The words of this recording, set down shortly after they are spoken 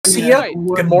see ya.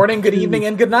 Good morning, good evening,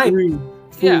 and good night. 3,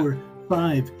 4,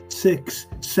 5, 6,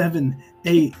 7,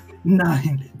 8,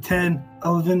 9, 10,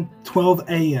 11, 12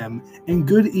 a.m. And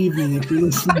good evening if you're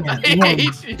listening at 1,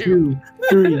 2,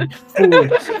 3, 4,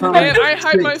 5, Man, I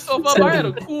hyped 6, myself up. 7, I had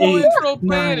a cool 8, intro plan,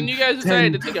 9, and you guys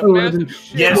 10, decided to take a 11, massive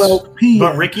shit. Yes, 12 p.m.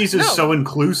 but Ricky's is No. so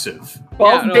inclusive.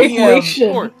 Yeah, no,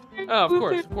 Vacation. of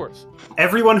course.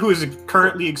 Everyone who is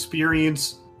currently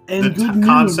experiencing And the good noon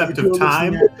concept if of you're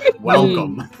time, listening at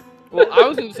welcome. Well, I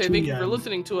was going to say thank you 2 for a.m.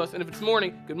 listening to us, and if it's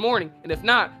morning, good morning, and if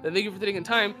not, then thank you for taking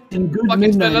time And good fucking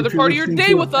midnight spend another if you're part of your listening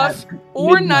day to with us us, at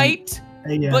or midnight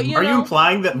night. a.m. But you Are you know,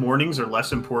 implying that mornings are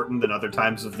less important than other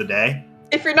times of the day?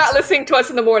 If you're not listening to us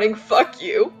in the morning, fuck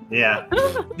you. Yeah.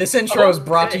 This intro is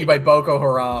brought to you by Boko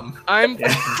Haram. I'm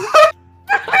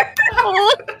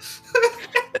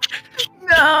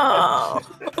No.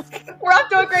 We're off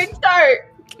to a great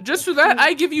start. just for that.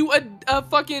 I give you a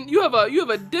fucking. You have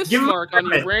a diss Give him a mark on you,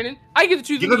 Dermot. Brandon. I get to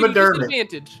choose. Give to him a give you Dermot.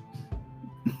 disadvantage.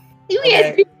 You Okay.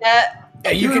 can't do that.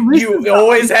 Yeah, you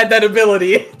always had that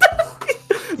ability.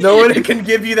 No one can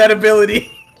give you that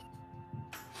ability.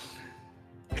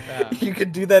 You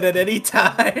can do that at any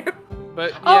time.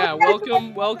 But Oh, yeah,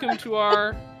 welcome to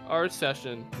our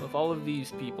session with all of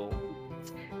these people.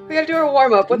 We gotta do our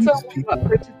warm up. What's our warm up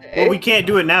for today? Well, we can't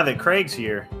do it now that Craig's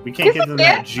here. We can't give them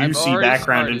that juicy already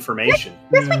background started. information.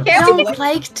 Yes, we I can. don't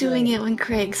like doing it when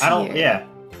Craig's I don't. here. Yeah.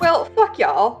 Well, fuck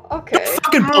y'all. Okay.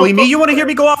 Fucking bully me. You want to hear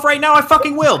me go off right now? I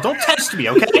fucking will. Don't test me,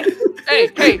 okay? Hey!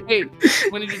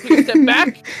 When did you take a step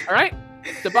back? All right,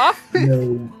 step off.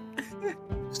 No.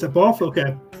 Step off?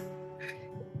 Okay.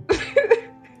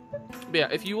 But yeah,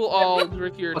 if you will all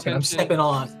direct your Okay, I'm attention. stepping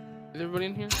on. Is everybody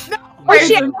in here? No. Oh,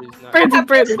 shit. Everybody's not.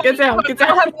 Brandon, get down, get I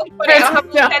don't down. have roll 20. I don't have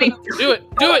roll 20.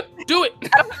 Do it.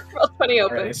 I don't have roll 20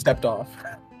 Alright, I open. stepped off.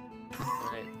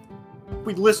 All right.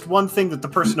 We list one thing that the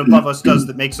person above us does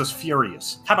that makes us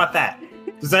furious. How about that?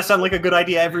 Does that sound like a good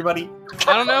idea, everybody?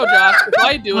 I don't know, Josh. If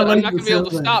I do it, I like I'm not gonna the be able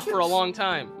to sound stop for a long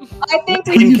time. I think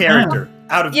we In you character.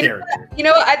 Out of You know character. You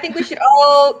know what? I think we should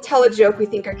all tell a joke we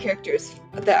think our character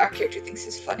thinks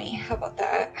is funny. How about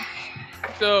that?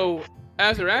 So,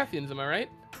 Azarathians, am I right?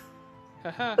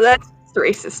 Haha. Well, that's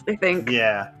racist, I think.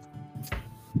 Yeah.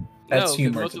 That's No, 'cause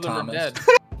humor most to of them Thomas. are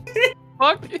dead.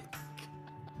 Fuck.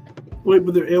 Wait,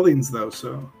 but they're aliens though,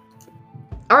 so.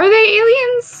 Are they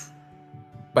aliens?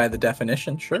 By the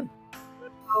definition, sure.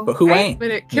 But who Wait a ain't?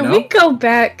 minute, you can know? we go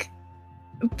back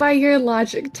by your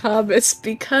logic, Thomas?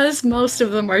 Because most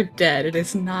of them are dead, it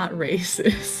is not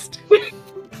racist.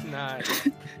 Nah.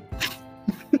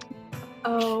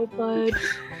 Oh, bud.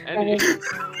 Any,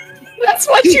 That's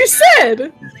what you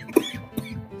said!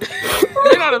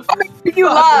 you're not a You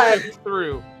lied.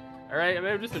 through. All right, I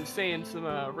mean, I've just been saying some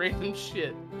random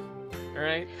shit. All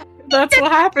right. That's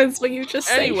what happens when you just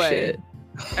say Anyway. shit.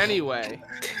 Anyway,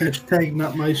 Hashtag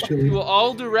not my you chili. will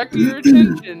all direct your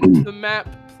attention to the map,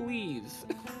 please.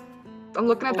 I'm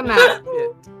looking at the map.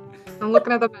 Shit. I'm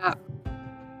looking at the map.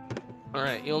 All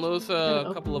right, you'll notice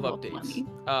a couple of updates.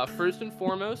 First and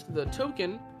foremost, the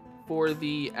token for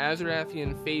the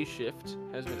Azarathian phase shift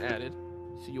has been added,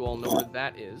 so you all know what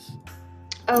that is.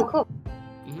 Oh, cool.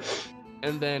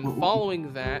 And then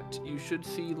following that, you should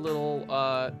see little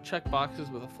check boxes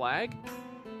with a flag,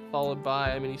 followed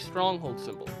by a mini stronghold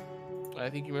symbol. I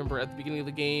think you remember at the beginning of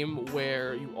the game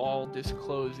where you all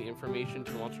disclosed the information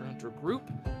to the Monster Hunter group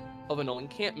of a null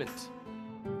encampment.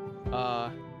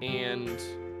 And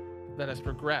that has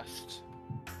progressed.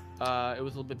 It was a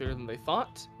little bit bigger than they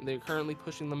thought, and they're currently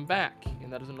pushing them back,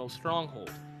 and that is a null stronghold.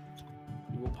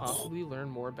 You will possibly learn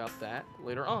more about that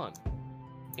later on.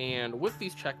 And with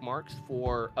these check marks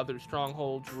for other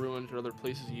strongholds, ruins, or other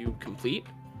places you complete,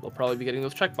 they'll probably be getting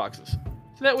those check boxes.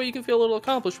 So that way you can feel a little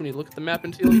accomplished when you look at the map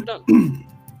and see what you've done.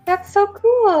 That's so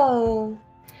cool.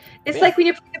 It's Yeah. like when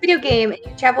you play a video game and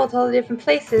you travel to all the different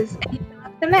places and you fill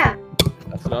out the map.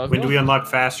 That's what I was When do we going unlock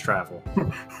fast travel?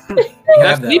 You That's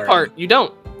have the that neat already. part. You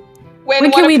don't. When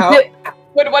When one, can we of, do-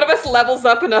 when one of us levels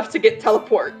up enough to get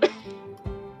teleport.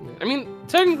 I mean,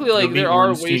 technically, like, You'll meet there are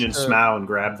Ornstein ways and to... Smough and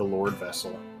grab the Lord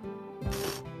vessel.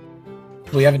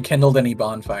 We haven't kindled any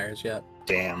bonfires yet.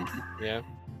 Damn. Yeah.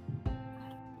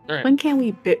 Alright. When can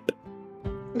we bip?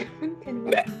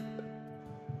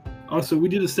 Also, we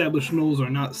did establish gnolls are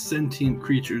not sentient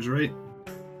creatures, right?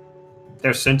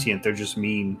 They're sentient. They're just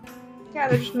mean. Yeah,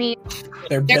 they're just mean.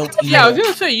 They're built Yeah, I was evil.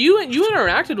 gonna say, you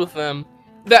interacted with them.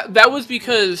 That was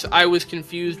because I was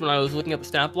confused when I was looking at the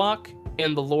stat block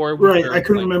and the lore. was Right, very I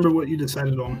couldn't blank. remember what you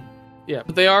decided on. Yeah,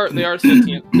 but they are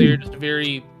sentient. They're just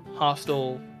very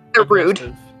hostile. They're rude.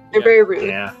 aggressive. They're Yeah. very rude.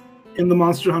 Yeah. And the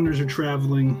monster hunters are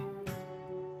traveling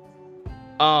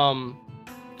Um.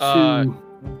 to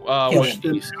Push went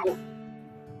them east. out.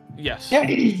 Yes, Yeah.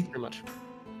 pretty much.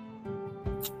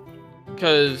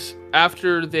 Because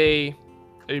after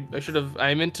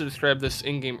I meant to describe this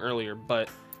in-game earlier, but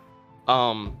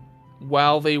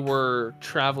while they were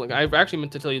traveling, I actually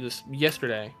meant to tell you this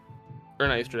yesterday, or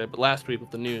not yesterday, but last week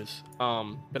with the news.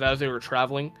 But as they were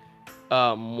traveling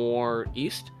more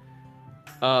east,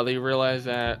 they realized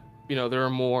that there are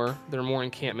more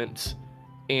encampments,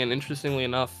 and interestingly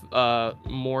enough,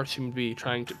 more seem to be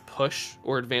trying to push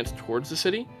or advance towards the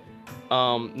city.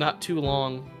 Not too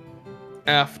long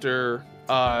after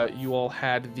you all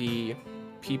had the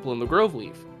people in the Grove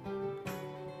leave.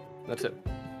 That's it.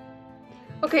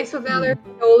 Okay, so now there's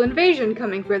a whole invasion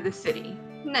coming for the city.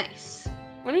 Nice.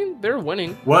 I mean, they're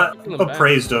winning. What Taking them back.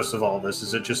 appraised us of all this?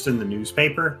 Is it just in the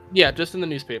newspaper? Yeah, just in the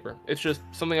newspaper. It's just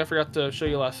something I forgot to show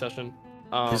you last session.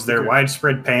 Is there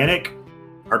widespread panic?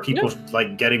 Are people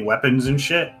like getting weapons and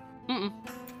shit? Mm-mm.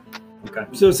 Okay.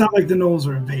 So it's not like the Knolls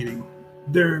are invading.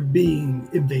 They're being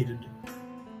invaded.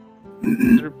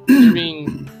 They're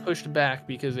being pushed back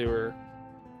because they were.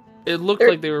 It looked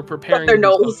like they were preparing they're to do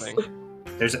gnolls. something.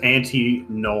 There's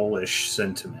anti-Knollish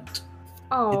sentiment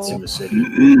Oh. in the city.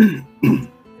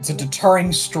 It's a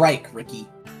deterring strike, Ricky.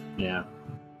 Yeah.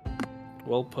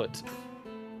 Well put.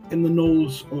 And the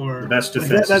Knolls are The best like,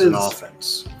 defense that is an is-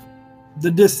 offense.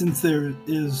 The distance there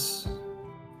is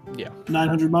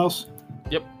 900 miles.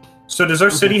 So does our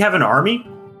Okay. city have an army?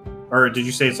 Or did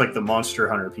you say it's like the Monster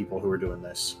Hunter people who are doing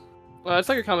this? It's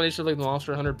like a combination of like the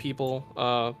Monster Hunter people,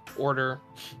 Order.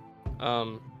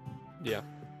 Yeah.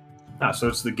 Ah, so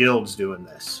it's the guilds doing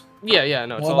this. Yeah.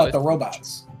 No. It's What all. about the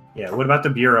robots? Yeah, what about the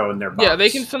Bureau and their bots? Yeah, they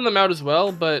can send them out as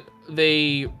well, but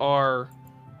they are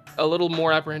a little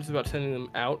more apprehensive about sending them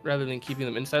out rather than keeping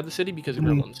them inside the city because of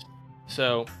Mhm. gremlins.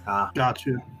 So,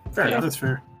 Gotcha. Fair Yeah. enough. That's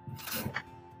fair.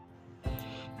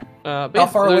 but How yeah,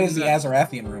 far other away than is the that-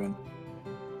 Azarathian ruin?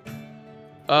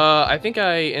 I think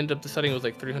I ended up deciding it was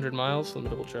like 300 miles. Let me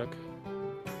double check.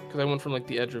 Because I went from like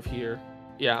the edge of here.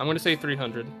 Yeah, I'm going to say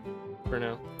 300 for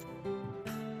now.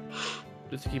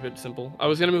 Just to keep it simple. I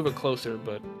was going to move it closer,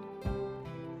 but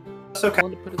That's okay. I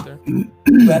wanted to put it there.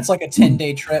 That's like a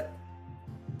 10-day trip.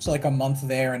 So like a month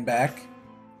there and back.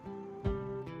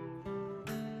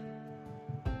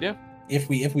 Yeah. If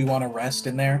we want to rest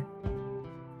in there.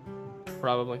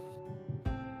 Probably.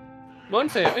 I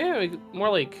wouldn't say, yeah, like, more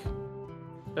like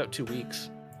about 2 weeks.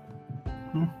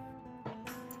 Hmm.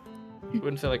 I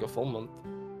wouldn't say like a full month.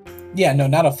 Yeah, no,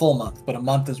 not a full month, but a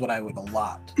month is what I would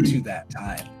allot to that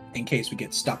time in case we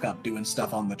get stuck up doing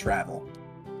stuff on the travel.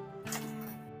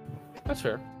 That's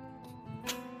fair.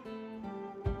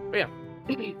 But yeah.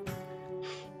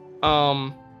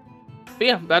 But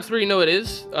yeah, that's where it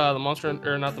is. The not the Monster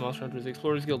Hunters, the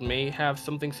Explorers Guild may have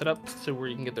something set up so where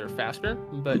you can get there faster,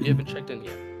 but you haven't checked in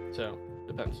yet. So,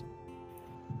 depends.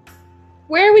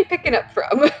 Where are we picking up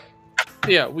from?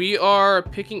 Yeah, we are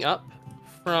picking up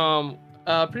from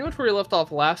pretty much where we left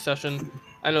off last session.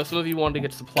 I know some of you wanted to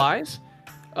get supplies.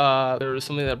 There was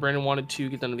something that Brandon wanted to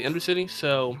get done in the Undercity,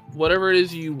 so whatever it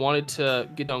is you wanted to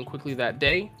get done quickly that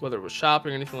day, whether it was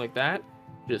shopping or anything like that,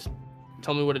 just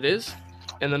tell me what it is.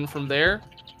 And then from there,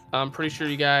 I'm pretty sure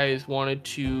you guys wanted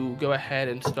to go ahead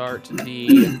and start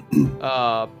the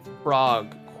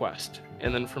frog quest.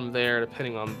 And then from there,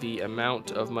 depending on the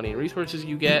amount of money and resources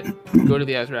you get, go to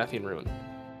the Azarathian Ruin.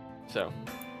 So,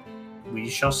 We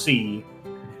shall see.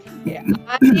 Yeah.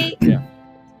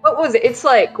 What was it? It's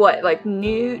like what, like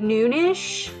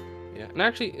noonish? yeah. And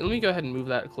actually, let me go ahead and move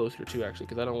that closer too, actually,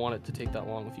 because I don't want it to take that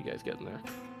long with you guys getting there.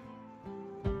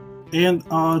 And do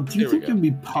There you we think go. it'd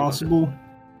be possible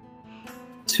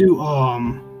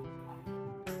to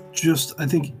just, I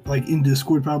think like in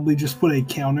Discord probably just put a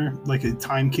counter, like a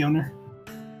time counter?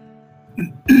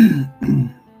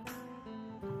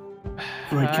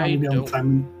 Like I counting down don't, the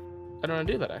time. I don't want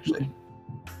to do that, actually.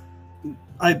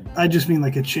 I just mean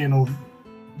like a channel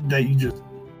that you just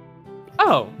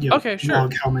Oh, you know, okay, sure.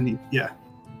 log how many, yeah.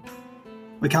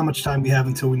 Like how much time we have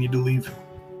until we need to leave.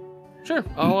 Sure.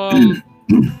 I'll,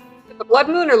 The blood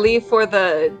moon or leave for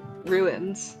the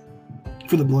ruins?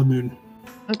 For the blood moon.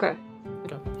 Okay.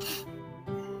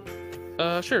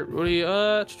 sure. What do you,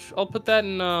 I'll put that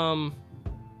in,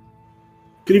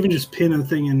 Could even just pin a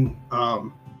thing in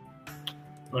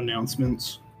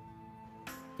announcements.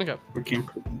 Okay. Or can't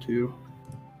put them too.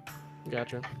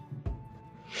 Gotcha.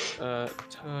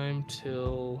 Time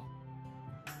till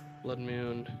Blood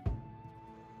Moon.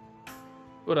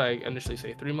 What did I initially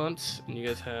say? 3 months? And you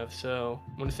guys have, so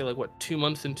I'm gonna say like what, 2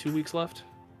 months and 2 weeks left?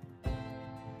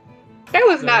 That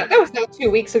was not 2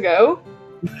 weeks ago.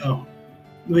 No.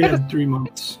 We had 3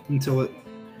 months until it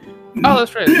Oh,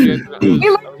 that's right. You guys, We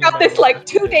learned about this like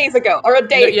 2 days ago, or a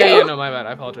day ago. Yeah, no, my bad.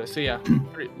 I apologize. So yeah,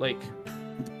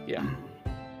 yeah.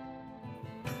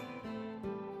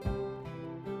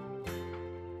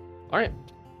 All right.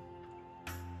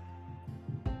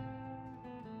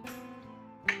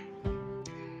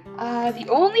 The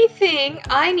only thing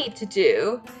I need to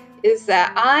do is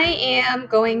that I am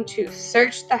going to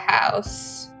search the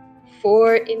house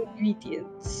for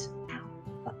ingredients.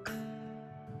 Fuck.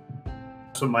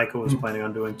 That's what Michael was planning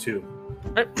on doing too.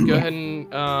 All right. Go ahead and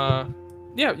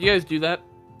yeah, you guys do that,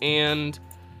 and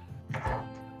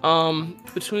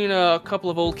between a couple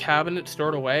of old cabinets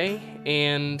stored away,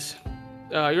 and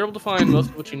you're able to find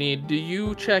most of what you need. Do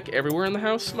you check everywhere in the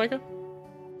house, Micah?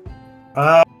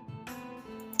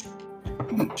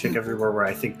 Check everywhere where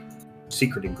I think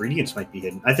secret ingredients might be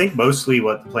hidden. I think mostly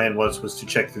what the plan was to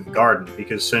check through the garden,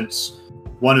 because since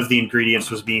one of the ingredients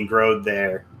was being grown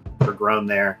there,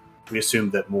 we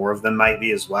assumed that more of them might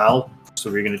be as well. So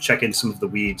we were going to check in some of the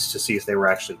weeds to see if they were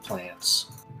actually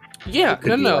plants. Yeah,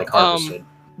 Could be, like, harvested.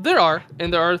 There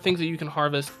are things that you can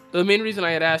harvest. The main reason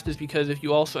I had asked is because if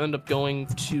you also end up going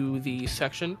to the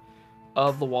section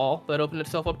of the wall that opened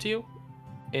itself up to you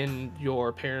in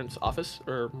your parents' office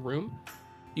or room,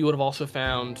 you would have also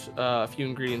found a few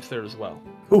ingredients there as well.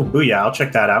 Ooh, yeah, I'll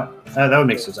check that out. That would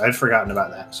make sense. I'd forgotten about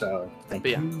that, so thank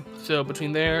you. Yeah, so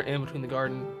between there and between the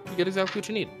garden, you get exactly what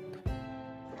you need.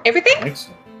 Everything?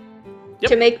 Excellent.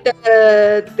 Yep. To make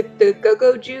the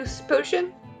go-go juice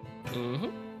potion? Mm-hmm.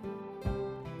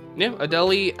 Yeah,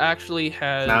 Adeli actually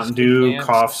has Mountain Dew, advanced-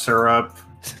 cough syrup,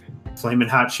 flaming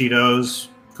hot Cheetos,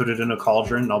 put it in a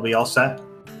cauldron, and I'll be all set.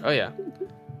 Oh yeah,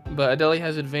 but Adeli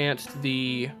has advanced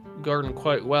the garden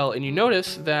quite well, and you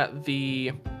notice that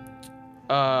the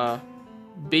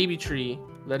baby tree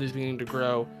that is beginning to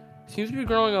grow seems to be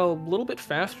growing a little bit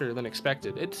faster than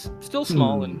expected. It's still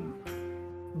small,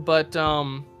 but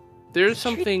there's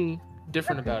something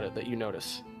different about it that you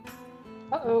notice.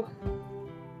 Uh-oh.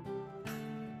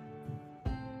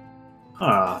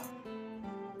 Huh.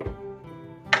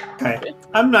 Okay.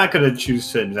 I'm not going to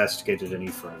choose to investigate it any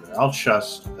further. I'll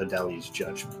trust Adeli's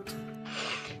judgment.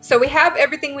 So we have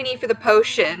everything we need for the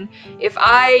potion. If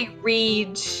I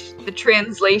read the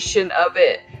translation of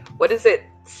it, what does it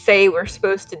say we're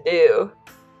supposed to do?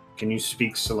 Can you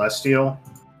speak Celestial?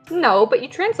 No, but you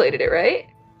translated it, right?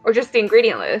 Or just the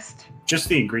ingredient list? Just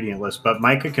the ingredient list, but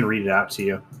Micah can read it out to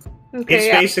you. Okay, It's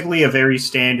yeah. basically a very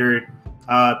standard,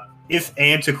 if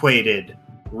antiquated,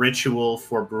 ritual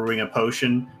for brewing a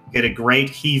potion. Get a great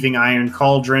heaving iron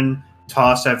cauldron,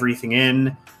 toss everything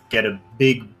in, get a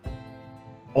big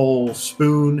old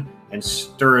spoon, and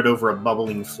stir it over a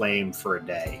bubbling flame for a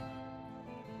day.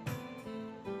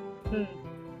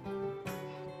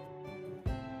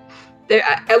 There,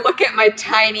 I look at my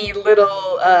tiny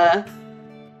little,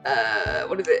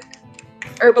 what is it?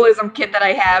 Herbalism kit that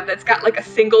I have that's got like a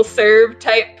single serve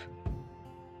type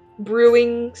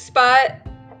brewing spot.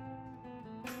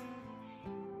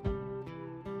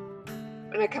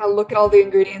 And I kind of look at all the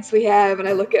ingredients we have, and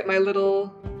I look at my little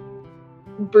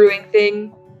brewing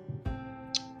thing.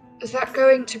 Is that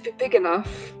going to be big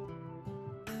enough?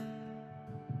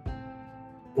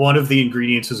 One of the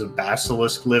ingredients is a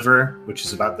basilisk liver, which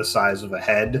is about the size of a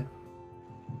head.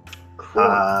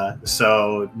 Cool.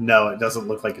 So, no, it doesn't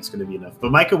look like it's going to be enough.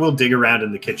 But Micah will dig around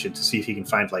in the kitchen to see if he can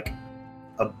find, like,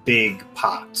 a big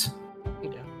pot.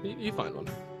 Yeah, you find one.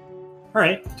 All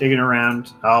right, digging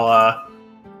around. I'll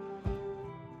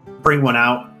bring one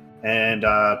out and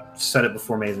set it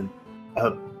before Maven.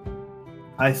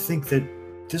 I think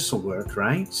that this will work,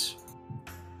 right?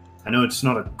 I know it's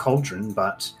not a cauldron,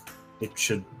 but it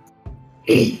should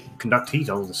conduct heat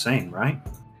all the same, right?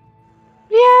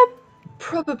 Yeah,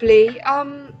 probably.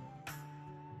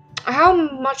 How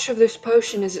much of this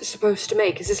potion is it supposed to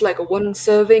make? Is this like a one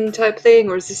serving type thing,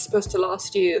 or is this supposed to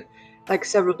last you like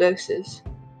several doses?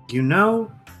 You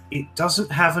know, it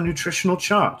doesn't have a nutritional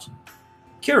chart.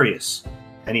 Curious.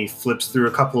 And he flips through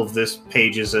a couple of this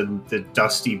pages in the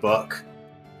dusty book,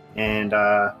 and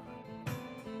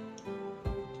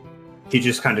he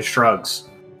just kind of shrugs.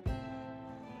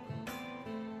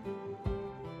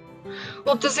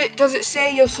 Well, does it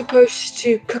say you're supposed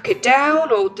to cook it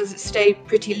down, or does it stay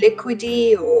pretty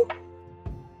liquidy, or?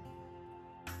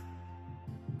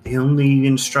 The only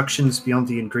instructions beyond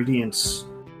the ingredients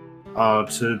are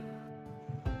to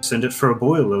send it for a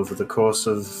boil over the course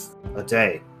of a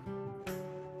day.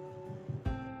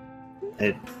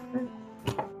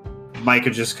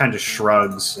 Micah just kind of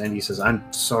shrugs and he says, I'm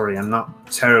sorry, I'm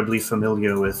not terribly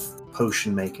familiar with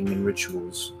potion making and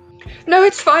rituals. No,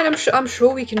 it's fine. I'm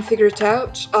sure we can figure it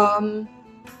out.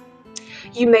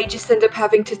 you may just end up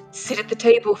having to sit at the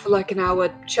table for like an hour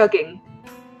chugging.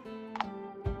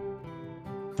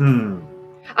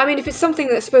 I mean, if it's something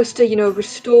that's supposed to,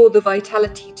 restore the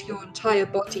vitality to your entire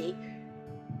body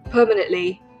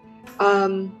permanently,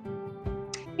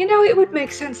 it would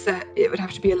make sense that it would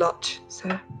have to be a lot,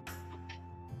 so...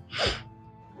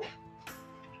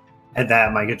 At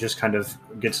that, Micah just kind of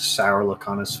gets a sour look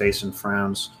on his face and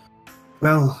frowns.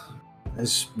 Well,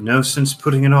 there's no sense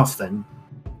putting it off then.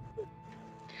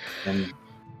 And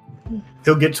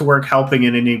he'll get to work helping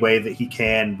in any way that he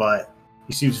can, but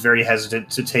he seems very hesitant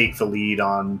to take the lead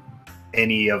on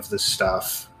any of the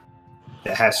stuff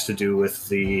that has to do with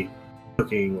the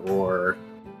cooking or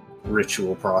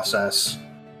ritual process.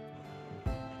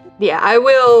 Yeah, I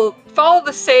will follow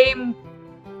the same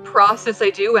process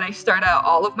I do when I start out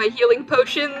all of my healing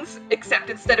potions, except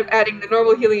instead of adding the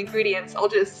normal healing ingredients, I'll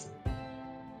just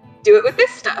do it with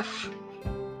this stuff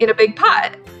in a big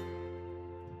pot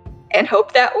and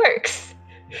hope that works.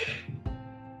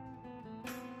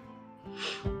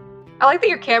 I like that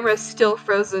your camera is still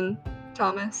frozen,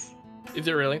 Thomas. Is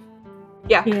it really?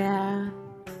 Yeah. Yeah.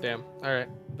 Damn. Alright,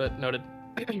 but noted.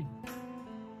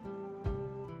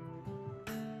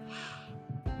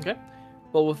 Okay.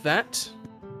 Well, with that,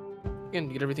 again,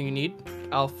 you get everything you need.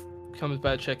 Alf comes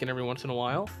by to check in every once in a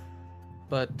while.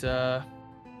 But,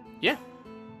 yeah.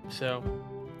 So,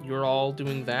 you're all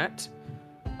doing that.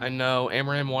 I know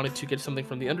Amaram wanted to get something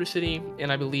from the Undercity,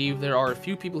 and I believe there are a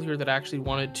few people here that actually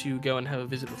wanted to go and have a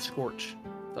visit with Scorch.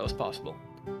 If that was possible.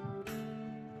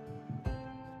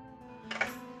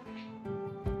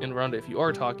 And Rhonda, if you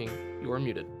are talking, you are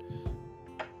muted.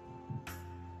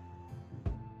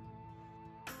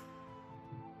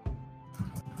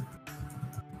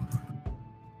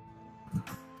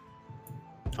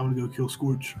 I'm gonna go kill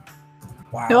Scorch.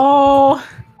 Wow. No.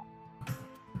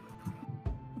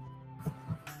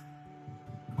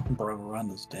 Bro,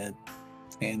 Rhonda's dead.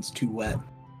 Hands too wet.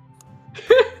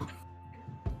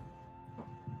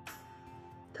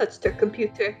 Touched her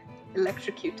computer.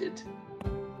 Electrocuted.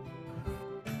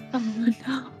 Oh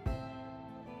no.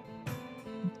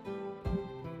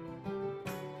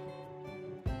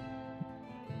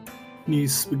 Need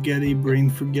spaghetti, brain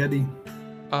forgetty.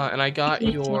 And I got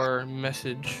Thank you. your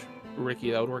message,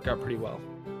 Ricky. That would work out pretty well.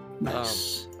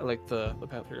 Nice. I like the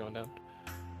path you're going down.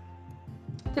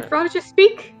 Did Rhonda just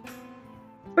speak?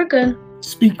 We're good.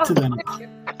 Speak to them.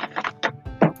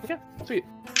 Okay, sweet.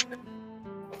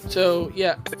 So,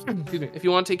 yeah, excuse me. If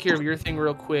you want to take care of your thing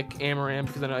real quick, Amaram,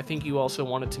 because I think you also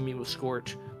wanted to meet with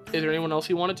Scorch. Is there anyone else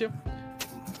you wanted to?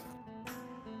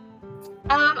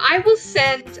 I will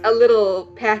send a little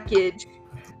package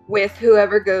with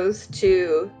whoever goes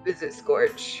to visit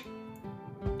Scorch.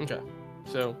 Okay.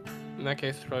 So, in that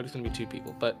case, it's probably just going to be 2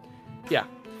 people. But, yeah.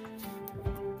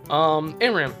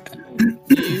 Amaram,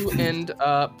 you end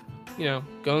up,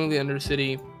 going to the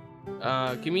Undercity.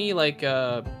 Give me, like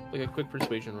a quick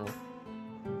persuasion roll.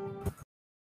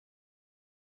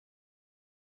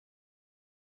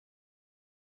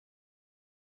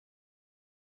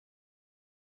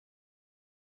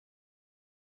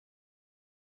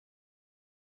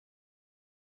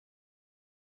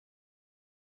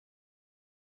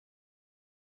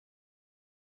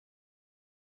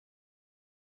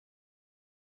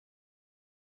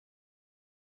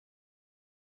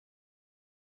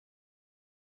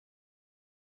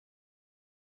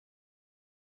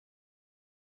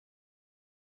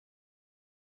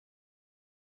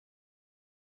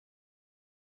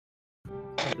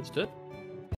 Understood.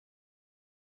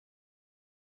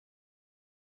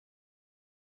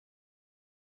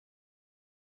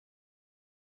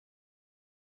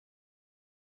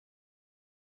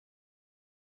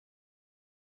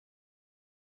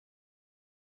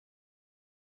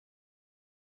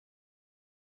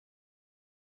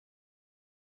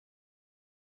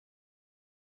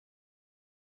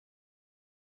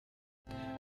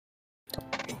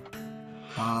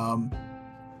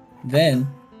 Then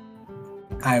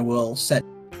I will set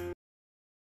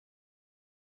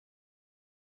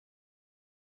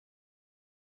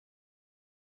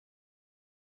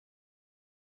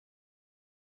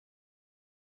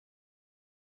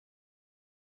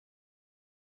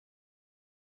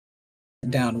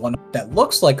down one that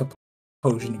looks like a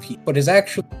potion of heat, but is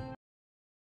actually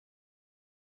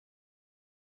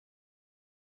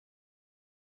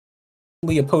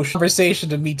a potion.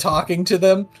 Conversation of me talking to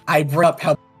them, I bring up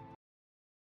how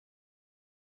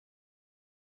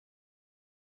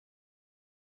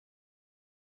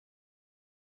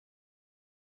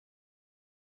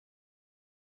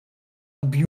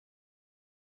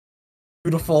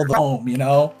beautiful the home,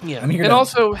 Yeah. I'm here and to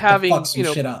also having, fuck some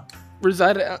shit up.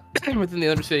 resided within the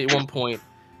Undercity at one point,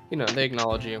 you know, they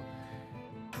acknowledge you.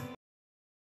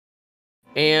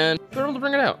 And they're able to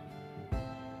bring it out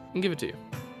and give it to you.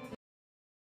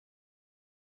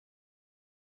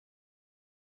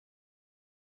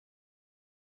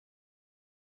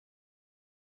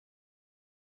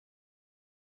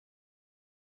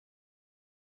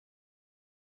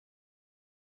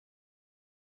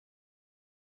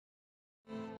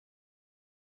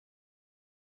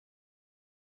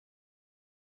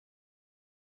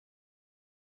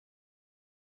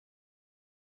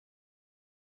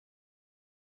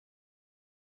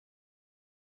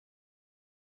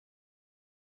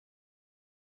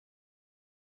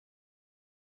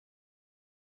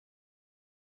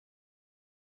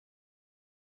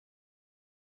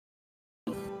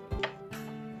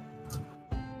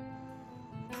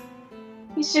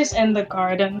 He's just in the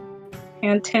garden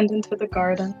and tending to the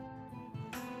garden.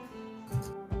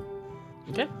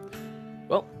 Okay.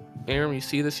 Well, Aram, you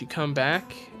see this, you come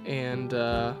back, and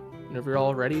whenever you're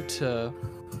all ready to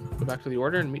go back to the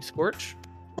order and meet Scorch,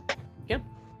 yeah.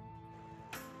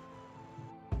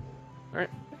 Alright.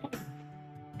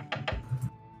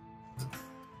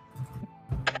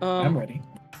 I'm ready.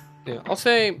 Yeah, I'll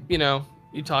say, you know,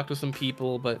 you talk to some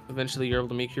people, but eventually you're able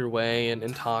to make your way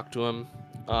and talk to him.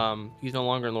 He's no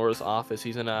longer in Laura's office.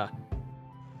 He's in a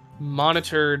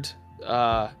monitored,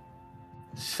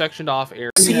 sectioned off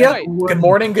area. See ya. Right. Good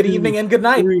morning, good evening, and good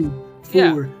night. 3, 4,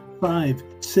 Yeah. 5,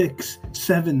 6,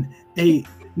 7, 8,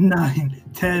 9,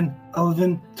 10,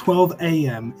 11, 12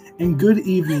 a.m. And good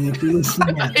evening if you're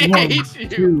listening at I 1, hate you.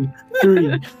 2,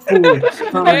 3, 4,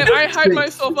 5, Man, I hyped 6,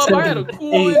 myself up. I had a 7,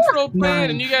 cool 8, intro plan, 9,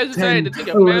 and you guys 10, decided to take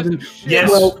a 11, massive shit. Yes.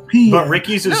 12 p.m. But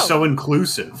Ricky's is No. so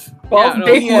inclusive. Yeah, no,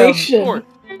 Vacation. of course.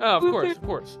 Oh, of course, of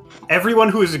course. Everyone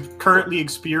who has currently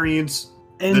experienced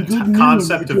And the good noon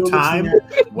concept if of you're time, listening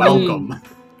at welcome.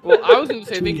 Well, I was going to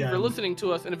say thank you 2 for a.m. listening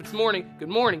to us, and if it's morning, good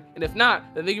morning, and if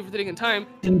not, then thank you for taking time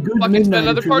And good fucking midnight spend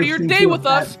another if you're part of your listening day to with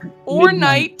us us, at or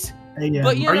midnight night. a.m.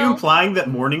 But you Are you know, implying that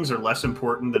mornings are less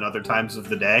important than other times of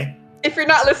the day? If you're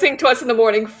not listening to us in the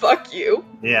morning, fuck you.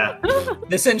 Yeah.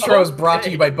 This intro is brought to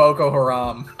you by Boko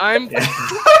Haram. I'm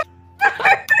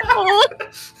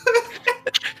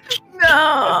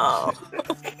No.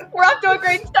 We're off to a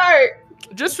great start.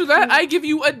 just for that. I give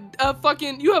you a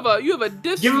fucking. You have a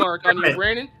diss Give him a mark on you, Dermot.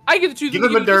 Brandon. I give it to you. Give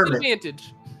him a Dermot.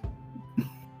 disadvantage.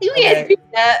 You can't do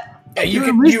that. Yeah,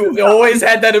 you always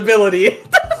had that ability.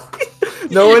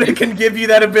 No one can give you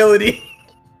that ability.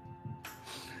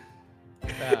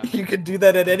 You can do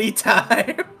that at any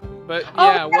time. But Oh,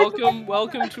 yeah,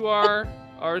 welcome to our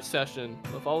session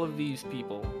with all of these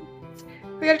people.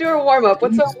 We gotta do our warm up.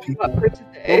 What's our warm up for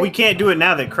today? Well, we can't do it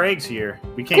now that Craig's here.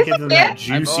 We can't give them that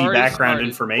juicy already background started.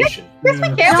 information. Yes, we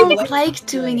I can. We don't like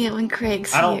doing it when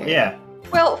Craig's I don't. here. Yeah.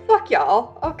 Well, fuck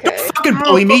y'all. Okay. Don't fucking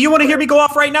bully me. You want to hear me go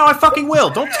off right now? I fucking will.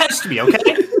 Don't test me, okay?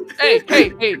 Hey!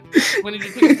 When did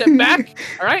you take a step back?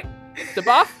 All right, step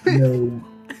off. No.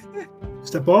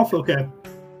 Step off? Okay.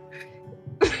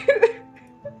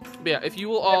 But yeah, if you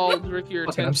will all direct your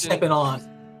Okay, I'm attention. stepping on.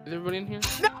 Is everybody in here?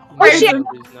 Oh, shit.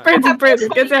 Brandon,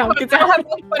 get down, get I don't down. have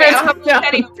roll 20. I don't have roll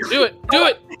 20. Do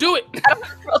it! I don't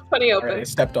have roll 20 open. Alright, I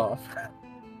stepped off.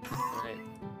 Alright.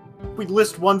 We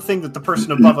list one thing that the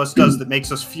person above us does that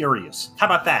makes us furious. How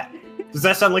about that? Does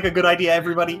that sound like a good idea,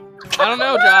 everybody? I don't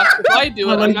know, Josh. If I do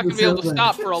it, I I'm like not gonna the be able to sound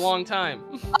stop for a long time.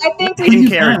 I think we In you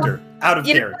character. Out of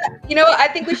You know character. You know what? I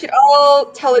think we should all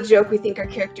tell a joke we think our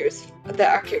character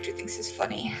thinks is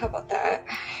funny. How about that?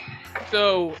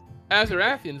 So,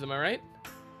 Azarathians, am I right?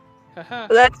 Haha.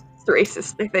 Well, that's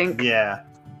racist, I think. Yeah.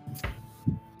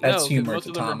 That's No, 'cause humor most to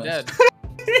of them Thomas. are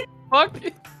dead. Fuck.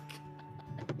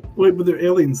 Wait, but they're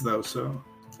aliens though, so.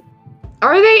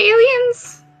 Are they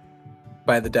aliens?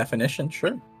 By the definition,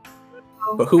 sure.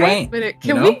 Oh, But who I- ain't? But You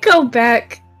can know? we go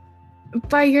back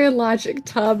by your logic,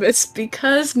 Thomas?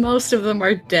 Because most of them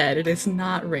are dead, it is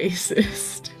not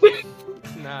racist.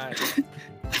 Nice.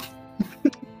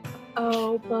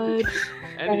 Oh, bud.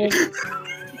 Anyway,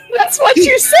 That's what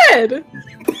you said!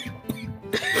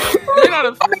 you're not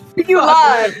a You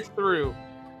lied. through.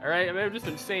 Alright? I mean, I've just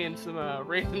been saying some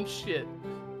random shit.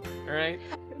 Alright?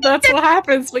 That's what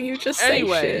happens when you just say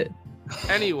Anyway. shit.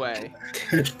 Anyway,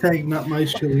 Hashtag not my you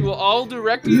chili. will all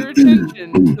direct your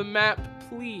attention to the map,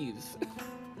 please.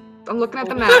 I'm looking at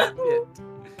the map. Shit.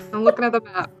 I'm looking at the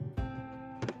map.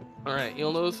 Alright,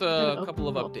 you'll notice a couple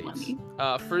of updates.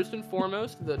 First and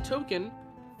foremost, the token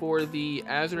for the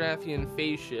Azarathian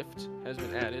phase shift has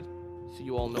been added, so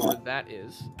you all know where that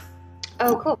is.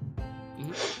 Oh, cool.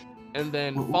 And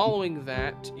then following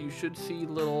that, you should see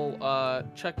little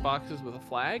check boxes with a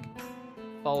flag,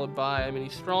 followed by a mini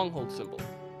stronghold symbol.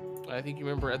 I think you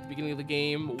remember at the beginning of the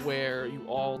game where you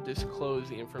all disclosed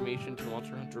the information to the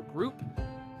Monster Hunter group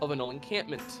of a null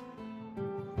encampment.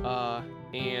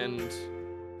 And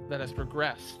that has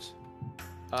progressed.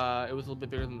 It was a little bit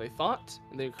bigger than they thought,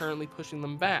 and they're currently pushing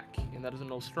them back, and that is a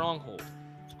null stronghold.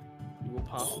 You will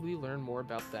possibly learn more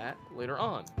about that later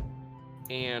on.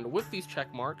 And with these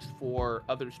check marks for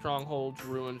other strongholds,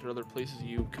 ruins, or other places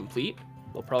you complete,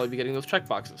 they'll probably be getting those check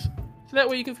boxes. So that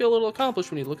way you can feel a little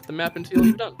accomplished when you look at the map and see what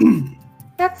you've done.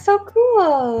 That's so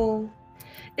cool.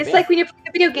 It's Yeah. like when you play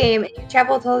a video game and you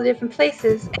travel to all the different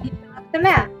places and you fill out the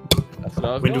map. That's what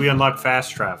I was When do we going. unlock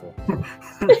fast travel?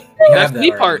 That's the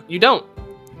neat part. You don't.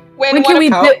 When When one, can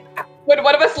we of, bip? when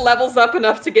one of us levels up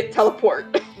enough to get teleport.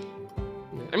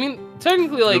 I mean,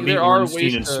 technically, like, You'll meet there are Ornstein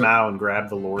ways and to... Smough and grab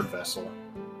the Lord vessel.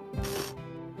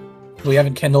 We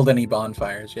haven't kindled any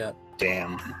bonfires yet.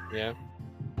 Damn. Yeah.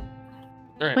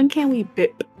 Alright. When can we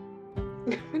bip?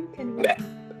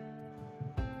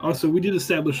 Also, we did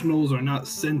establish gnolls are not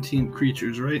sentient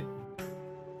creatures, right?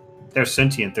 They're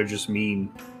sentient. They're just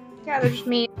mean. Yeah, they're just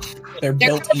mean. They're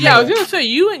built Yeah, I was evil. gonna say,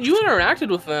 you interacted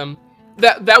with them.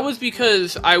 That was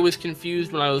because I was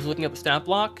confused when I was looking at the stat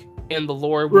block and the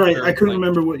lore. was Right, very, I couldn't like-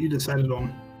 remember what you decided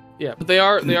on. Yeah, but they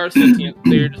are sentient.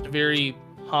 They're just very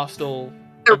hostile.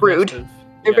 They're rude. aggressive.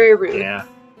 They're Yeah. very rude. Yeah.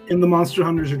 And the monster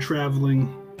hunters are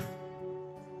traveling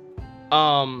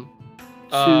To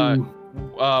to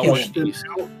Kill push West them East.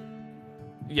 out.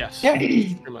 Yes. Yeah.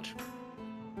 Pretty much.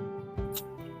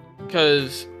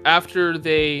 Because after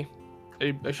they,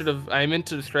 I meant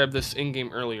to describe this in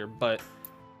game earlier, but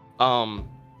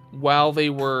while they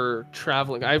were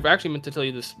traveling, I actually meant to tell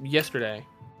you this yesterday,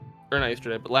 or not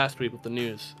yesterday, but last week with the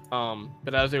news.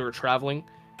 But as they were traveling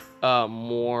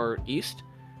more east,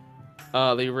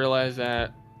 they realized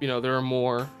that there are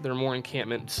more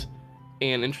encampments,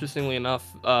 and interestingly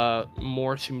enough,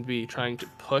 more seem to be trying to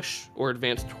push or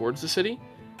advance towards the city.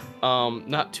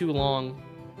 Not too long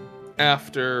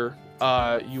after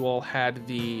you all had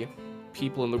the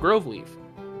people in the Grove leave.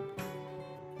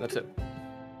 That's it.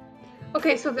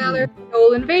 Okay, so now there's a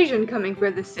whole invasion coming for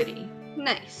the city.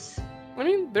 Nice. I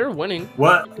mean, they're winning.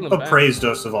 What Taking them back. appraised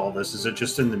us of all this? Is it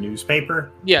just in the newspaper?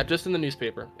 Yeah, just in the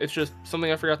newspaper. It's just something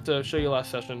I forgot to show you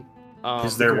last session.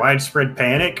 Is there widespread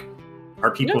panic?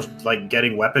 Are people like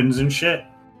getting weapons and shit?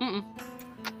 Mm-mm.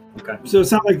 Okay. So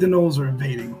it's not like the gnolls are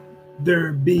invading;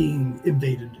 they're being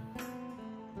invaded.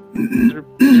 They're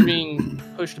being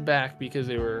pushed back because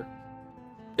they were.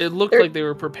 It looked They're- like they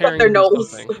were preparing they're to do gnolls.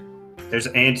 something. There's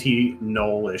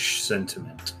anti-Knowlish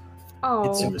sentiment. Oh.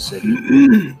 It's in the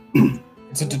city.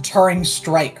 It's a deterring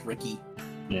strike, Ricky.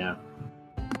 Yeah.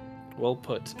 Well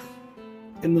put.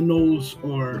 And the gnolls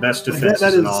are The best like, defense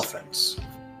that is an is- offense.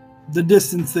 The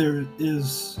distance there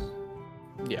is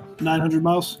Yeah. 900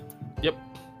 miles.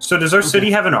 So does our Okay.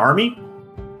 city have an army?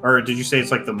 Or did you say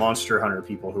it's like the Monster Hunter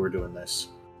people who are doing this?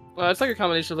 It's like a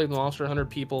combination of like the Monster Hunter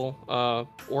people,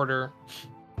 order.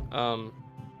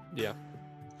 Yeah.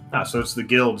 Ah, so it's the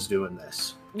guilds doing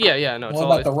this. Yeah, no, it's What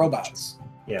all about the robots?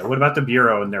 Yeah, what about the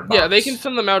Bureau and their bots? Yeah, they can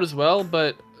send them out as well,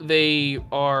 but they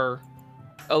are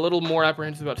a little more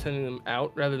apprehensive about sending them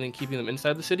out rather than keeping them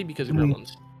inside the city because of Mhm.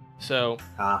 gremlins. So,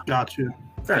 Ah, Gotcha.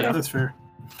 fair Yeah. enough. That's fair.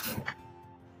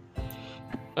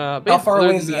 but How far other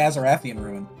away than is the that- Azarathian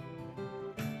ruin?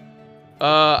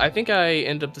 I think I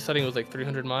ended up deciding it was like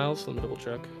 300 miles. Let me double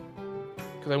check.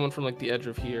 Because I went from like the edge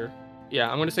of here. Yeah,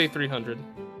 I'm going to say 300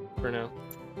 for now.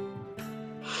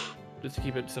 Just to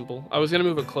keep it simple. I was going to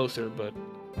move it closer, but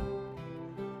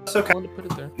That's okay. I wanted to put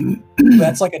it there.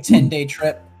 That's like a 10-day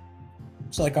trip.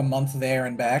 So like a month there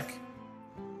and back.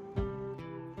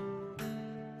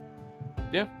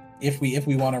 Yeah. If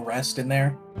we want to rest in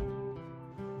there.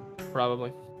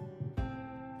 Probably.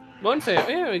 I wouldn't say,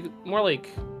 yeah, like, more like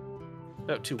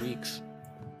about 2 weeks.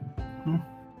 Hmm.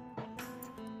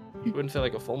 I wouldn't say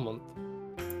like a full month.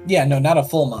 Yeah, no, not a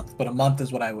full month, but a month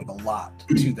is what I would allot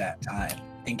to that time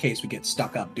in case we get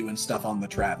stuck up doing stuff on the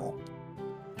travel.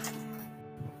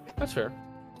 That's fair.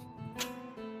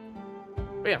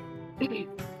 But yeah.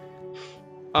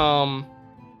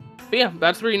 But yeah,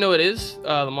 that's where you know it is.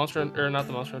 The Monster or not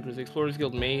the Monster Hunters, the Explorers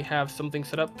Guild may have something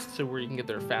set up so where you can get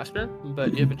there faster,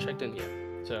 but you haven't checked in yet.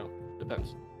 So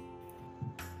depends.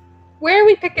 Where are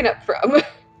we picking up from?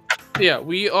 Yeah,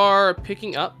 we are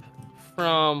picking up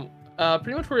from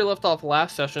pretty much where we left off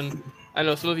last session. I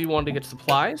know some of you wanted to get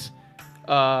supplies.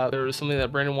 There was something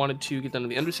that Brandon wanted to get done in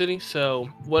the Undercity, so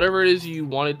whatever it is you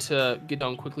wanted to get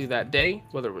done quickly that day,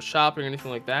 whether it was shopping or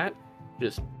anything like that,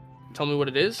 just tell me what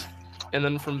it is. And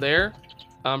then from there,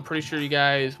 I'm pretty sure you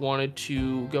guys wanted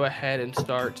to go ahead and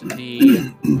start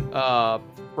the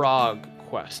frog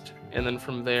quest and then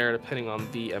from there, depending on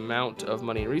the amount of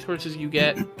money and resources you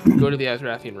get, go to the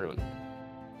Azrathian Ruin.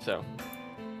 So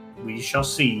We shall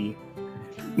see.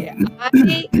 Yeah.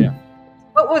 Yeah.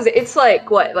 What was it? It's like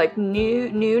what, like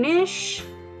noonish?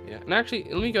 yeah, and actually,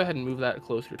 let me go ahead and move that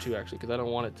closer too, actually, because I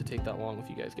don't want it to take that long with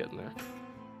you guys getting there.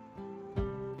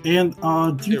 And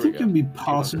do you There we think go. it'd be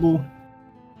possible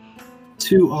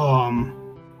to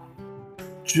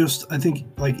just, I think,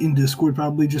 like in Discord,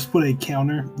 probably just put a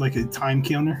counter, like a time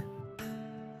counter,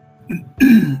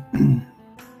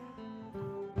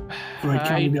 for like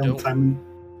counting down the time.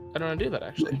 I don't want to do that,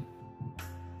 actually.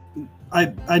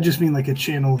 I just mean like a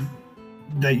channel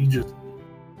that you just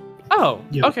Oh,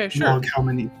 you know, okay, sure. log how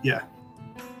many, yeah,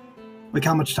 like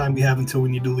how much time we have until we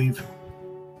need to leave.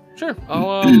 Sure.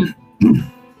 I'll,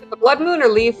 The blood moon or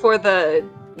leave for the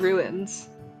ruins?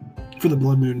 For the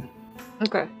blood moon.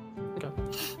 Okay.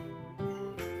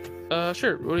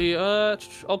 sure. What do you,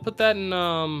 I'll put that in,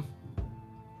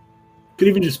 Could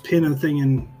even just pin a thing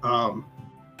in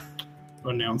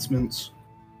announcements.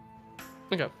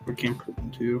 Okay. Or can't put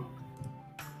them too.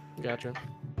 Gotcha.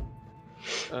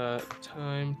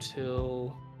 Time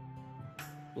till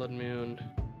blood moon.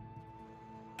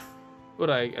 What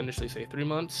did I initially say? 3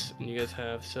 months? And you guys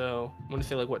have, so I'm gonna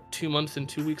say like what, 2 months and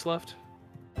 2 weeks left?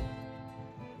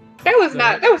 That was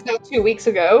not 2 weeks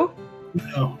ago.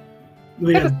 No.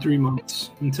 We had 3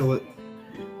 months until it.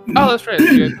 Oh, that's right.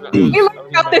 You guys, We learned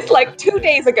about this like 2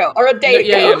 days ago or a day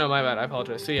ago. Yeah, no, my bad. I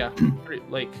apologize. So yeah,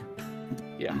 like,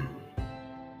 yeah.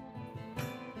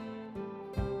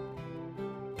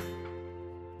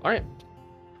 All right.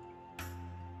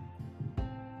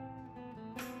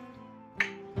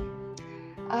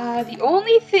 The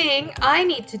only thing I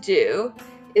need to do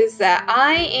is that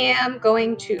I am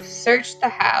going to search the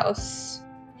house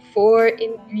for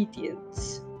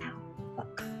ingredients.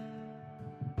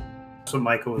 That's what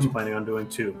Michael was planning on doing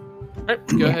too. All right.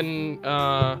 Go ahead and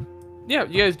yeah,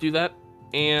 you guys do that,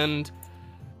 and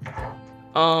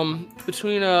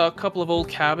between a couple of old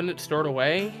cabinets stored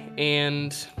away,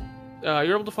 and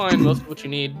you're able to find most of what you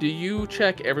need. Do you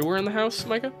check everywhere in the house,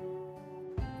 Micah?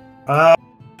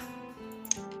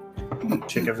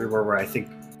 Check everywhere where I think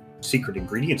secret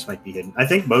ingredients might be hidden. I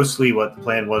think mostly what the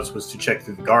plan was to check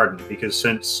through the garden, because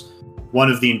since one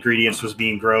of the ingredients was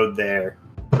being grown there,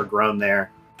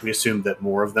 we assumed that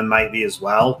more of them might be as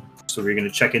well. So we were going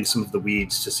to check in some of the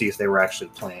weeds to see if they were actually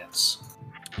plants.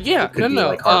 Yeah, Could be,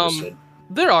 like, harvested.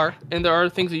 There are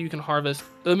things that you can harvest.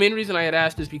 The main reason I had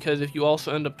asked is because if you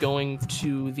also end up going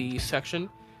to the section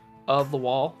of the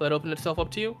wall that opened itself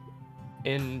up to you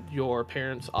in your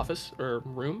parents' office or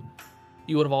room,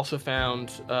 you would have also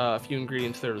found a few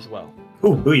ingredients there as well.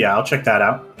 Ooh, yeah, I'll check that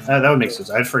out. That would make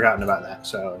sense. I'd forgotten about that,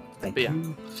 so thank But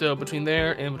you. yeah, so between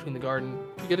there and between the garden,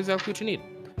 you get exactly what you need.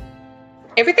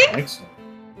 Everything Excellent.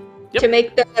 Yep. to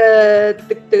make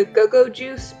the go-go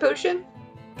juice potion.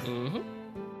 Mm-hmm.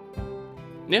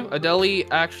 Yeah, Adeli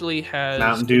actually has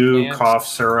Mountain Dew, advanced- cough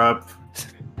syrup,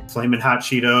 flaming hot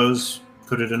Cheetos,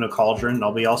 put it in a cauldron, and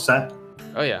I'll be all set.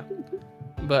 Oh yeah,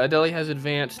 but Adeli has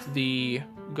advanced the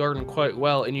garden quite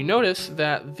well, and you notice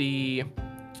that the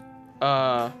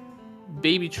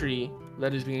baby tree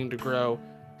that is beginning to grow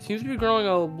seems to be growing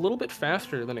a little bit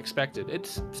faster than expected.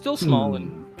 It's still small,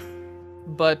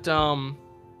 but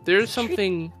there's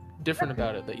something different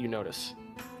about it that you notice.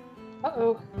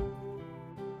 Uh-oh.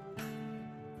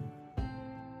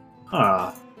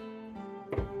 Huh.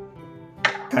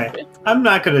 Okay. I'm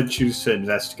not going to choose to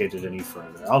investigate it any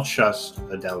further. I'll trust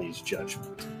Adeli's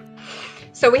judgment.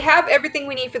 So we have everything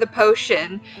we need for the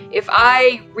potion. If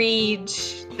I read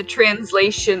the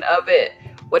translation of it,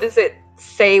 what does it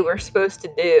say we're supposed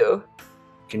to do?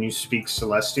 Can you speak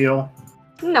Celestial?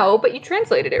 No, but you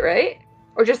translated it, right?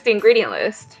 Or just the ingredient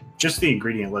list? Just the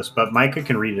ingredient list, but Micah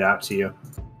can read it out to you.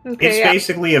 Okay, It's yeah.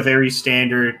 basically a very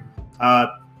standard,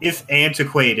 if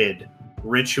antiquated,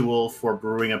 ritual for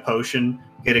brewing a potion.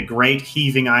 Get a great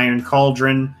heaving iron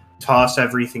cauldron, toss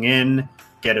everything in,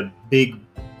 get a big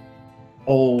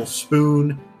old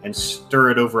spoon, and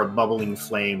stir it over a bubbling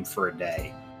flame for a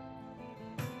day.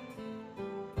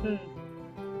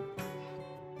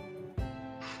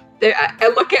 There, I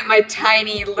look at my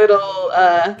tiny little,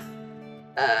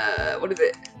 what is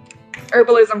it?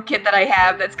 Herbalism kit that I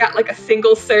have that's got like a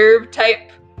single serve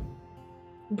type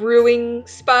brewing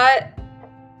spot.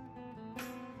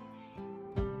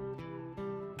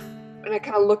 And I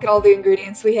kind of look at all the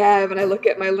ingredients we have, and I look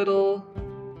at my little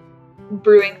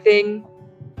brewing thing.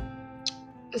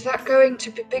 Is that going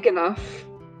to be big enough?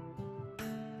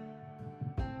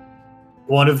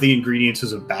 One of the ingredients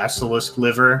is a basilisk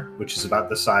liver, which is about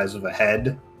the size of a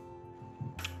head.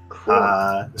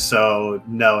 Cool. So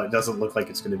no, it doesn't look like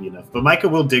it's going to be enough. But Micah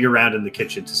will dig around in the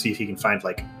kitchen to see if he can find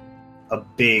like a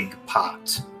big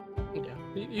pot. Yeah,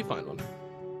 you find one.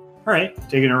 All right,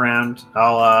 digging around.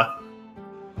 I'll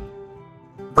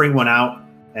bring one out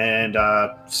and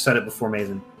set it before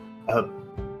Maven.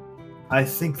 I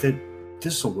think that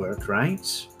this will work,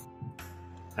 right?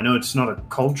 I know it's not a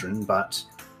cauldron, but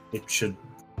it should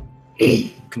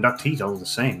conduct heat all the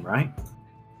same, right?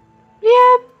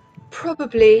 Yeah,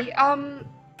 probably.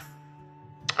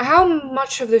 How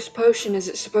much of this potion is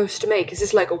it supposed to make? Is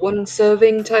this like a one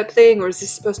serving type thing, or is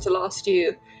this supposed to last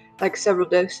you like several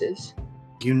doses?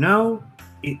 You know,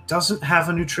 it doesn't have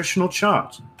a nutritional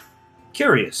chart.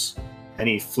 Curious. And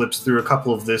he flips through a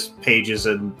couple of this pages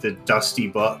in the dusty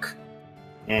book,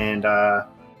 and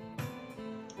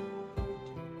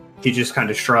he just kind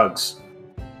of shrugs.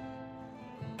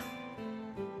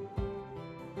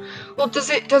 Well,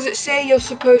 does it say you're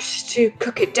supposed to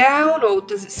cook it down, or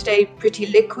does it stay pretty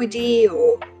liquidy,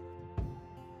 or?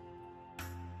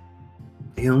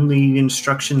 The only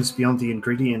instructions beyond the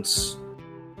ingredients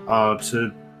are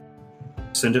to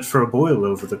send it for a boil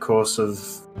over the course of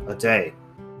a day.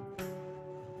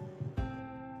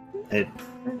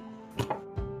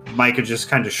 Micah just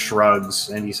kind of shrugs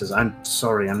and he says, I'm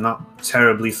sorry, I'm not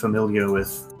terribly familiar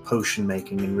with potion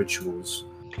making and rituals.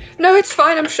 No, it's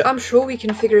fine. I'm sure we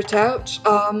can figure it out.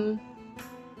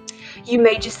 You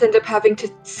may just end up having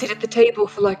to sit at the table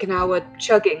for like an hour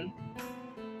chugging.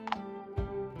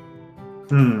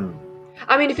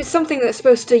 I mean, if it's something that's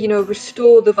supposed to,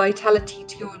 restore the vitality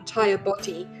to your entire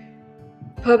body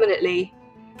permanently,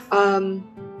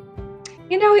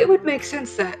 it would make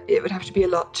sense that it would have to be a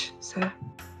lot, so.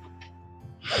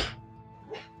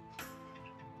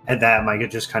 At that, Micah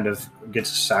just kind of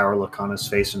gets a sour look on his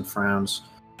face and frowns.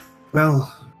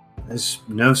 Well, there's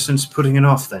no sense putting it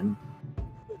off then.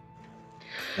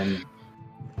 And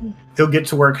he'll get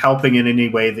to work helping in any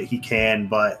way that he can,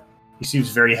 but he seems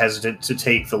very hesitant to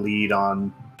take the lead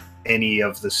on any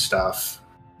of the stuff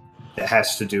that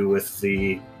has to do with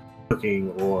the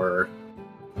cooking or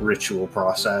ritual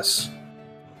process.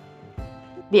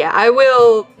 Yeah, I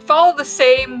will follow the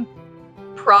same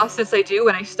process I do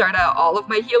when I start out all of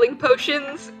my healing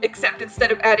potions, except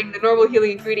instead of adding the normal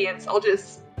healing ingredients, I'll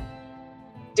just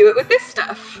do it with this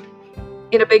stuff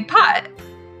in a big pot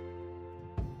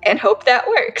and hope that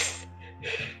works.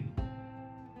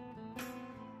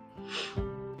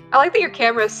 I like that your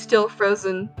camera is still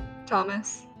frozen,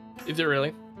 Thomas. Is it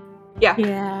really? Yeah.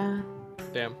 Yeah.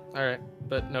 Damn. All right,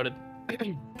 but noted.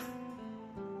 Okay.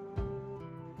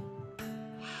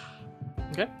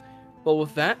 Well,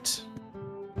 with that,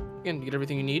 again, you get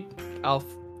everything you need. Alf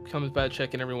comes by to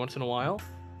check in every once in a while,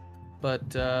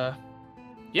 but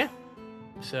yeah.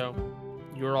 So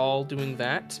you're all doing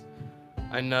that.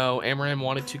 I know Amaram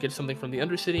wanted to get something from the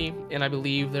Undercity, and I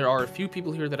believe there are a few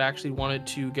people here that actually wanted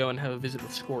to go and have a visit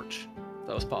with Scorch. If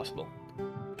that was possible.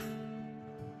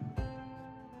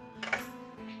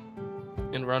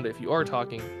 And Rhonda, if you are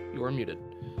talking, you are muted.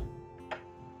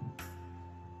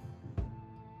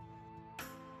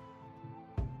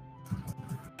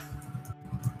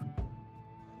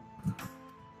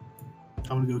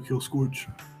 I'm gonna go kill Scorch.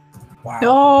 Wow.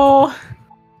 No.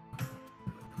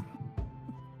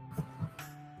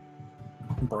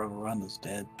 Bro, Rhonda's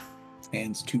dead.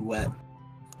 Hands too wet.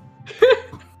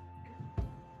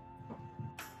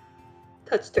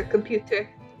 Touched her computer.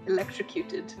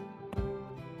 Electrocuted.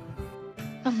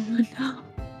 Oh no.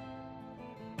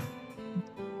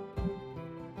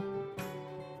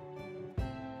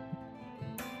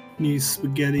 Need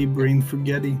spaghetti, brain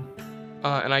forgetty.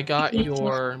 And I got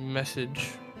your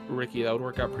message, Ricky. That would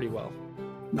work out pretty well.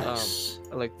 Nice.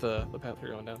 I like the path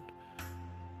you're going down.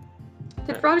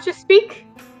 Did Rhonda just speak?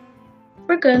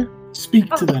 We're good.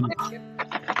 Speak to them.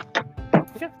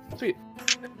 Okay, sweet.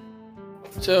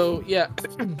 So, yeah,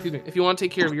 excuse me. If you want to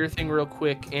take care of your thing real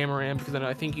quick, Amaram, because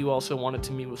I think you also wanted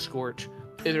to meet with Scorch.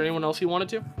 Is there anyone else you wanted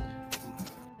to?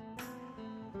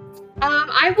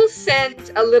 I will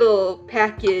send a little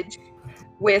package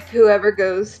with whoever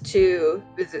goes to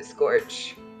visit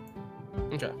Scorch.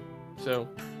 Okay. So,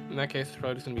 in that case, it's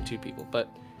probably just going to be 2 people.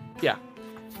 But, yeah.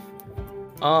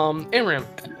 Amaram,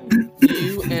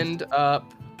 you end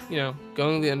up,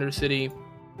 going to the Undercity.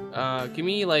 Give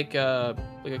me, like a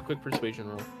quick persuasion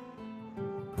roll.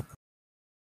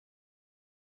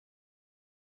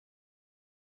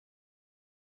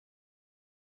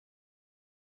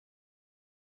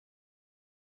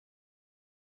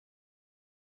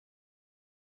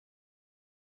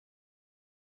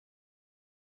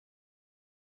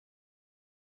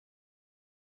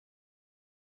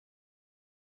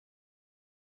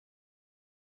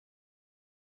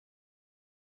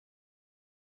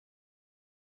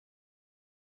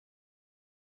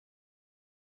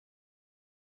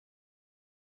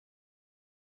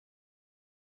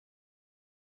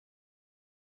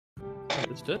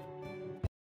 Understood.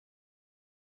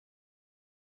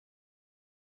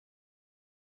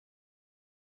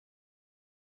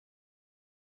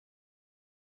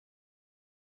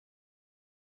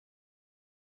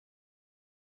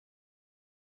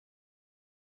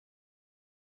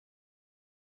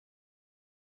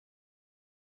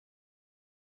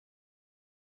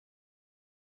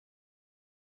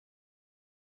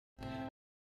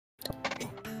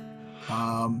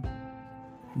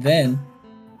 Then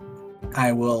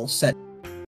I will set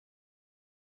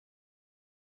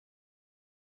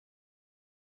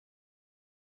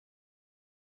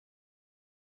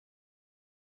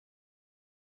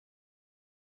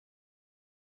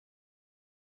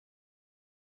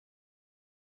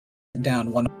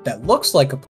down one that looks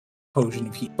like a potion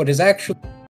of heat, but is actually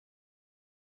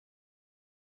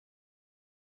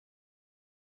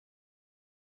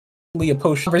a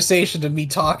potion. Conversation of me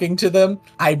talking to them,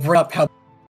 I bring up how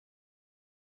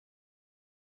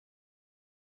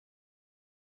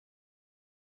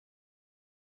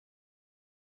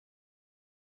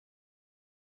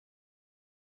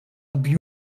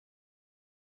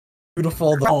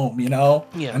beautiful the home, you know?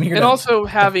 Yeah, I'm here and to, also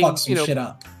having, fuck some shit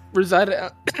up.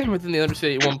 resided within the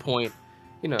Undercity at one point,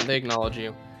 they acknowledge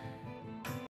you.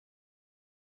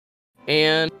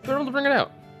 And they're able to bring it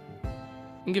out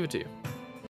and give it to you.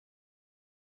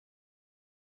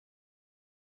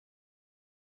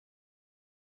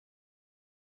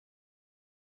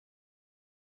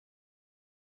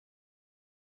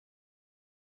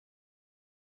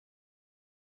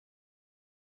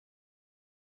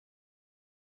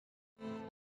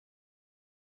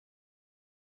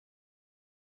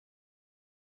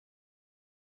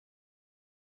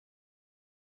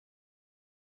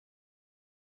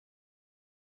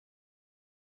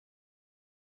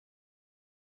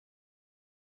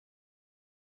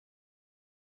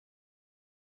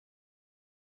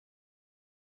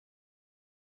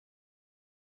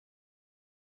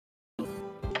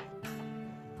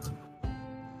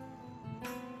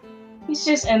 He's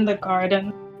just in the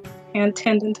garden and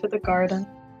tending to the garden.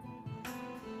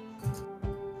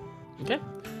 Okay.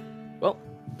 Well,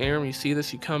 Aram, you see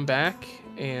this, you come back,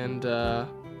 and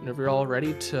whenever you're all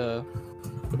ready to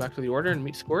go back to the Order and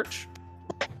meet Scorch,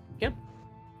 yeah.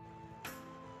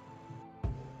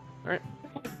 Alright.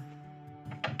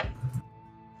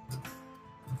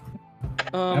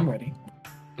 I'm ready.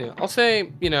 Yeah, I'll say,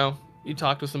 you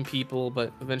talk to some people,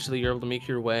 but eventually you're able to make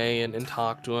your way and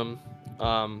talk to him.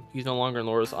 He's no longer in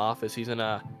Laura's office. He's in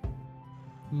a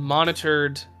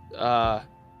monitored,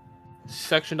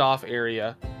 sectioned off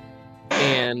area,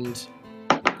 and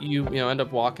you end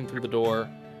up walking through the door.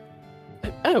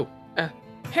 Oh,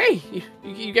 hey,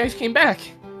 you guys came back.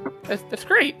 That's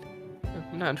great.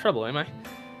 I'm not in trouble, am I?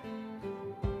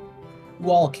 Who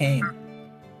all came?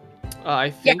 I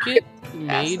think it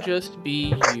may just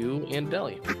be you and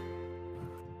Deli.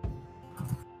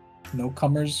 No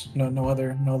comers? No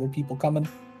other people coming?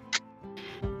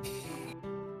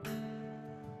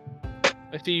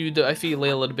 I see you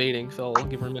Layla debating, so I'll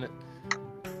give her a minute.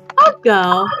 I'll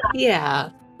go.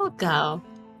 Yeah, I'll go.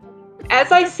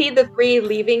 As I see the three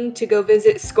leaving to go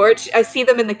visit Scorch, I see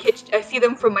them in the kitchen. I see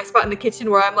them from my spot in the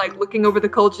kitchen where I'm like looking over the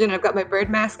cauldron and I've got my bird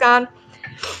mask on.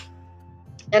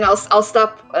 And I'll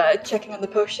stop checking on the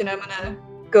potion. I'm gonna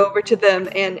go over to them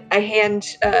and I hand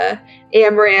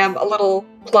Amram a little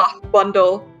cloth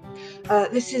bundle.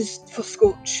 This is for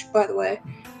Scorch, by the way.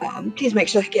 Please make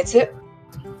sure he gets it.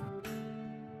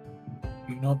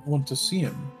 You not want to see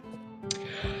him?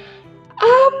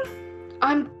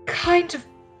 I'm kind of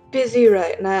busy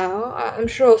right now. I'm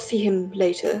sure I'll see him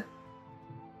later.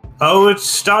 Oh, it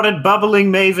started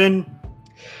bubbling, Maven.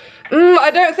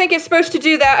 I don't think it's supposed to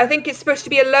do that. I think it's supposed to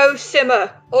be a low simmer.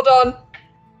 Hold on.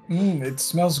 It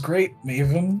smells great,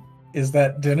 Maven. Is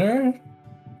that dinner?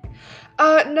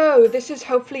 No. This is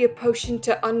hopefully a potion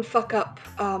to unfuck up,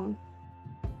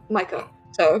 Micah.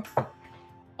 So.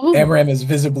 Amram is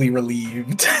visibly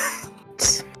relieved.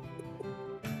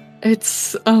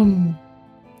 It's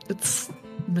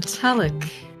metallic.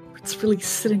 It's really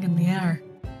sitting in the air.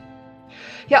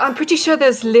 Yeah, I'm pretty sure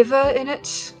there's liver in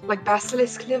it, like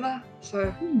basilisk liver.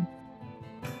 So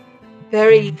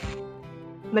very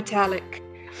metallic.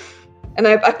 And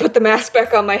I put the mask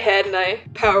back on my head and I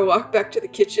power walk back to the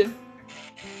kitchen.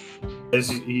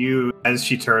 As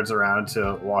she turns around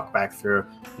to walk back through,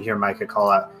 you hear Micah call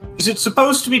out, "Is it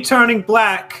supposed to be turning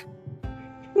black?"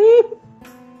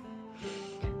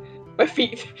 My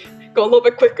feet go a little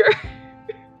bit quicker.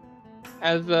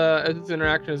 As this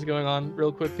interaction is going on,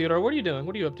 real quick, Theodore, what are you doing?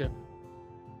 What are you up to?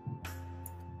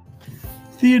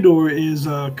 Theodore is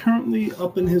currently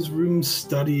up in his room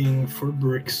studying for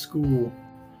Brick School.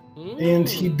 And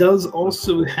he does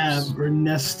also have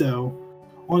Ernesto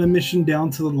on a mission down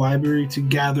to the library to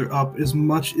gather up as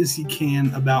much as he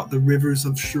can about the rivers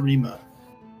of Shurima.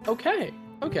 Okay.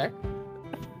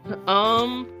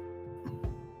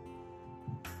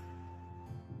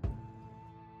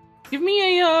 Give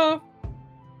me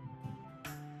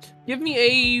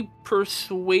a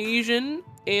persuasion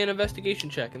and investigation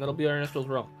check, and that'll be Ernesto's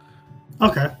roll.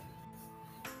 Okay.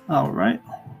 All right.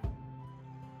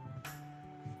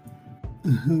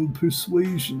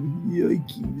 Persuasion.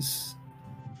 Yikes.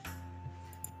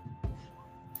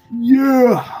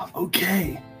 Yeah.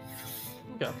 Okay.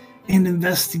 Okay. And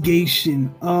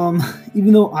investigation.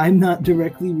 Even though I'm not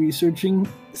directly researching,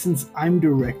 since I'm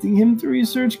directing him to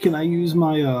research, can I use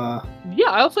my Yeah,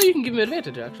 I'll say you can give him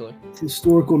advantage, actually.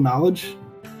 historical knowledge?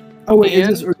 Oh wait,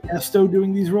 And- is this Ernesto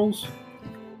doing these rolls?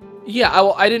 Yeah,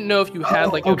 I didn't know if you had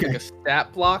Oh, like okay. a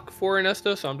stat block for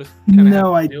Ernesto, so I'm just kind of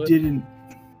No, I do it. didn't.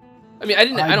 I mean, I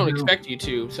don't do. expect you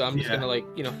to, so I'm just Yeah. gonna like,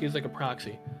 use like a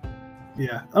proxy.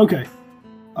 Yeah. Okay.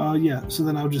 Yeah. So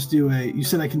then I'll just do a. You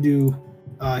said I can do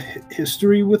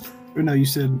history with, or no? You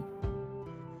said.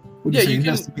 What'd Yeah, you say? you can-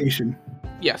 Investigation.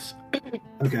 Yes.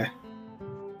 Okay.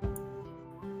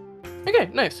 Okay,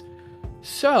 nice.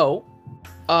 So,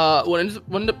 what ends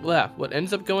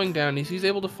up going down is he's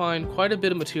able to find quite a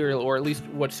bit of material, or at least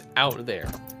what's out there.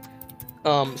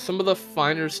 Some of the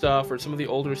finer stuff or some of the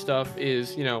older stuff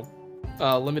is,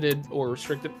 limited or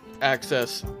restricted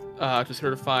access to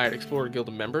certified Explorer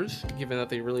Guild members, given that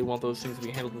they really want those things to be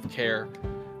handled with care.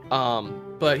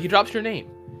 But he drops your name,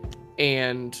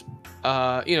 and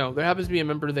there happens to be a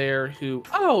member there who,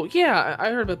 oh yeah, I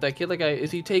heard about that kid. Like,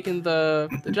 is he taking the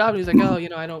job? And he's like, oh,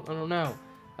 I don't know.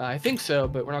 I think so,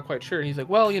 but we're not quite sure. And he's like,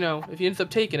 well, if he ends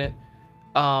up taking it,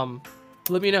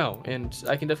 let me know, and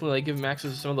I can definitely give him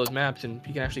access to some of those maps, and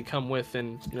he can actually come with,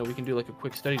 and we can do like a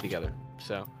quick study together.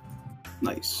 So,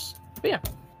 Nice. but yeah.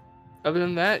 Other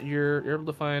than that, you're able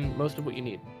to find most of what you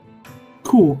need.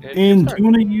 Cool. And And do start. you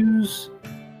want to use?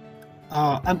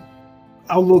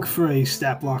 I'll look for a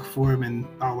stat block for him, and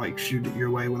I'll like shoot it your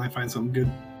way when I find something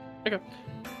good.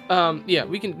 Yeah,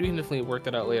 we can definitely work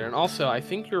that out later. And also, I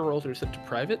think your roles are set to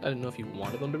private. I didn't know if you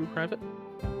wanted them to be private,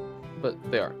 but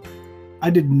they are. I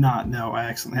did not know. I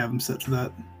accidentally have them set to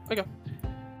that.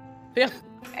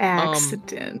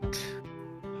 Accident.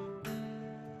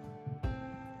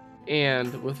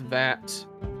 And with that,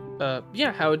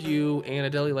 how would you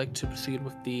and Adeli like to proceed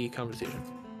with the conversation?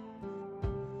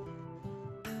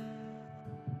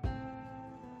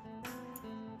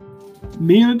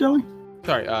 Me and Adeli?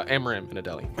 Sorry, Amarim and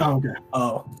Adeli. Oh, okay.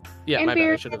 Oh, Yeah, And my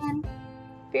bad. I should have.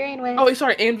 Varian wins. Oh, wait,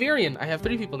 sorry, and Varian. I have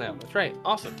 3 people now. That's right.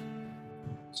 Awesome.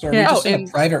 so are we Yeah. just in and-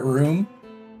 a private room?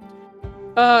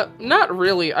 Not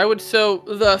really. So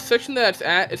the section that it's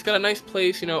at, it's got a nice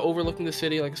place, overlooking the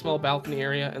city, like a small balcony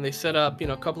area, and they set up,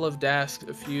 a couple of desks,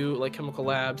 a few, like, chemical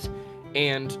labs,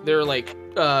 and there are, like,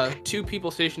 2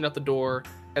 people stationed at the door,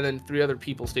 and then 3 other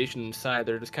people stationed inside.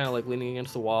 They're just kind of, like, leaning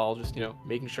against the wall, just,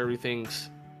 making sure everything's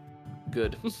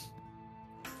good.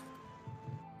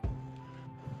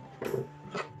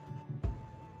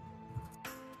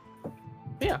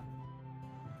 Yeah.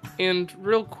 And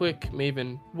real quick,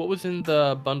 Maven, what was in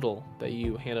the bundle that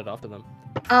you handed off to them?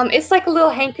 It's like a little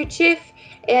handkerchief,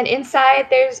 and inside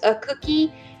there's a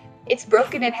cookie. It's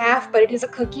broken in half, but it is a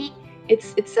cookie.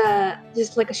 It's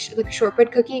just like a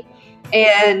shortbread cookie,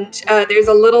 and there's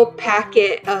a little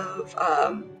packet of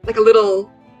like a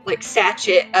little like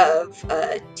sachet of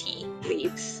tea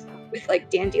leaves with like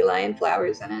dandelion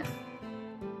flowers in it.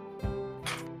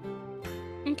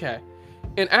 Okay.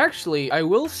 And actually, I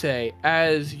will say,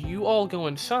 as you all go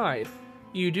inside,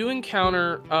 you do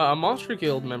encounter a Monster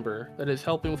Guild member that is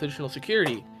helping with additional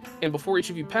security. And before each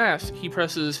of you pass, he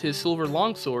presses his silver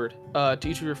longsword to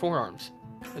each of your forearms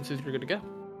and says you're good to go.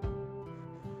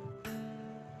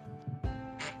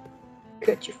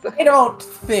 Good, you fuck. I don't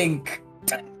think.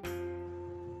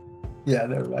 Yeah,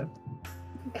 never mind.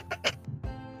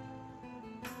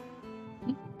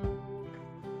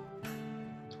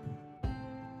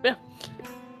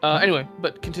 Anyway,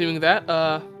 but continuing that,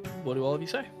 what do all of you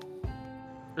say?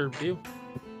 Or do?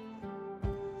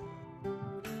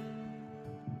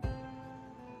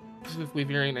 Specifically,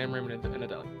 Varian, Amarim, and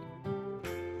Adeli.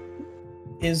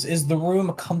 Is the room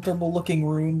a comfortable looking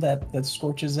room that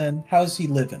Scorch is in? How's he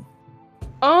living?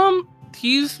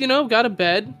 He's, got a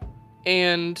bed,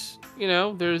 and,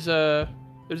 there's a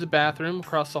bathroom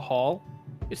across the hall.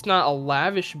 It's not a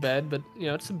lavish bed, but,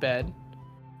 it's a bed.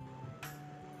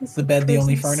 Is the bed the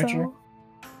only furniture?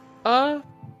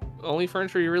 Only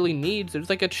furniture he really needs. There's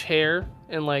like a chair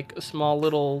and like a small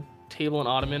little table and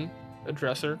ottoman, a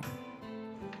dresser.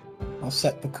 I'll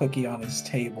set the cookie on his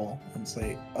table and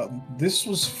say, this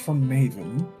was from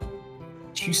Maven.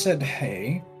 She said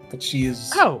hey, but she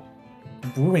is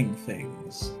brewing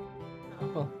things.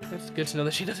 Oh, well, that's good to know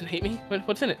that she doesn't hate me.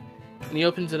 What's in it? And he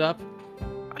opens it up.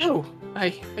 Oh,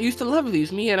 I used to love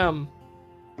these. Me and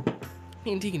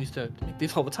Deacon used to make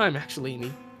these all the time, actually.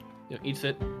 And he eats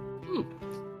it.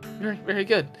 Very, very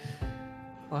good.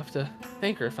 I'll have to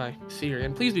thank her if I see her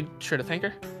again. Please be sure to thank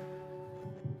her.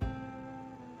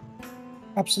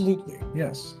 Absolutely,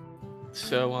 yes.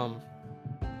 So,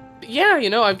 yeah,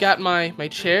 I've got my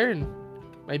chair and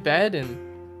my bed and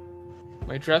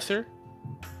my dresser.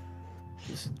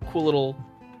 This cool little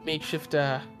makeshift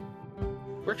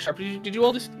workshop. Did you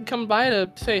all just come by to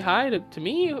say hi to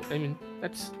me? I mean,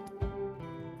 that's...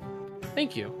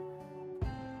 Thank you.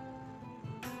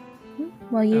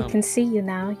 Well, you can see you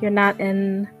now. You're not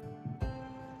in,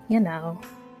 jail.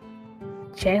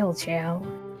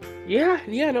 Yeah,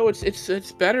 no,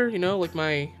 it's better, like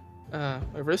my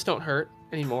wrists don't hurt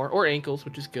anymore, or ankles,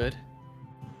 which is good.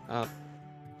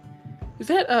 Is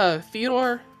that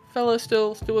Theodore fella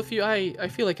still with you? I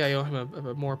feel like I owe him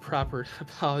a more proper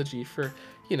apology for,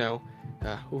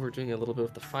 overdoing a little bit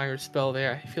with the fire spell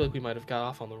there. I feel like we might have got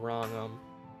off on the wrong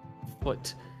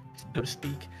foot, so to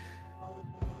speak.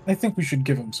 I think we should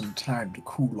give him some time to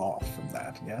cool off from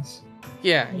that, yes?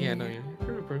 Yeah, no, you're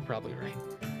probably right.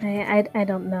 I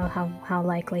don't know how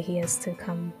likely he is to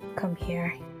come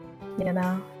here,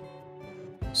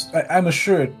 I will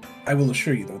assure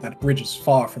you, though, that bridge is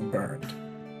far from burned.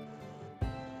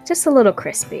 Just a little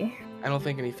crispy. I don't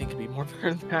think anything could be more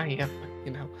burned than I am,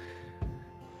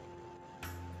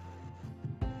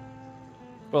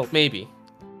 Well, maybe.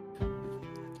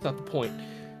 It's not the point.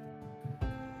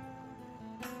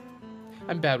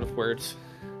 I'm bad with words.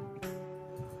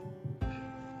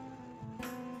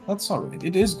 That's alright.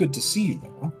 It is good to see you,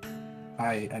 though.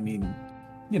 I mean,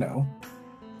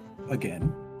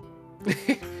 again.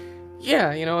 Yeah,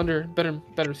 under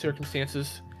better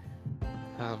circumstances.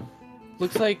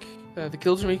 Looks like the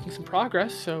guilds are making some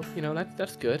progress, so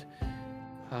that's good.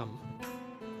 How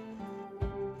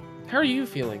are you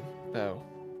feeling, though?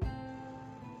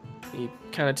 He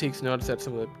kind of takes notice at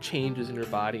some of the changes in your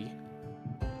body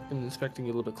and inspecting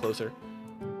you a little bit closer.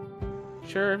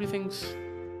 Sure, everything's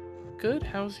good?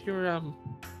 How's your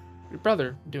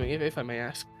brother doing, if I may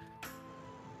ask?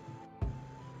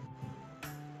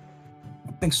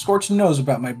 I think Scorch knows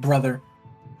about my brother.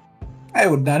 I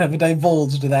would not have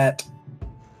divulged that.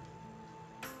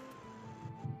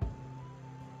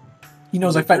 He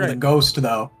knows I fight with a ghost,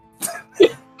 though.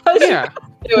 Yeah.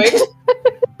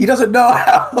 He doesn't know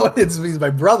how he's my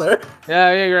brother.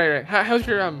 Yeah, right. How's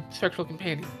your spectral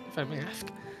companion, if I may ask?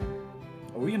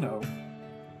 Oh,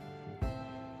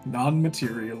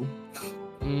 non-material.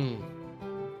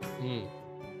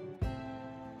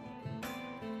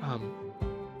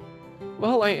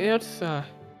 Well, it's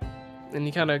and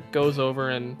he kind of goes over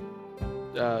and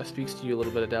speaks to you a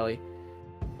little bit, Adeli.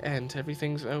 And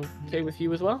everything's okay with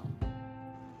you as well?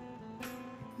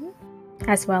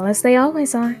 As well as they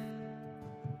always are.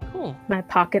 Cool. My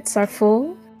pockets are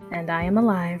full, and I am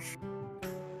alive.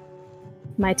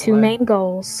 My two main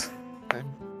goals. I'm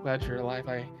glad you're alive.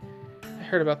 I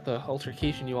heard about the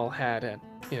altercation you all had at,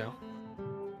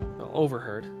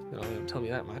 overheard. They don't tell me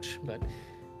that much, but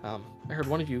I heard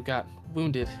one of you got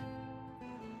wounded.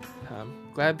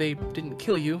 Glad they didn't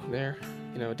kill you. They're,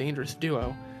 a dangerous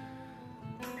duo.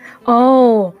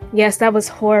 Oh, yes, that was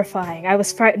horrifying. I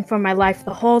was frightened for my life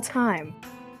the whole time.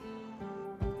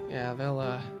 Yeah,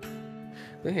 they'll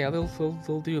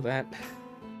do that.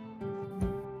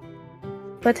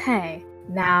 But hey,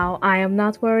 now I am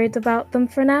not worried about them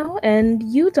for now, and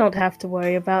you don't have to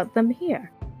worry about them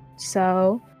here.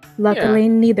 So, luckily,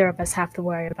 neither of us have to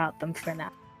worry about them for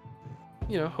now.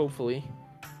 Hopefully.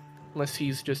 Unless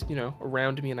he's just,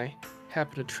 around me and I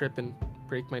happen to trip and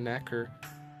break my neck or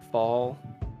fall.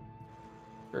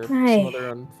 Or some other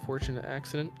unfortunate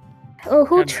accident. Oh,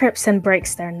 who trips and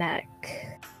breaks their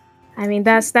neck? I mean,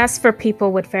 that's for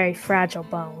people with very fragile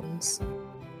bones.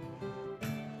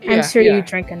 I'm sure you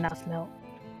drink enough milk.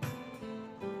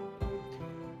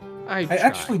 I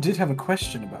actually did have a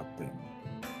question about them.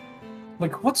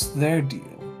 Like, what's their deal?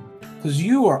 Because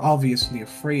you are obviously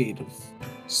afraid of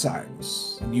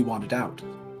Silas, and you wanted out.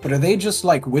 But are they just,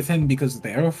 with him because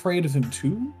they're afraid of him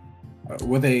too?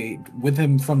 Were they with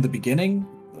him from the beginning?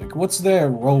 Like, what's their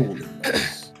role in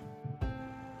this?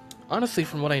 Honestly,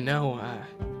 from what I know,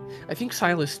 I think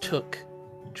Silas took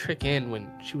Trick in when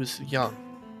she was young.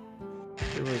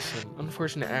 There was an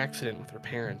unfortunate accident with her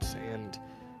parents, and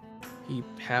he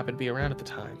happened to be around at the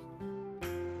time.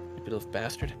 A bit of a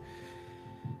bastard.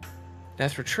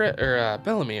 As for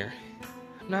Bellamere,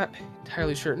 I'm not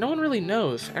entirely sure. No one really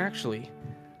knows, actually.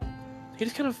 He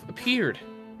just kind of appeared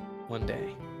one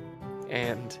day.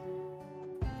 And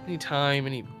anytime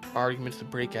any arguments would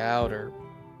break out or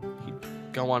he'd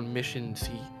go on missions,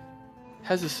 he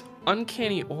has this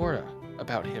uncanny aura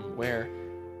about him where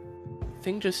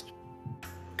things just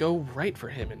go right for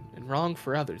him and wrong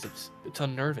for others. It's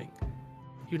unnerving.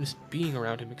 Even just being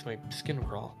around him makes my skin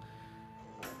crawl.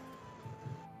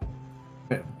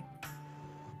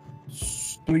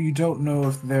 So you don't know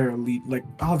if they're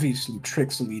obviously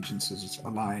Trick's allegiances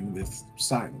align with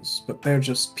Silas, but they're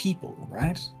just people,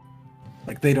 right?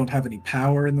 Like, they don't have any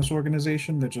power in this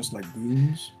organization, they're just like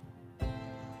goons?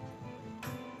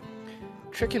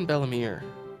 Trick and Bellamere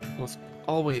almost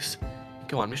always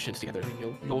go on missions together. I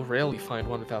mean, you'll rarely find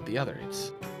one without the other.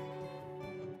 It's...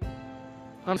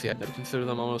 Honestly, I'd consider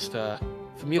them almost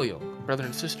familial, brother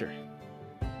and sister.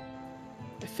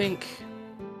 I think,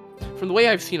 from the way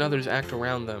I've seen others act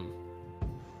around them,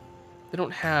 they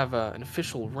don't have an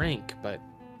official rank, but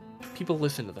people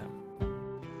listen to them,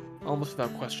 almost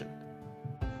without question.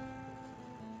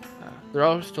 There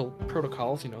are still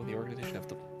protocols, the organization have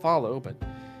to follow, but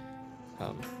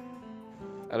out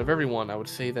of everyone, I would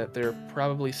say that they're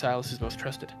probably Silas's most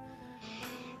trusted.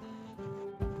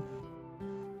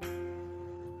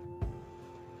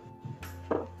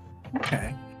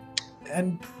 Okay.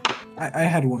 And I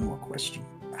had one more question.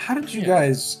 How did you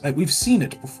guys... we've seen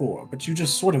it before, but you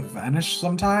just sort of vanish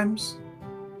sometimes?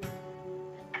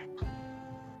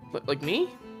 Like me?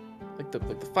 Like the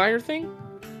fire thing?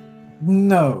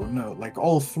 No, like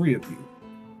all three of you.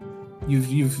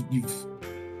 You've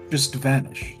just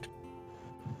vanished.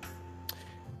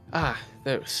 Ah,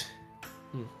 those.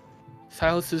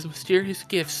 Silas's mysterious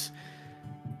gifts.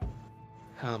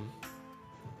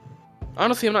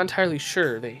 Honestly, I'm not entirely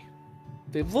sure.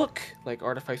 They look like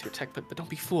artificer tech, but don't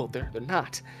be fooled. They're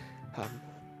not.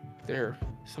 They're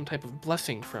some type of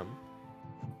blessing from,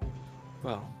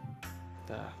 well,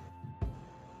 the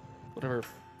whatever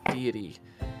deity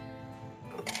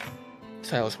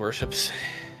Silas worships.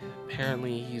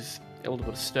 Apparently, he's able to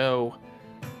bestow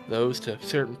those to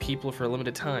certain people for a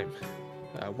limited time.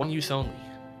 One use only.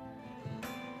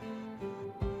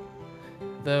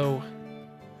 Though,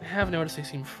 I have noticed they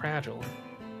seem fragile.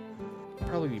 They'll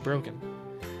probably be broken.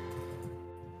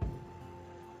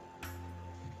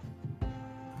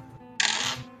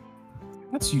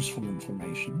 That's useful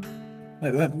information.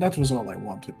 That was all I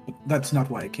wanted, but that's not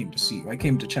why I came to see you. I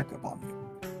came to check up on you.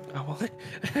 Oh, well,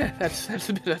 that's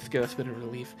good. That's a bit of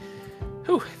relief.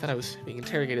 Whew, I thought I was being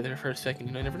interrogated there for a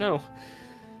second. I never know.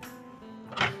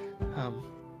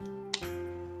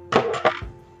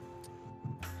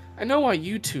 I know why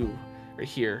you two are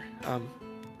here.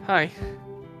 Hi.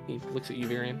 He looks at you,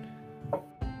 Varian.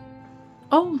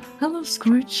 Oh, hello,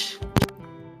 Scorch.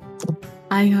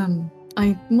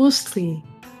 I mostly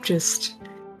just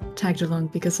tagged along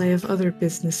because I have other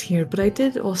business here, but I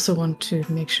did also want to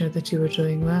make sure that you were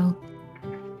doing well.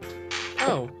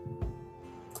 Oh.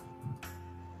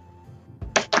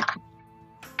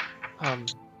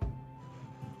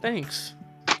 Thanks.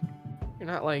 You're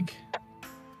not, like,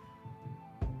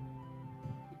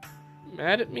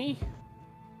 mad at me?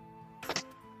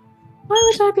 Why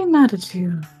would I be mad at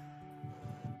you?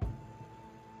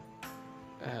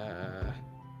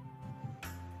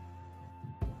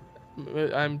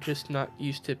 I'm just not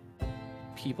used to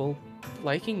people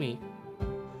liking me,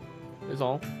 is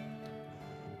all.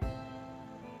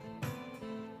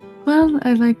 Well,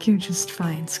 I like you just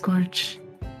fine, Scorch.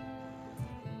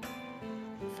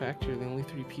 In fact, you're the only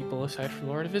 3 people aside from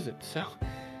Laura to visit, so...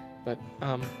 But,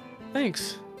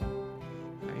 thanks.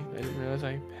 I didn't realize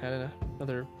I had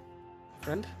another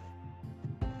friend.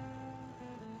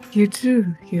 You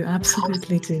do. You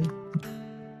absolutely do.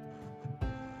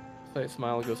 Slight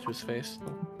smile goes to his face.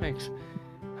 Oh, thanks.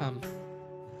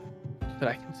 But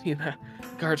I can see the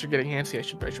guards are getting antsy. I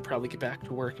should probably get back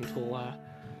to work until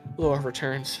Laura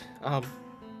returns. But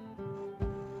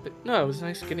no, it was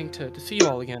nice getting to see you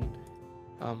all again.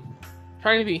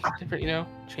 Trying to be different,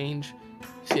 change.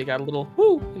 See, I got a little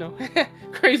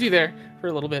crazy there for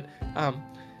a little bit. But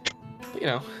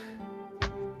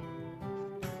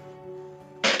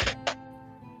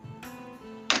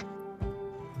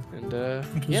And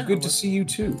it was good to see you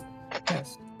too.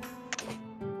 Yes.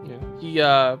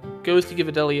 Yeah. He goes to give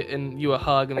Adelia and you a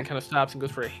hug, and then kind of stops and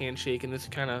goes for a handshake, and this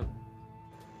kind of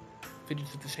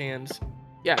fidgets with his hands.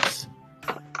 Yes.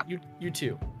 You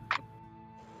too.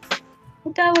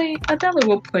 Adelia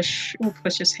will push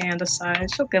his hand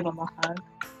aside. She'll give him a hug.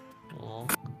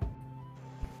 Aww.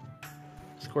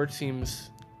 Scorch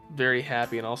seems very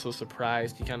happy and also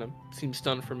surprised. He kind of seemed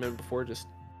stunned for a minute before just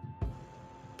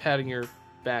patting your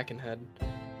back and head.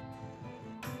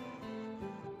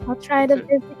 I'll try to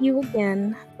visit you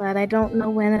again, but I don't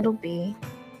know when it'll be.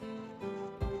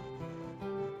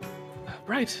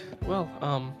 Right. Well,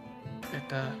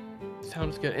 it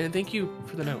sounds good. And thank you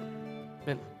for the note.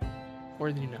 Meant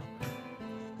more than you know.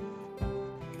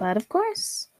 But of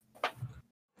course.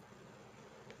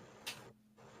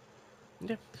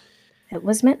 Yeah. It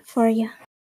was meant for you.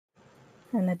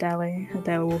 And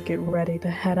Adele will get ready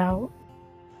to head out.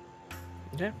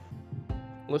 Yeah.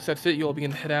 Once that's it, you all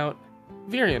begin to head out.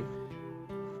 Virion,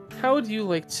 how would you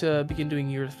like to begin doing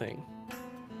your thing?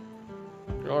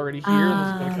 You're already here and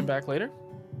it's going to come back later?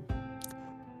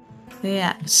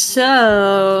 Yeah,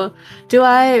 so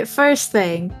first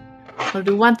thing, I'll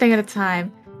do one thing at a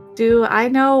time. Do I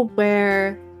know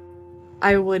where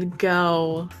I would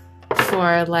go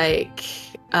for, like,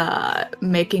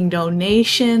 making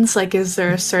donations? Like, is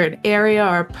there a certain area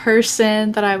or a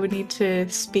person that I would need to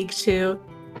speak to?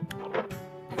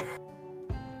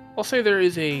 I'll say there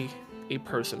is a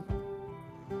person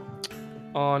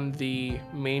on the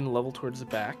main level towards the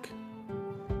back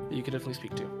that you could definitely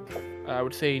speak to. I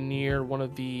would say near one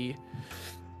of the...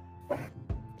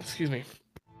 Excuse me.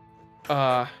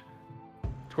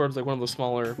 Towards, like, one of the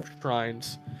smaller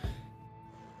shrines.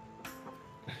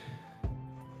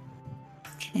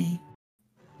 Okay.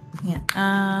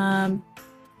 Yeah.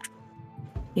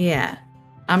 Yeah.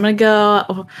 I'm gonna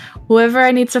go whoever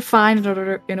I need to find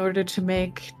in order to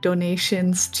make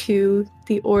donations to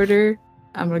the order.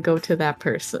 I'm gonna go to that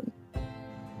person.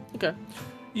 Okay.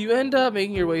 You end up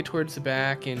making your way towards the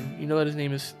back, and you know that his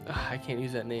name is... I can't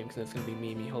use that name because that's gonna be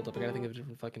Mimi. Hold up, I gotta think of a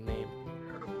different fucking name.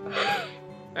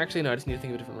 Actually, no, I just need to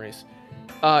think of a different race.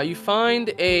 You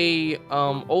find a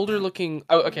older looking...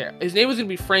 Oh, okay. His name was gonna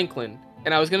be Franklin.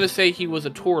 And I was going to say he was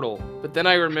a turtle, but then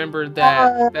I remembered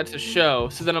that that's a show.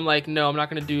 So then I'm like, no, I'm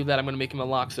not going to do that. I'm going to make him a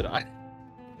Loxodon.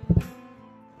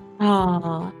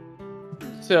 Aww.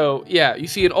 So, yeah, you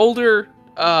see an older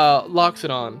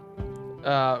Loxodon,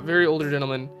 very older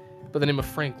gentleman by the name of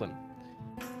Franklin.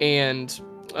 And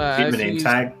do you have a name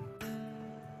tag?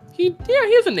 He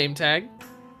has a name tag.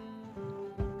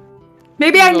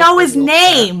 Maybe I know his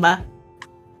name!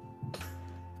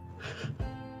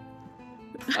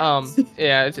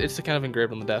 Yeah, it's kind of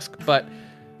engraved on the desk, but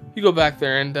you go back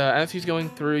there, and as he's going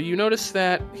through, you notice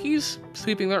that he's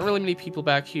sweeping. There aren't really many people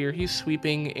back here. He's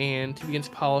sweeping, and he begins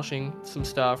polishing some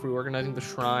stuff, reorganizing the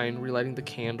shrine, relighting the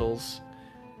candles,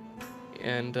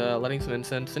 and lighting some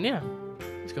incense, and yeah,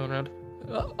 he's going around.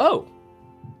 Oh,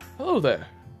 hello there.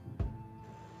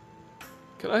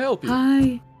 Can I help you?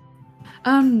 Hi.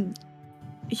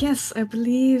 Yes, I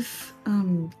believe,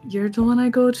 you're the one I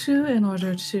go to in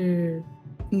order to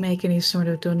make any sort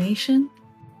of donation.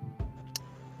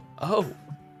 Oh,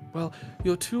 well,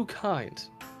 you're too kind.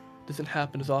 Doesn't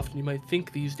happen as often you might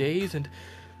think these days, and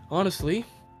honestly,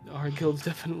 our guilds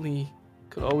definitely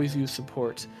could always use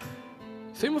support.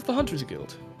 Same with the Hunters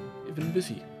Guild. You've been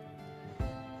busy.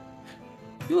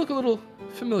 You look a little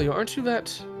familiar, aren't you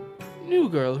that new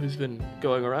girl who's been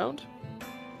going around?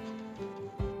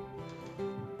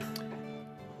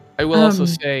 I will also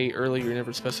say earlier you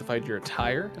never specified your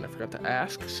attire, and I forgot to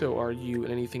ask. So are you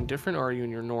in anything different, or are you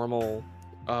in your normal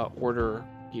order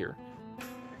gear?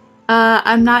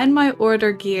 I'm not in my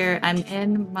order gear. I'm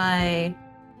in my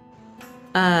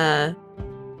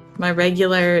my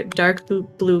regular dark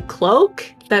blue cloak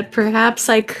that perhaps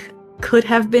I could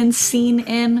have been seen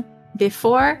in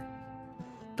before,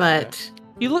 but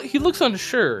he looks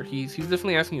unsure. He's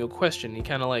definitely asking you a question. He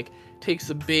kind of like takes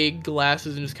the big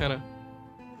glasses and just kind of.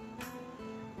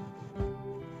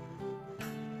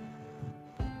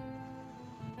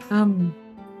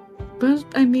 But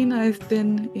I mean, I've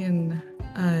been in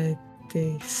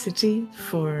the city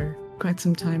for quite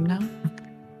some time now.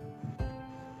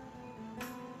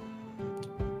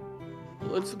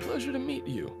 Well, it's a pleasure to meet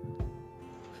you.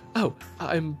 Oh,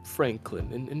 I'm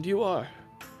Franklin, and you are?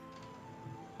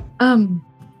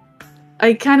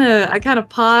 I kind of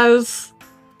pause,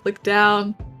 look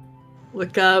down,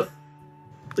 look up,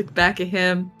 look back at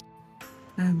him.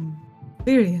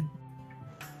 Virion.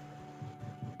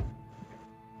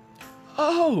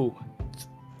 Oh, it's a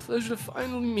pleasure to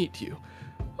finally meet you.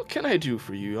 What can I do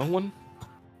for you, young one?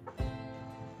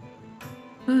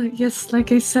 Yes,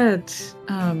 like I said,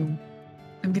 I'm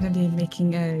gonna be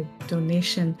making a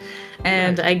donation,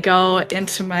 and I go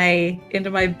into my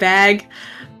bag.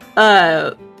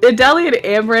 Adeli and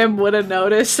Amram would have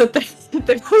noticed that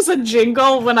there was a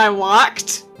jingle when I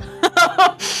walked,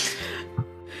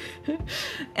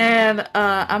 and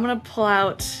I'm gonna pull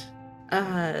out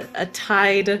a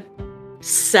tied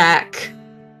sack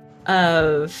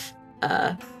of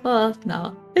well,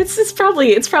 no. It's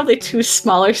probably 2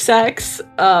 smaller sacks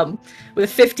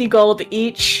with 50 gold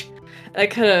each. I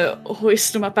kind of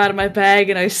hoist him up out of my bag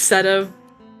and I set him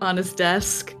on his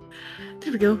desk.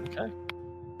 There we go. Okay.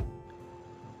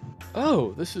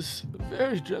 Oh, this is a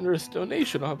very generous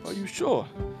donation. Are you sure?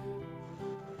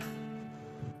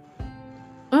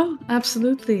 Oh,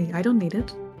 absolutely. I don't need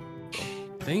it.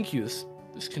 Thank you.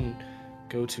 This can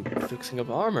go to fixing up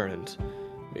armor and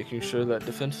making sure that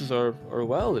defenses are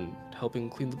well and helping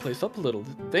clean the place up a little.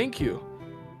 Thank you.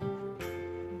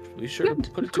 Be sure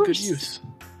to put it to good use.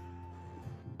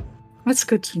 That's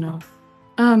good to know.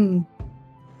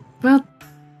 Well,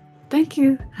 thank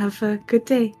you. Have a good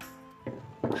day.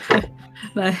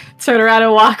 I turn around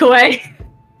and walk away.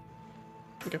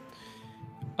 Okay.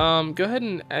 Go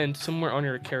ahead and somewhere on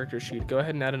your character sheet, go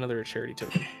ahead and add another charity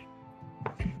token.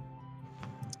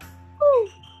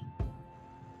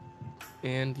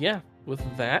 And yeah, with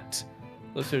that,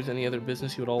 unless there's any other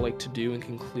business you would all like to do and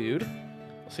conclude,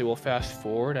 I'll say we'll fast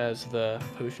forward as the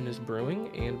potion is brewing,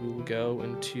 and we will go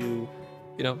into,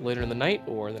 later in the night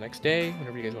or the next day,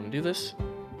 whenever you guys want to do this,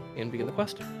 and begin the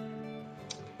quest.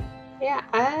 Yeah,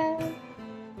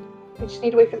 we just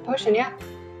need to wait for the potion, yeah.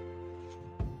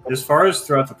 As far as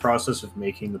throughout the process of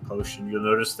making the potion, you'll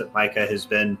notice that Micah has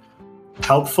been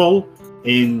helpful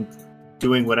in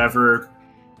doing whatever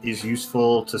is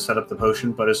useful to set up the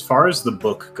potion, but as far as the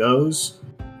book goes,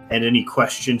 and any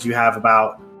questions you have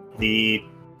about the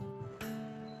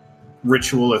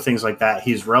ritual or things like that,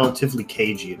 he's relatively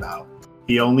cagey about.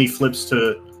 He only flips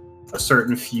to a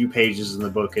certain few pages in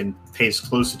the book and pays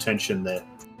close attention that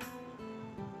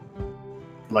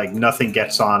nothing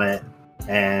gets on it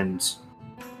and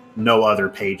no other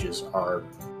pages are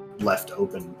left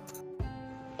open.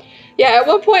 Yeah, at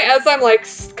one point, as I'm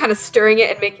kind of stirring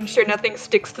it and making sure nothing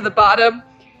sticks to the bottom,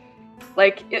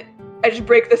 I just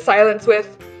break the silence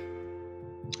with,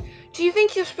 "Do you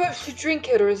think you're supposed to drink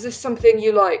it, or is this something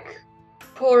you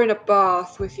pour in a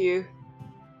bath with you?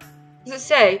 Does it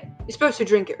say you're supposed to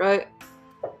drink it, right?"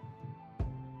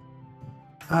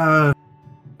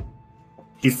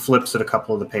 He flips at a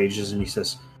couple of the pages and he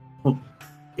says, "Well,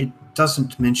 it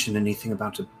doesn't mention anything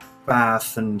about a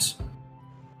bath, and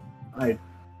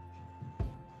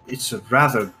it's a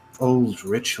rather old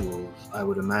ritual, I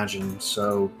would imagine,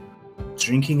 so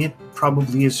drinking it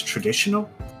probably is traditional?"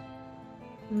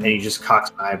 And he just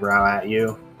cocks an eyebrow at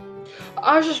you.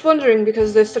 I was just wondering,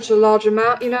 because there's such a large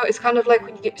amount, it's kind of like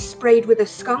when you get sprayed with a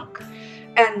skunk,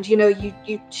 and,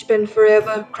 you spend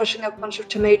forever crushing up a bunch of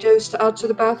tomatoes to add to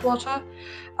the bathwater.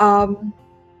 But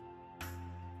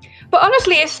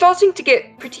honestly, it's starting to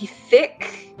get pretty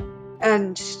thick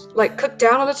and, cooked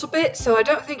down a little bit, so I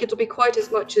don't think it'll be quite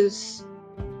as much as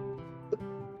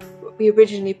what we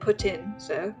originally put in,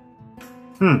 so...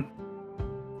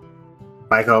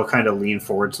 Michael will kind of lean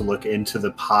forward to look into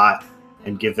the pot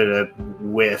and give it a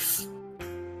whiff.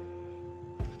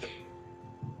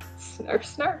 Snurf,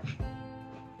 snurf.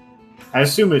 I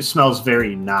assume it smells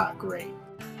very not great.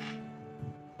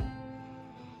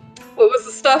 What was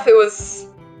the stuff? It was,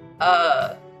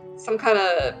 some kind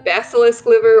of basilisk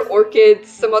liver, orchids,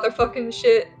 some other fucking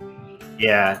shit.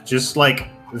 Yeah, just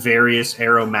various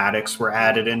aromatics were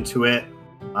added into it.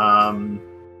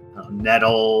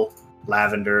 Nettle,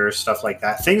 lavender, stuff like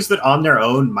that. Things that on their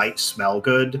own might smell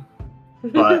good,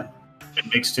 but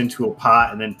mixed into a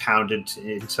pot and then pounded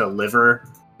into liver,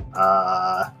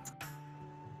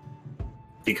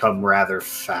 become rather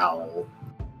foul.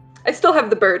 I still have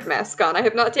the bird mask on. I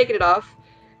have not taken it off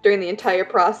during the entire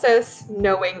process,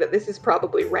 knowing that this is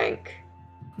probably rank.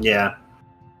 Yeah.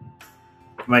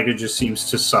 Micah just seems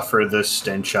to suffer the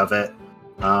stench of it,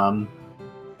 and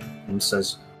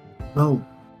says, "Well,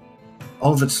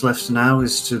 all that's left now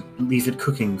is to leave it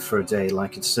cooking for a day,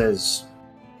 like it says.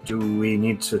 Do we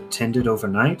need to tend it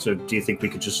overnight, or do you think we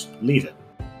could just leave it?"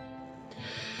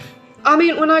 I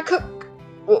mean,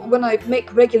 when I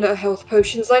make regular health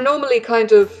potions, I normally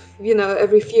kind of,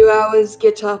 every few hours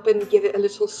get up and give it a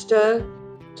little stir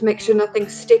to make sure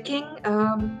nothing's sticking.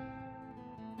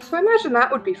 So I imagine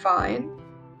that would be fine.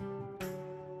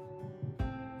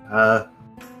 I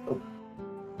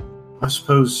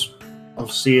suppose I'll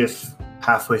see if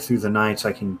halfway through the night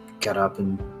I can get up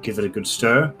and give it a good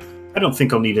stir. I don't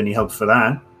think I'll need any help for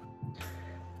that.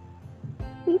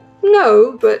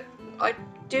 No, but I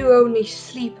do only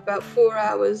sleep about 4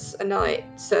 hours a night,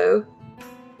 so...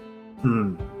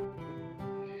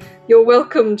 You're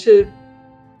welcome to,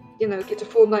 get a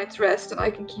full night's rest, and I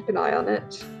can keep an eye on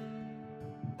it.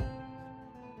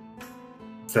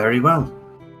 Very well.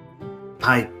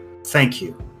 I thank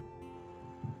you.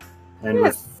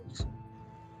 And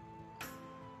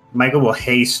Micah will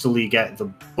hastily get the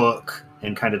book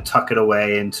and kind of tuck it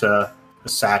away into a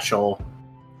satchel.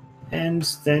 And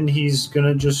then he's going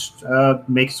to just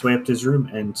make his way up to his room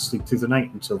and sleep through the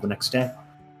night until the next day.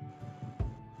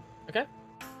 Okay.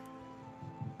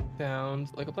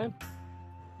 Sounds like a plan.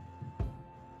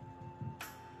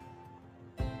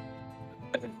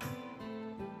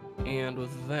 And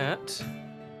with that,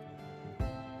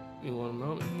 give me one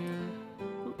moment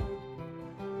here.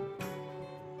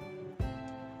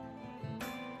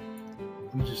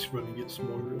 I'm just running to get some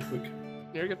more real quick.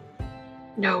 There you go.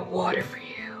 No water for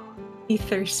you. Be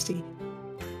thirsty.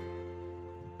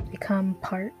 Become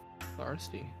part.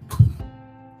 Thirsty.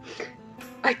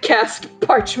 I cast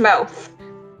Parch Mouth.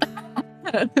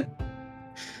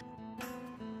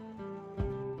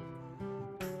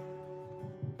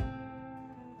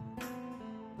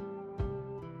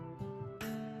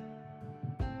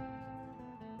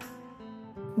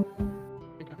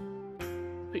 Okay.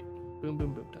 Sweet. Boom,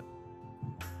 boom, boom. Done.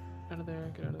 Out of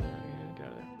there, get out of there, get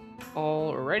out of there.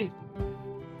 Alrighty.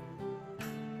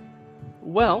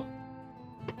 Well,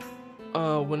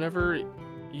 whenever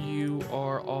you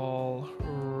are all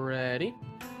ready,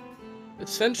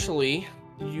 essentially,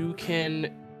 you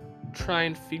can try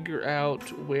and figure out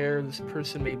where this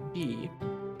person may be.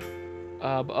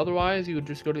 But otherwise, you would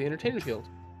just go to the Entertainers Guild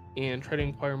and try to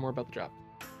inquire more about the job.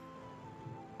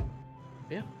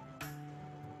 Yeah.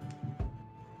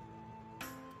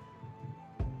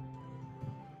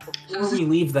 Before we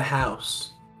leave the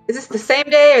house, Is this the same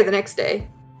day or the next day?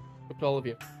 Up to all of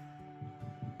you.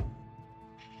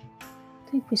 I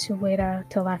think we should wait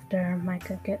till after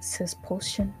Micah gets his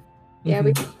potion. Yeah,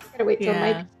 we gotta wait till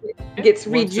Yeah. Mike gets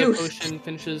Once the rejuiced. potion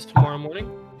finishes tomorrow morning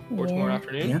or tomorrow Yeah.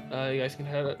 afternoon, you guys can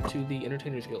head up to the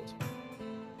Entertainers Guild.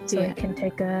 So Yeah. we can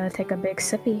take a big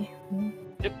sippy.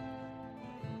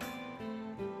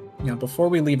 before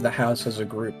we leave the house as a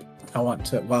group, I want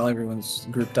to, while everyone's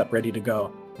grouped up ready to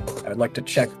go, I would like to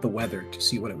check the weather to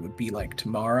see what it would be like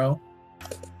tomorrow,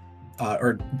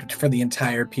 or for the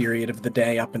entire period of the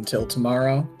day up until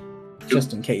tomorrow,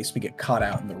 just in case we get caught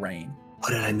out in the rain.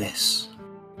 What did I miss?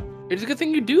 It's a good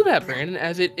thing you do that, Brandon,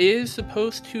 as it is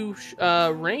supposed to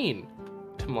rain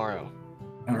tomorrow.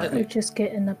 All We're right, just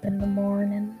getting up in the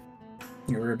morning.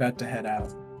 we're about to head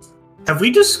out. Have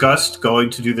we discussed going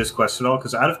to do this quest at all?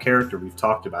 Because out of character, we've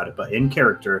talked about it, but in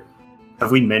character, have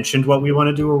we mentioned what we want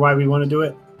to do or why we want to do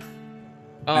it?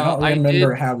 I don't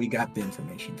remember how we got the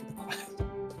information for the quest.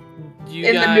 You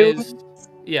In the guys, news?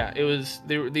 yeah, it was.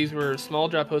 These were small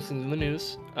job postings in the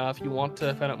news. If you want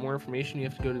to find out more information, you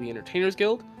have to go to the Entertainers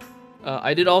Guild.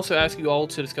 I did also ask you all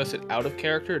to discuss it out of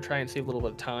character to try and save a little bit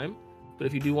of time. But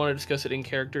if you do want to discuss it in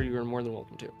character, you are more than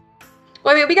welcome to.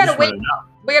 Well, I mean, we gotta Just wait. wanna know.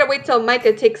 We gotta wait till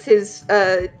Micah takes his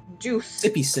juice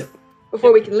Sippy sip.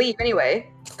 before we can leave, anyway.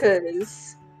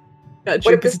 Cause Gotta What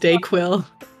drink if this- his Dayquil.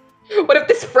 what if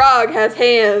this frog has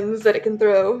hands that it can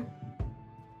throw?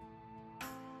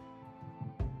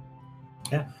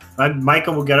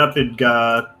 Micah will get up and,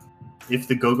 if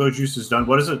the go-go juice is done,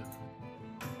 what does it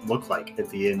look like at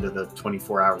the end of the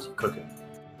 24 hours of cooking?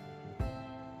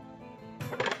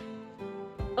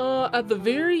 At the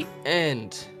very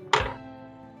end,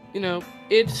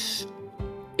 it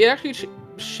actually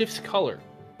shifts color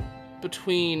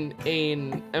between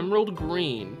an emerald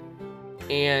green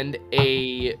and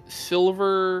a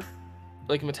silver,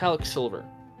 like metallic silver.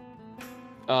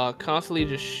 Constantly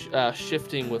just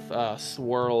shifting with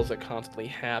swirls that constantly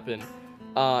happen.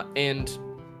 And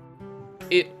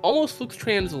it almost looks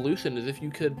translucent, as if you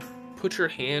could put your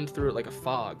hand through it like a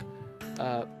fog.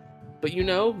 But you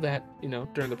know that,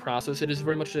 during the process, it is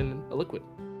very much in a liquid.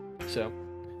 So,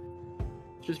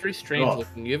 it's just very strange Oh.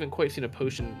 looking. You haven't quite seen a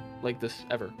potion like this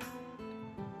ever.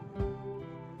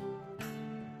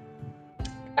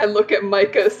 I look at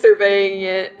Micah surveying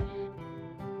it.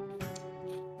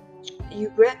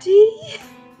 You ready?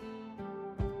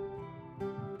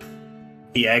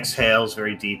 He exhales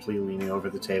very deeply, leaning over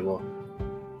the table.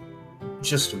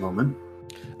 Just a moment.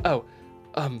 Oh,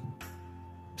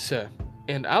 sir,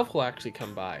 and Alf will actually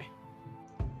come by.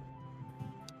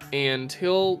 And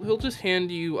he'll just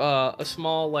hand you a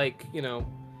small,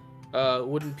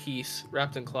 wooden piece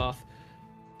wrapped in cloth.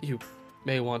 You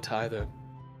may want to either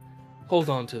hold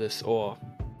on to this or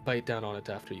bite down on it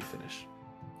after you finish.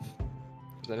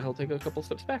 Then he'll take a couple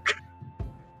steps back.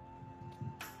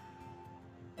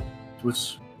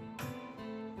 Was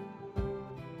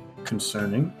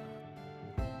concerning.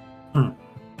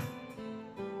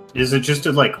 Is it just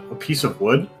a piece of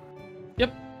wood?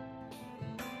 Yep.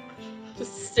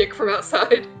 Just a stick from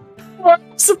outside.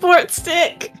 Support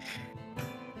stick.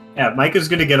 Yeah, Micah's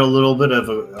gonna get a little bit of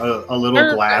a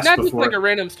little glass not before. just like a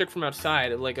random stick from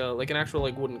outside, like an actual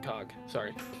like wooden cog.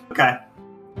 Sorry. Okay.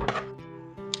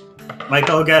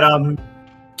 Micah will get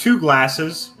 2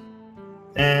 glasses,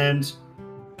 and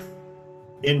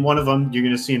in one of them you're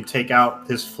gonna see him take out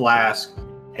his flask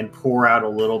and pour out a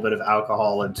little bit of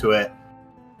alcohol into it,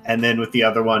 and then with the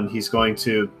other one he's going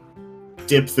to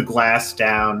dip the glass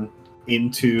down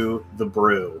into the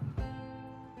brew.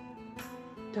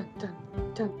 Dun, dun,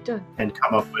 dun, dun. And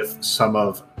come up with some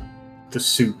of the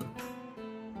soup.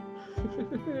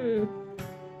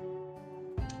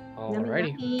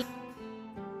 Alrighty.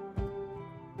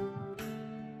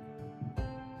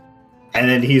 And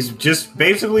then he's just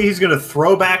basically he's gonna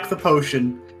throw back the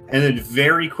potion and then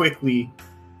very quickly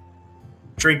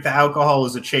drink the alcohol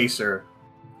as a chaser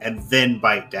and then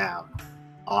bite down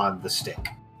on the stick.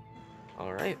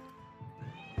 Alright.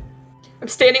 I'm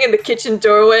standing in the kitchen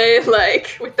doorway,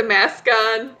 like, with the mask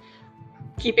on,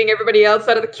 keeping everybody else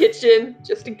out of the kitchen,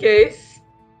 just in case.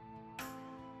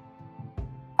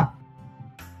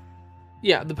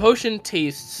 Yeah, the potion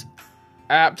tastes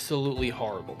absolutely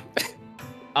horrible.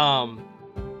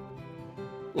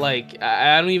 Like,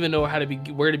 I don't even know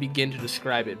where to begin to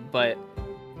describe it, but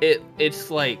it's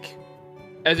like,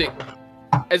 as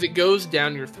it goes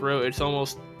down your throat, it's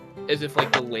almost as if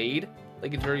like delayed,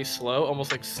 like it's very slow,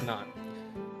 almost like snot.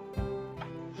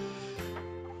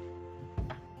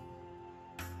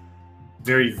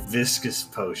 Very viscous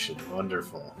potion.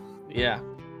 Wonderful. Yeah.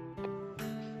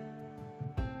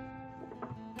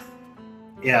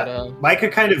 Yeah. But, Micah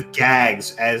kind of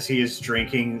gags as he is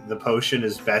drinking the potion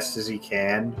as best as he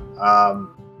can,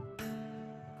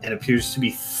 and appears to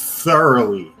be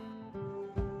thoroughly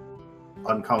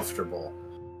uncomfortable.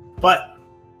 But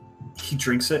he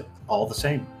drinks it all the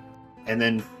same. And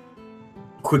then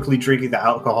quickly drinking the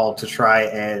alcohol to try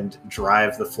and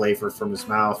drive the flavor from his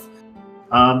mouth.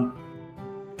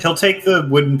 He'll take the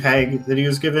wooden peg that he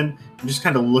was given and just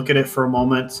kind of look at it for a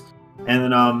moment,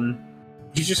 and then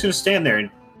he's just going to stand there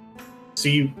and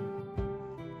see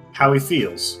how he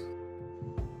feels.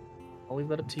 I'll leave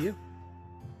that up to you.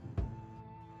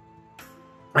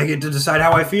 I get to decide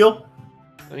how I feel?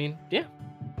 I mean, yeah.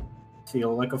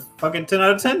 Feel like a fucking 10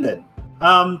 out of 10 then.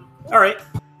 Alright.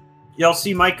 Y'all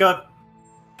see Micah?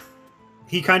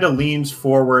 He kind of leans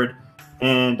forward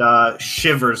and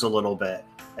shivers a little bit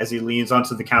as he leans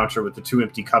onto the counter with the 2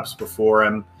 empty cups before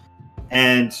him.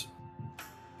 And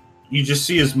you just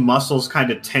see his muscles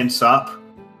kind of tense up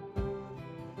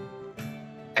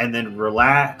and then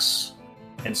relax.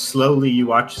 And slowly you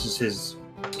watch as his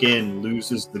skin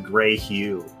loses the gray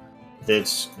hue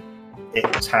that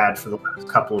it's had for the last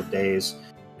couple of days.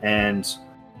 And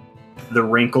the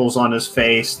wrinkles on his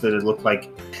face that it looked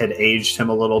like had aged him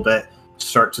a little bit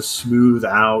start to smooth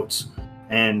out.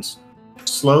 And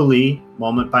slowly,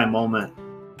 moment by moment,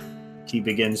 he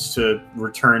begins to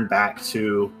return back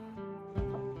to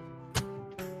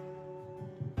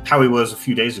how he was a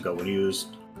few days ago when he was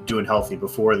doing healthy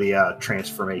before the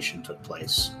transformation took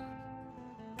place.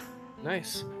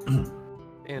 Nice.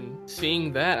 And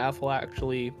seeing that, Alpha will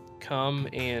actually come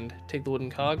and take the wooden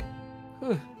cog.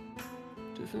 Huh.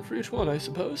 Different for each one, I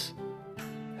suppose.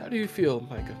 How do you feel,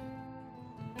 Micah?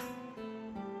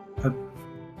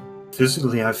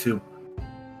 Physically, I feel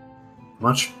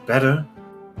much better.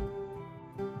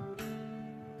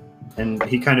 And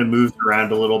he kind of moves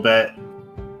around a little bit.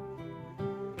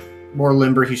 More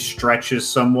limber, he stretches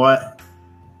somewhat.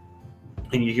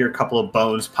 And you hear a couple of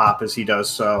bones pop as he does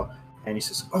so. And he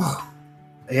says, "Oh,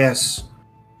 yes,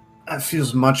 that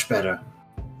feels much better."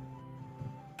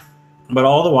 But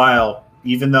all the while,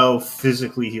 even though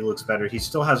physically he looks better, he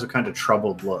still has a kind of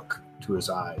troubled look to his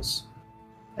eyes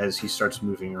as he starts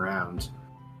moving around.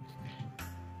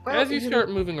 Well, As you start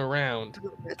moving around,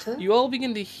 you all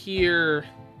begin to hear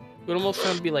what almost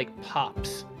sound to be like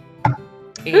pops.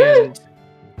 And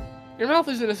your mouth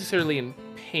isn't necessarily in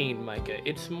pain, Micah.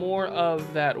 It's more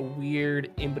of that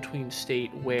weird in-between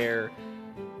state where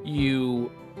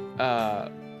you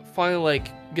finally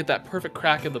like get that perfect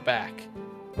crack in the back.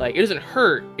 Like, it doesn't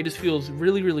hurt, it just feels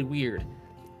really, really weird.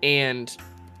 And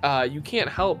you can't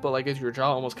help but, like, as your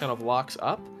jaw almost kind of locks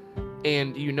up,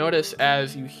 and you notice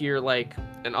as you hear, like,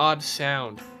 an odd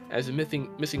sound as the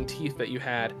missing teeth that you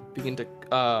had begin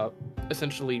to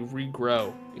essentially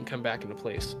regrow and come back into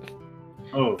place.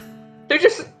 Oh. They're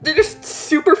just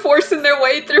super forcing their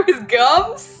way through his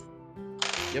gums?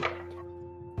 Yep.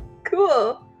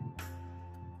 Cool.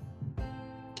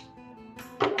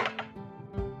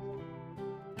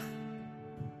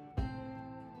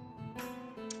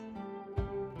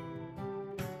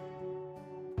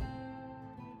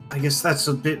 I guess that's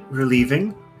a bit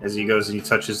relieving. as he goes and he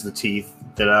touches the teeth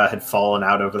that had fallen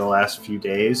out over the last few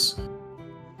days.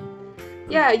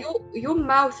 Yeah, your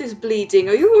mouth is bleeding.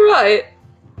 Are you alright?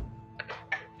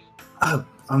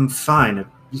 I'm fine. It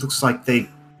looks like they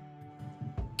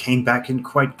came back in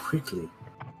quite quickly.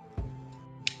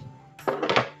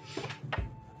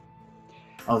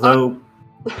 Although...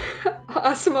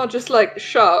 Aasimar just like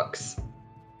sharks.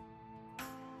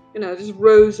 Just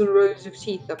rows and rows of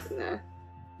teeth up in there.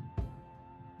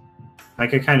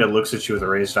 Micah kind of looks at you with a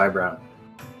raised eyebrow.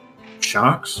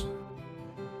 Sharks?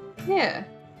 Yeah.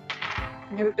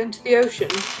 Never been to the ocean.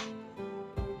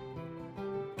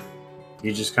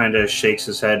 He just kind of shakes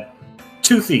his head.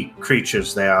 Toothy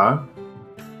creatures they are.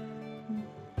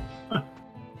 Huh.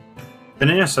 Then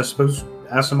yes, I suppose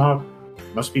Aasimar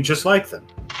must be just like them.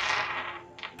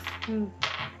 I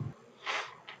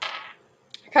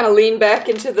kind of lean back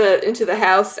into the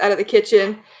house, out of the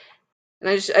kitchen, and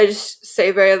I just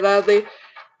say very loudly,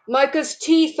 "Micah's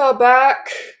teeth are back.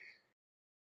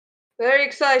 Very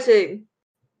exciting."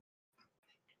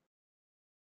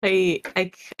 I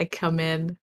come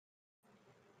in.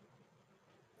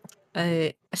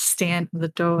 I stand in the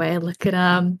doorway, look at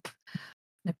him.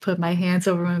 I put my hands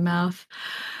over my mouth.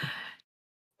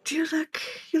 You look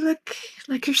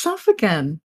like yourself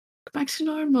again. Go back to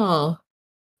normal.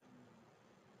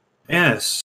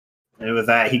 Yes. And with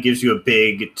that, he gives you a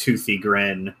big, toothy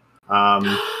grin.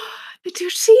 The two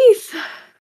teeth.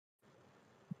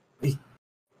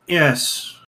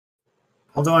 Yes.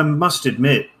 Although I must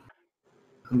admit,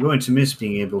 I'm going to miss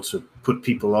being able to put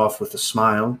people off with a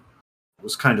smile. It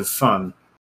was kind of fun.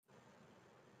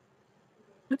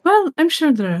 Well, I'm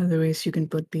sure there are other ways you can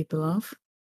put people off.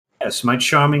 Yes, my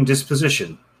charming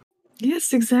disposition.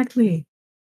 Yes, exactly.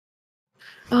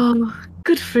 Oh,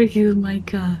 good for you,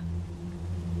 Micah.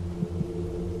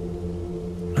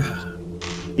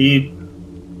 He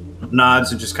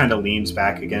nods and just kind of leans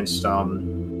back against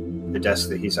the desk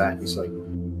that he's at. He's like,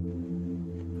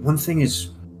 one thing is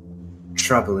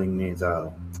troubling me,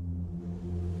 though.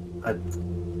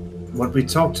 What we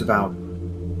talked about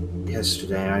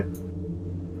yesterday,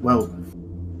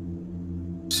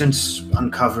 since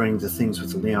uncovering the things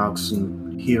with the Leox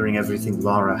and hearing everything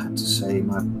Laura had to say,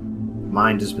 my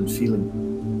mind has been feeling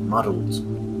muddled.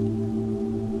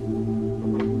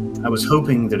 I was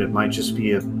hoping that it might just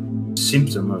be a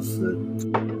symptom of the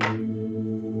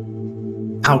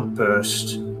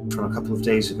outburst from a couple of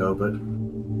days ago, but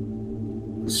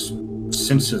this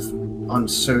sense of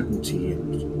uncertainty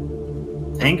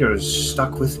and anger is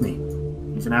stuck with me,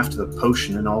 even after the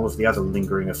potion and all of the other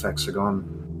lingering effects are gone.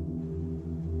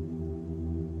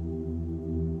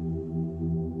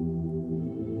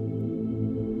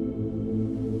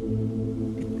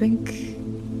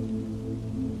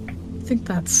 I think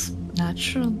that's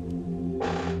natural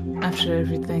after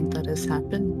everything that has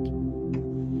happened.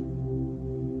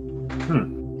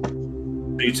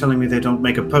 Are you telling me they don't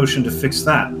make a potion to fix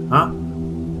that, huh?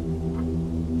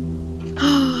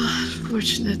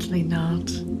 Fortunately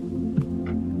not.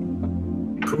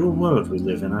 Cruel world we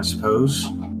live in, I suppose.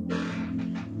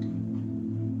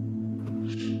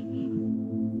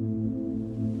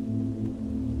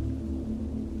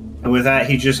 And with that,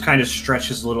 he just kind of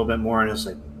stretches a little bit more and is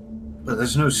like, but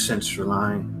there's no sense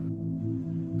relying.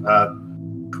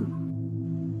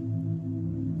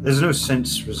 There's no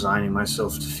sense resigning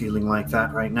myself to feeling like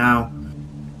that right now.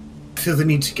 I feel the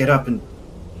need to get up and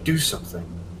do something.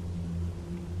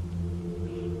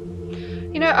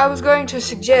 I was going to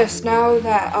suggest, now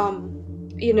that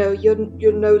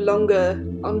you're no longer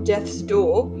on death's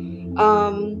door,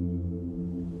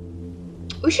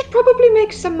 we should probably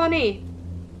make some money.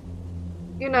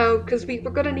 Because we're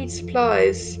gonna need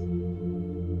supplies.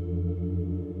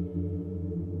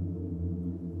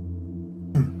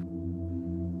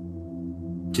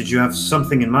 Did you have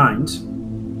something in mind?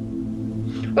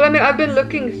 Well, I've been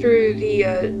looking through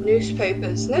the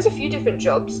newspapers, and there's a few different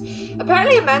jobs.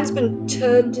 Apparently a man's been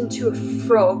turned into a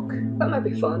frog. That might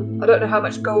be fun. I don't know how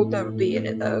much gold there would be in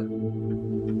it, though.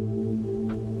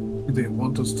 Do they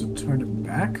want us to turn it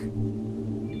back?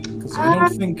 Because I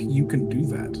don't think you can do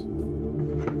that.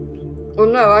 Well,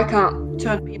 no, I can't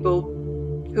turn people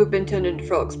who've been turned into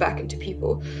frogs back into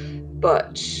people.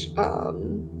 But,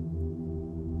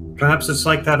 Perhaps it's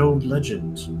like that old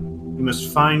legend. You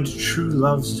must find true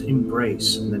love's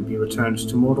embrace and then be returned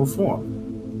to mortal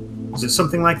form. Is it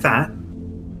something like that?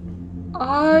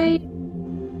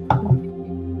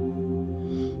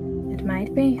 It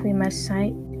might be. We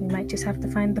might just have to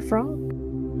find the frog.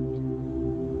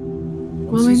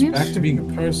 Once he's back to being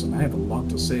a person, I have a lot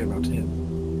to say about him.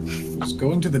 Just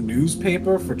going to the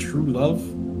newspaper for true love?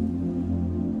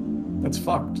 That's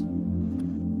fucked.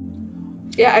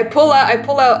 Yeah, I pull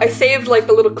out, I saved like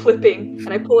the little clipping, and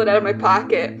I pull it out of my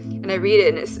pocket, and I read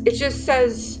it, and it just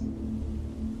says,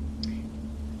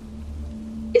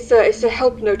 it's a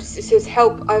help notice. It says,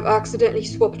 "Help, I've accidentally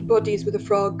swapped bodies with a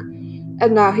frog,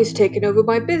 and now he's taken over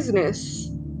my business."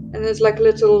 And there's like a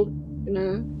little,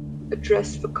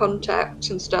 address for contact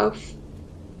and stuff.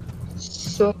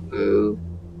 So...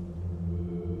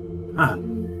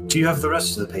 do you have the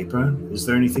rest of the paper? Is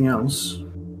there anything else?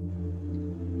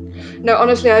 No,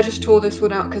 honestly, I just tore this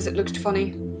one out because it looked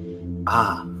funny.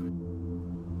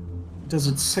 Does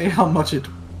it say how much it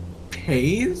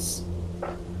pays?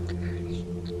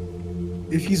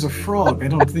 If he's a frog, I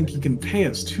don't think he can pay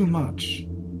us too much.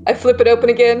 I flip it open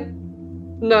again.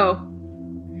 No.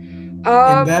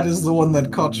 And that is the one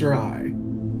that caught your eye.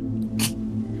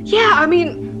 Yeah, I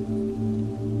mean...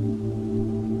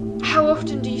 How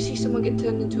often do you see someone get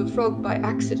turned into a frog by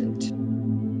accident?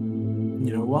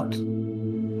 You know what?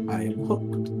 I am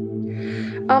hooked.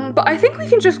 But I think we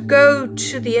can just go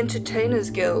to the Entertainers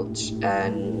Guild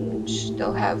and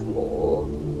they'll have more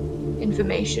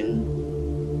information.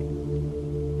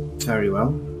 Very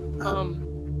well.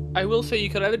 I will say you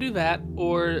could either do that,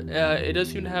 or it does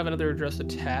seem to have another address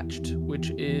attached, which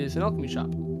is an alchemy shop.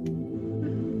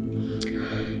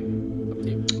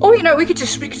 Or we could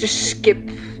just skip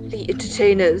the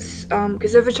Entertainers,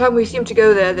 because every time we seem to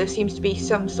go there seems to be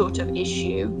some sort of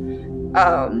issue.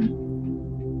 Let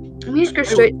me just go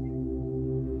straight.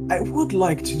 I would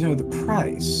like to know the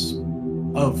price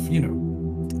of,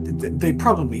 they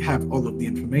probably have all of the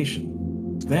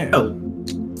information there. Oh,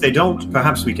 if they don't,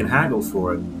 perhaps we can haggle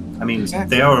for it. I mean,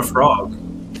 Exactly. They are a frog.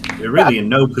 They're really in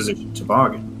no position to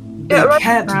bargain. They Yeah, right.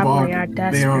 can't Probably bargain.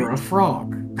 are They are a desperate.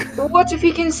 frog. Well, what if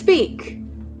he can speak?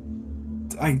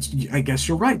 I guess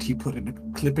you're right. He put in a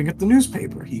clipping at the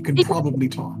newspaper. He can probably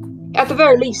talk. At the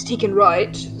very least, he can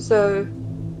write. So,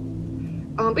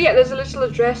 but yeah, there's a little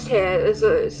address here.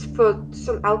 It's for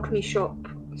some alchemy shop.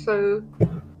 So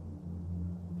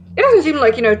it doesn't seem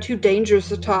like too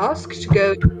dangerous a task to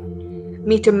go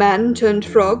meet a man turned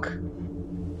frog.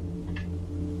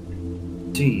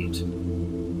 Indeed.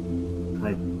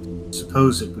 I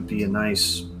suppose it would be a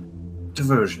nice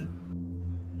diversion.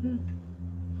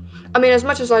 I mean, as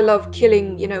much as I love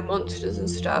killing, monsters and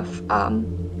stuff,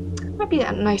 might be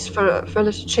nice for a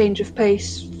little change of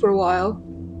pace for a while.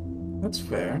 That's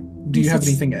fair. Do you have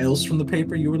anything else from the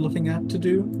paper you were looking at to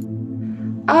do?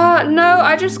 No,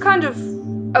 I just kind of...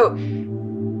 Oh.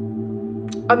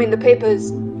 I mean, the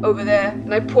paper's over there,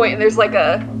 and I point, and there's like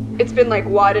it's been like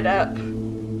wadded up,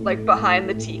 like behind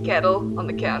the tea kettle on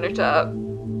the countertop.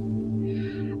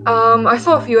 I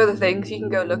saw a few other things. You can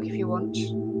go look if you want.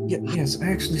 Yes, I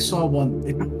actually saw one.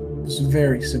 It was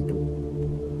very simple.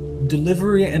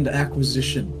 Delivery and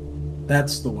acquisition.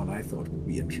 That's the one I thought would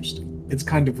be interesting. It's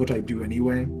kind of what I do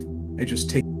anyway. I just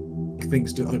take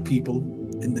things to other people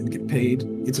and then get paid.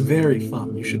 It's very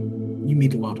fun. You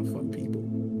meet a lot of fun people.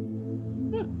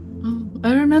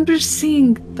 I remember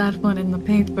seeing that one in the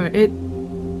paper.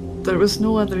 There was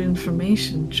no other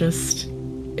information, just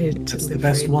it. That's the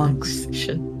best ones.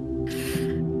 Acquisition.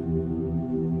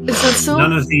 Is that so?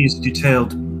 None of these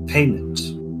detailed payment.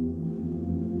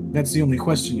 That's the only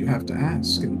question you have to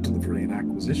ask in delivery and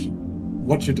acquisition.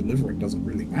 What you're delivering doesn't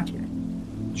really matter.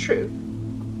 True.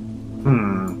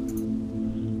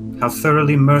 How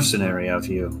thoroughly mercenary of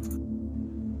you.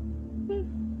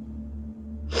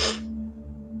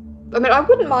 I mean, I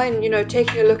wouldn't mind,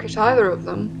 taking a look at either of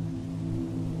them.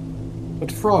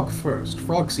 But Frog first.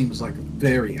 Frog seems like a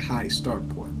very high start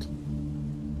point.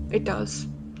 It does.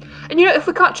 And if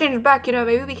we can't change him back,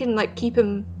 maybe we can keep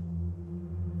him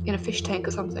in a fish tank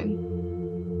or something.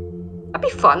 That'd be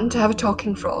fun to have a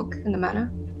talking frog in the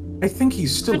manor. I think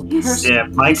he's still a person. Yeah,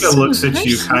 Micah Still looks a at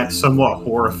you person. somewhat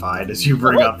horrified as you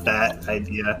bring up that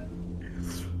idea.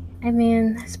 I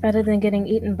mean, it's better than getting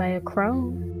eaten by a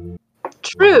crow.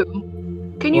 True.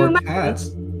 Can you Or imagine? cat.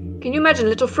 Can you imagine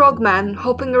little frog man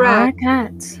hopping Or a around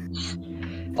cat.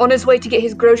 on his way to get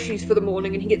his groceries for the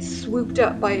morning, and he gets swooped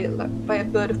up by a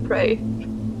bird of prey?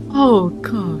 Oh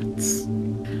God.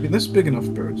 I mean, there's big enough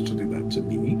birds to do that to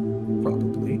me,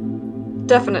 probably.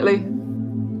 Definitely.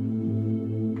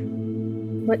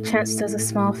 What chance does a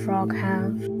small frog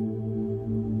have?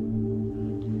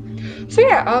 So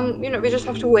yeah, we just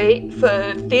have to wait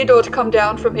for Theodore to come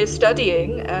down from his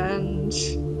studying, and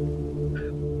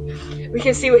we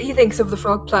can see what he thinks of the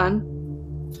frog plan.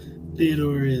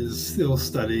 Theodore is still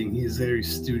studying. He's very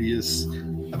studious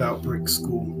about brick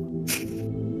school.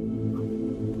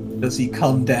 Does he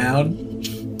come down?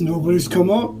 Nobody's come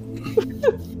up.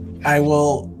 I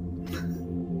will.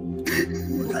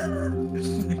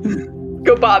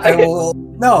 Go bother I him. will.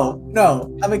 No.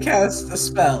 I'm gonna cast a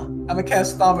spell. I'm gonna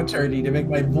cast Thaumaturgy to make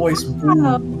my voice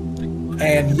boom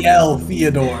and yell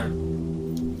Theodore.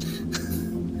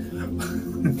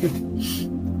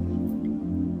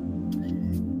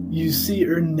 You see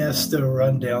Ernesto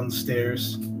run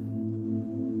downstairs.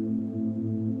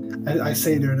 I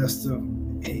say to Ernesto,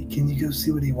 "Hey, can you go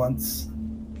see what he wants?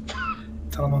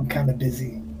 Tell him I'm kind of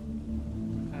busy."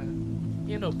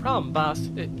 Yeah, no problem, boss.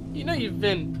 You know you've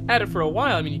been at it for a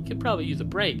while. I mean, you could probably use a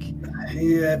break.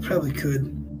 Yeah, I probably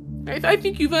could. I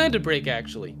think you've earned a break,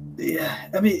 actually. Yeah,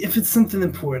 I mean, if it's something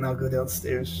important, I'll go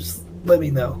downstairs. Just let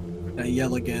me know. I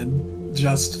yell again.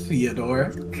 Just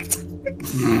Theodore.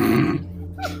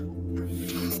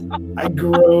 I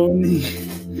groan.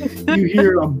 You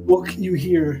hear a book. You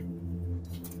hear.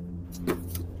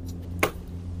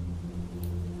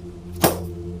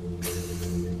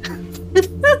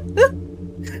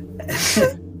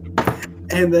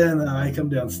 And then I come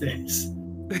downstairs.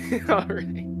 All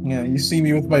right. Yeah, you see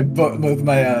me with my book, with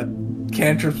my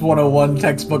Cantrips 101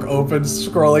 textbook open,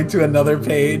 scrolling to another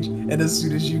page, and as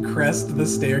soon as you crest the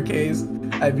staircase,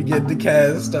 I begin to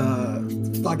cast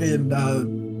fucking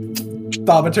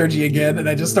Thaumaturgy again, and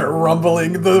I just start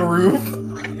rumbling the roof.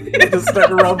 I just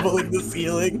start rumbling the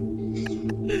ceiling.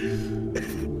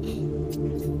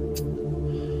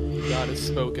 God has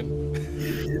spoken.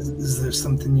 Is there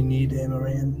something you need,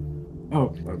 Amaran?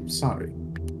 Oh, I'm sorry.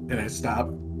 Did I stop?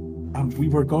 We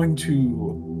were going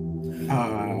to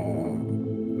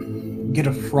get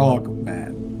a frog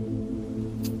man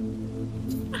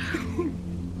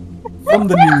from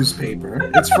the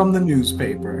newspaper. It's from the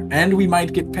newspaper, and we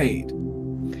might get paid.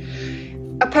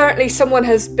 Apparently someone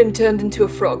has been turned into a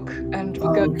frog, and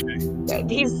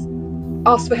he's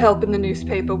asked for help in the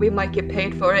newspaper. We might get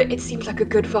paid for it. It seems like a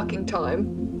good fucking time.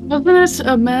 Wasn't it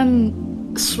a man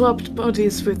swapped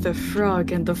bodies with a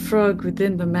frog, and the frog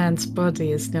within the man's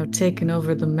body is now taken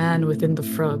over the man within the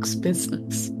frog's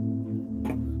business?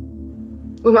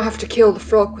 We might have to kill the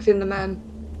frog within the man.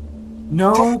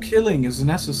 No killing is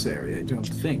necessary, I don't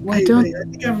think. Wait, I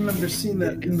think I remember seeing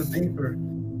that in the paper.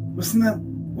 Wasn't that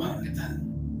what?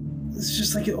 It's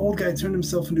just like an old guy turned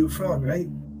himself into a frog, right?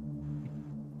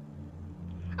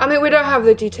 I mean, we don't have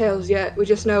the details yet. We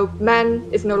just know man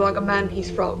is no longer man,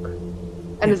 he's frog.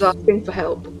 And is asking for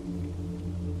help.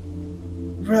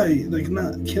 Right, like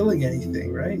not killing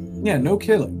anything, right? Yeah, no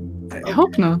killing. I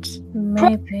hope not.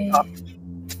 Maybe.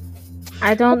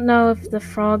 I don't know if the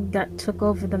frog that took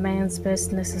over the man's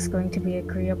business is going to be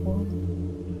agreeable.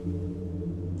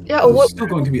 Yeah, or It's still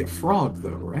going to be a frog, though,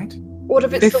 right? What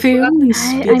if it's If he only I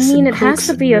spits mean, and it has pokes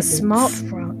to and be a ribbons. smart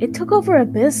frog. It took over a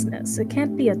business. It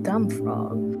can't be a dumb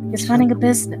frog. It's running a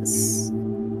business.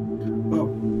 Well,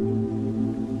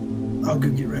 I'll go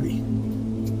get ready.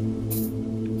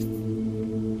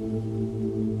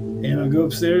 And I'll go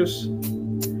upstairs.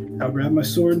 I'll grab my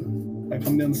sword. I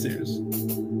come downstairs.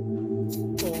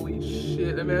 Holy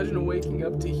shit, imagine waking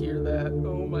up to hear that.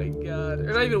 Oh my god.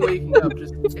 Or not even waking up,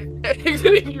 just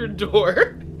exiting your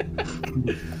door.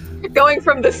 Going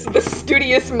from the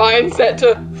studious mindset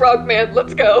to frogman,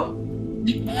 let's go.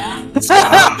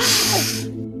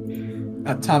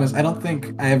 Thomas, I don't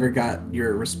think I ever got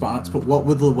your response, but what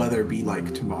would the weather be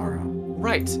like tomorrow?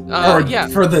 Right. Or Yeah.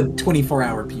 for the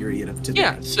 24-hour period of today.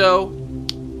 Yeah, so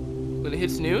when it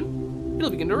hits noon,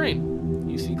 it'll begin to rain.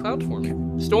 You see clouds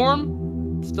forming.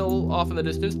 Storm, still off in the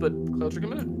distance, but clouds are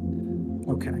coming in.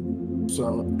 Okay.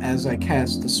 So as I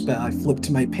cast the spell, I flip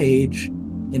to my page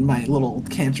in my little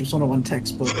Cantrips 101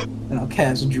 textbook, and I'll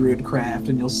cast Druidcraft,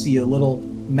 and you'll see a little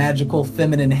magical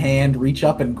feminine hand reach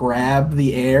up and grab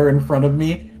the air in front of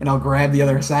me, and I'll grab the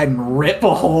other side and rip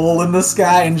a hole in the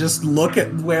sky and just look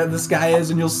at where the sky is,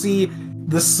 and you'll see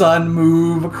the sun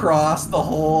move across the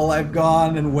hole I've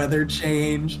gone and weather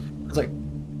change. It's like,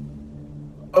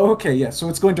 oh, okay, yeah, so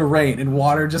it's going to rain, and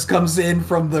water just comes in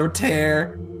from the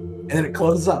tear, and then it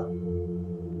closes up.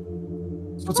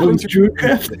 So it's going to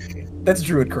Druidcraft? That's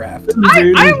Druidcraft.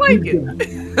 I like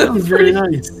it. That was very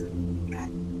nice.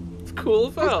 It's cool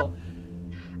as hell.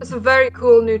 That's a very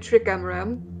cool new trick,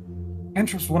 Amram.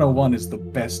 Cantrips 101 is the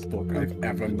best book I've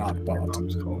ever not bought.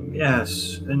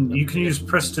 Yes, and you can use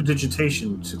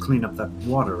prestidigitation to clean up that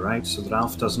water, right? So that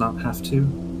Alf does not have to.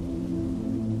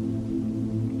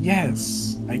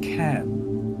 Yes, I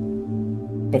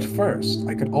can. But first,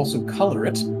 I could also color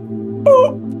it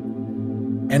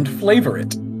and flavor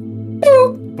it.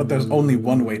 But there's only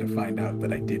one way to find out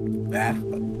that I did that.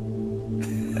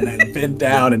 And I bent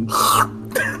down and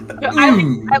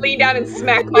I lean down and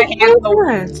smack my hand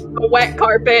on the wet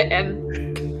carpet and...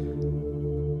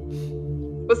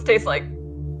 What's it taste like?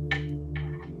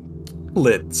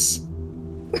 Blitz.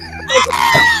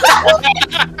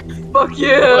 Fuck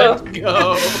yeah! Let's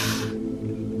go.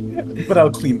 But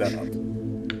I'll clean that up.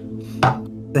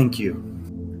 Thank you.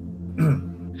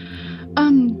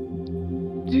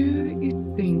 Do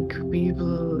you think we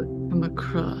will come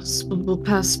across, we'll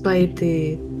pass by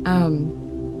the,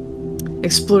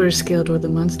 Explorers Guild or the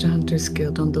Monster Hunters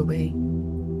Guild on the way?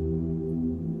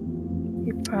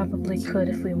 You probably could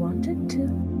if we wanted to.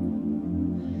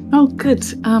 Oh, good.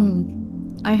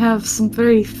 I have some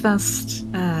very fast,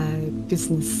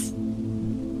 business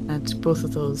at both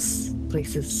of those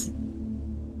places.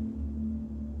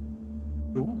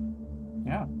 Cool.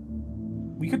 Yeah.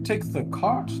 We could take the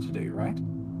cart today, right?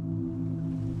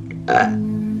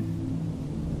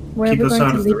 Where Keep are we us going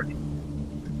out to of leave? the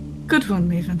Good one,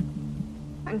 Maven.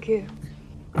 Thank you.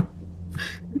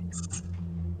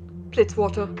 Plitz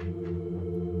water.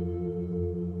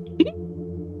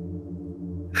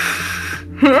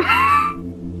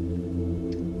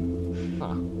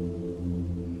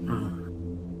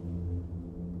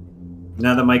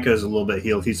 Now that Micah is a little bit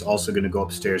healed, he's also going to go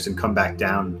upstairs and come back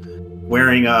down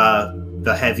wearing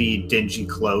the heavy, dingy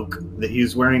cloak that he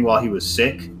was wearing while he was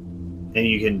sick. And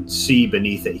you can see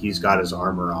beneath it, he's got his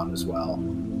armor on as well.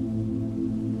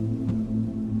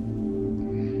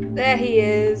 There he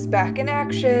is, back in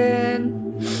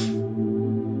action.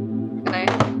 And I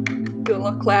do a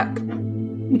little clap.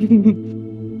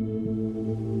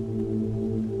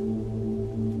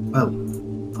 Well,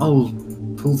 I'll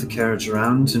pull the carriage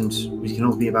around and we can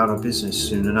all be about our business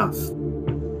soon enough.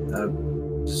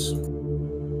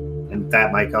 And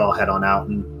that Micah will head on out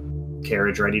and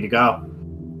carriage ready to go.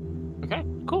 Okay,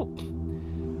 cool.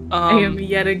 I am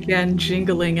yet again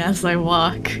jingling as I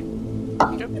walk.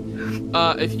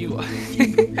 If you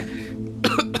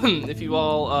if you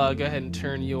all go ahead and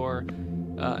turn your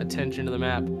attention to the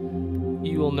map,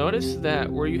 you will notice that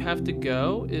where you have to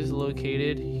go is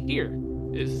located here.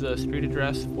 Is the street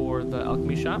address for the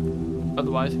alchemy shop.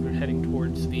 Otherwise, if you're heading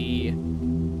towards the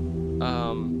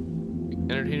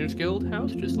Entertainers Guild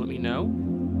house, just let me know.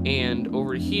 And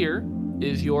over here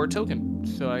is your token,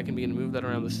 so I can begin to move that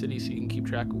around the city so you can keep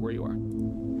track of where you are.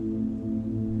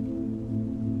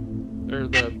 Or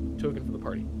the token for the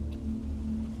party.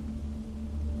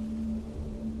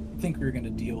 I think we were going to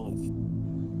deal with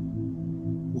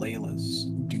Layla's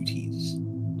duties.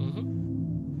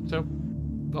 So,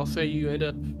 I'll say you end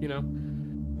up,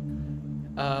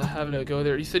 having to go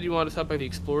there. You said you wanted to stop by the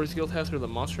Explorers Guild house or the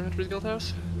Monster Hunters Guild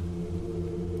house?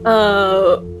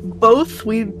 Both.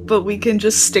 But we can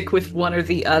just stick with one or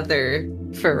the other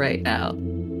for right now.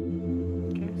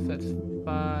 Okay, so that's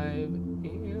 5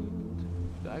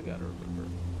 and I gotta remember.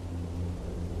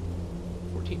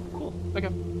 14. Cool. Okay.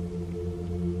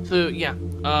 So yeah,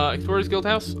 Explorers Guild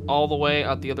house all the way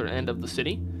at the other end of the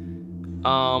city.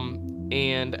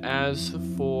 And as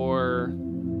for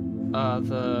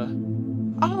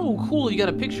oh, cool! You got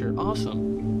a picture.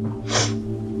 Awesome.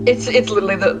 It's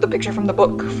literally the picture from the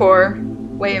book for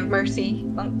Way of Mercy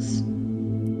monks.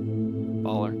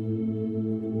 Baller.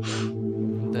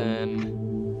 Then.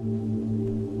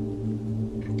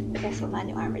 That's what my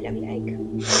new armor look like.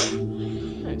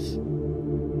 Nice.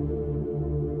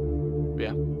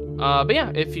 Yeah. But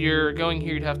yeah, if you're going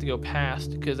here, you'd have to go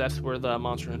past because that's where the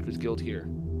Monster Hunters Guild here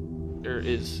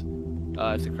is.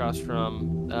 It's across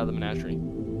from the menagerie.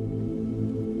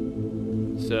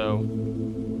 So,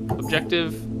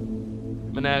 objective,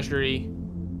 menagerie,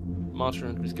 Monster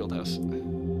Hunters Guild house.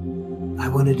 I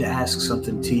wanted to ask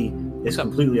something, T. It's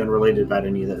completely unrelated about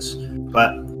any of this,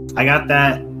 but I got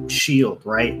that shield,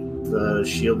 right? The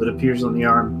shield that appears on the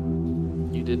arm.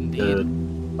 You did indeed.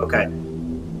 Okay.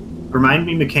 Remind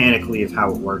me mechanically of how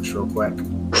it works real quick.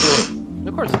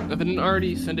 Of course. If I didn't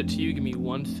already send it to you, give me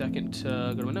 1 second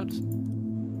to go to my notes.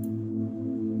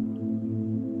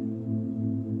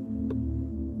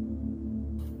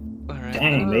 Alright.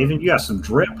 Dang, Maven, you got some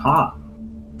drip, huh?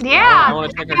 Yeah, I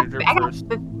want to check out your drip I got first.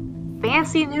 the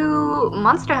fancy new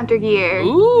Monster Hunter gear.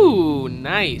 Ooh,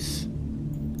 nice.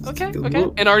 Okay.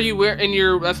 And are you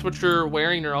that's what you're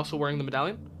wearing, you're also wearing the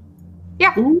medallion?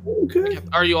 Yeah. Ooh, okay.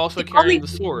 Are you also carrying the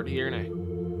sword here, Nay?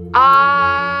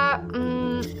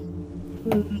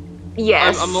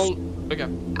 Yes. Okay.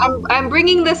 I'm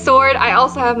bringing the sword. I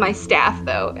also have my staff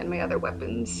though, and my other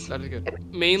weapons. That is good.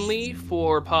 Mainly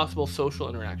for possible social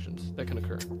interactions that can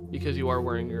occur, because you are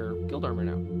wearing your guild armor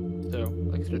now. So,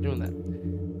 like, start doing that.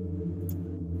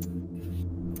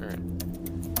 Alright.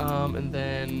 And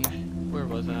then, where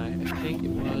was I? I think it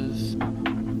was...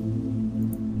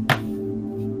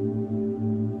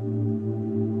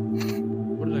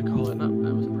 What did I call it? No,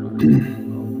 that was a progress.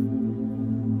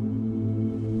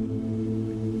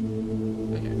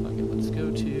 Okay, fuck it. Let's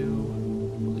go to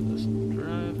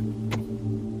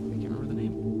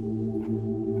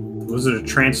Was it a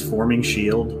transforming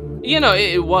shield? You know,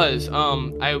 it was.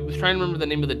 I was trying to remember the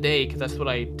name of the day because that's what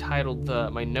I titled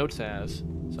my notes as.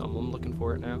 So I'm looking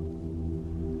for it now.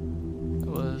 It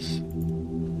was.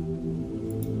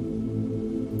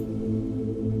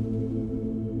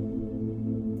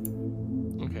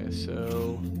 Okay,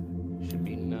 so should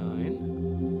be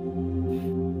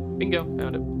 9. Bingo,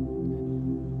 found it.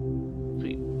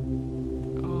 Sweet.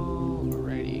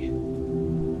 Alrighty.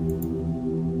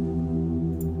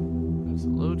 That's the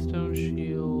lodestone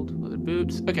shield, leather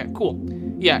boots. Okay, cool.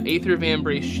 Yeah, Aether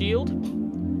Vambrace shield.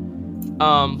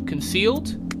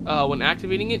 Concealed. When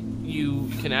activating it, you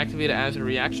can activate it as a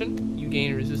reaction. You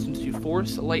gain resistance to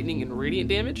force, lightning, and radiant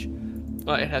damage.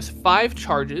 It has 5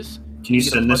 charges. Can you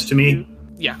send this to me?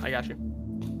 Yeah, I got you.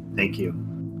 Thank you.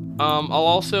 I'll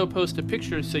also post a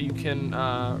picture so you can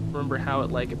remember how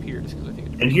it appears. Cause I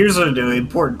think and here's an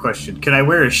important question: can I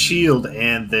wear a shield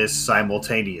and this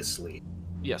simultaneously?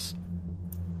 Yes.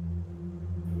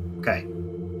 Okay.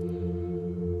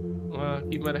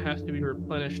 Keep in mind it has to be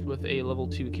replenished with a level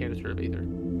 2 canister of Aether.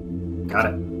 Got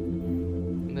it.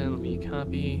 And then let me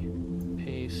copy,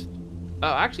 paste.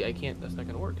 Oh, actually, I can't. That's not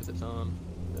gonna work because it's on.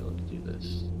 Let's do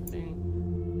this thing.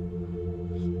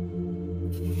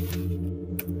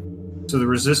 So the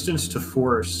resistance to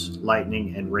force,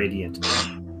 lightning, and radiant,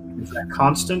 is that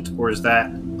constant or is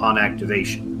that on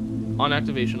activation? On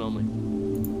activation only.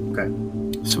 Okay.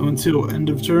 So until end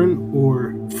of turn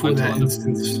or for Until that end of-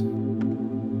 instance?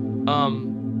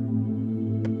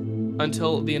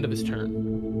 Until the end of his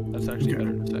turn. That's actually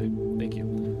better to say. Thank you.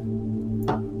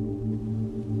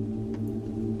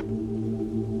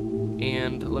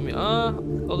 And let me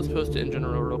I'll just post it in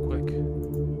general real quick.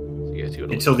 So you guys see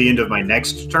what it Until the end of my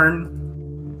next turn?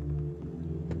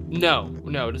 No,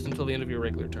 just until the end of your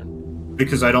regular turn.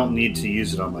 Because I don't need to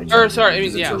use it on my turn. Or sorry,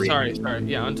 because it's a sorry.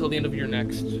 Yeah, until the end of your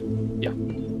next. Yeah.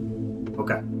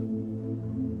 Okay.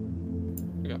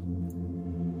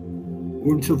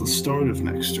 Or until the start of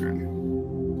next turn.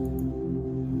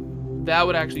 That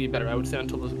would actually be better. I would say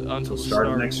until the Start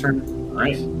of next turn. All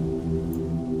right.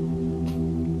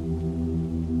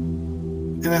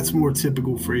 And that's more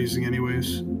typical phrasing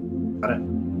anyways. Got it.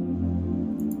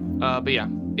 But yeah,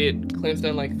 it clamps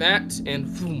down like that, and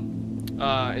boom.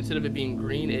 Instead of it being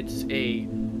green, it's a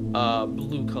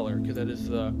blue color, because that is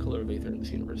the color of Aether in this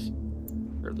universe.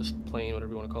 Or this plane,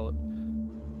 whatever you want to call it.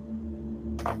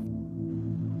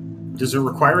 Does it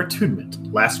require attunement?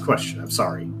 Last question. I'm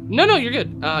sorry. No, you're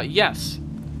good. Yes.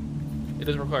 It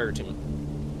does require attunement.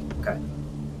 Okay.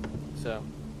 So.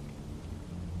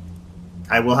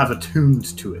 I will have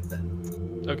attuned to it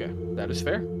then. Okay, that is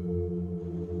fair.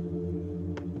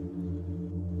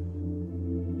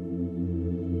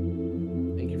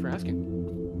 Thank you for asking.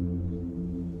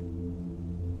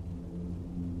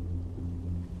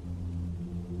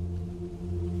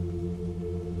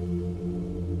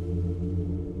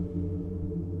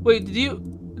 Wait, did you?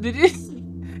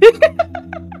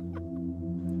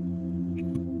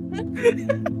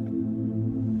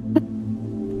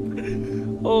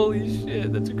 Holy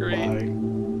shit, that's great.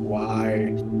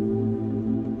 Why?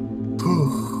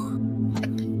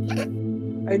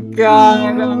 My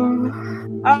God.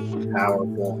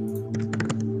 Powerful.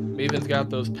 Maven's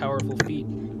got those powerful feet.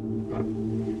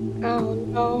 Oh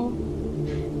no.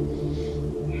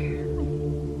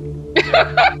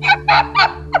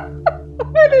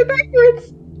 They're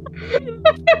backwards.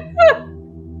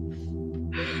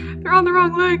 They're on the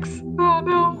wrong legs. Oh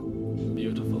no.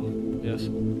 Beautiful. Yes.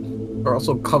 They're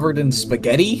also covered in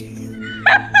spaghetti.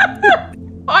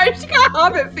 Why she got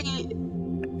hobbit feet?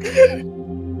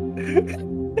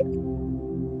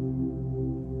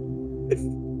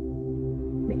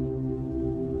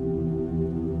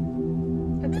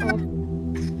 That's awful.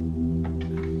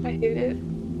 I hate it.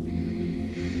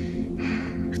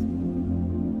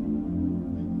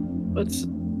 What's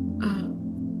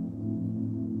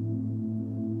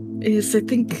is I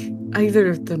think either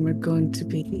of them are going to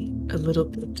be a little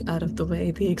bit out of the way,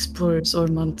 the explorers or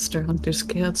monster hunters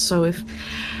guild. So if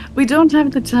we don't have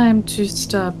the time to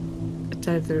stop at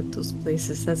either of those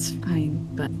places, that's fine.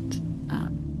 But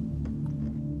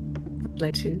I'd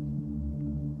like to.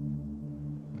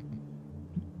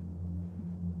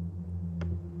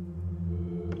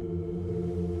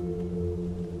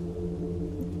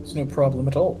 It's no problem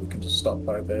at all. We can just stop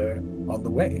by there on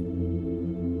the way.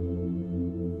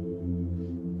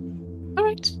 All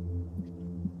right.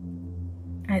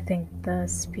 I think the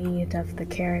speed of the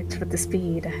carriage with the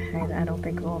speed, I don't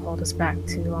think it will hold us back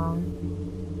too long.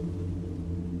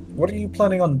 What are you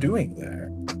planning on doing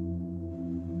there?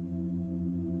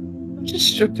 I'm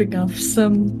just stripping off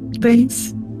some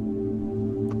things.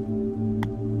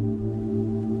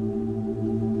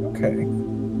 Okay.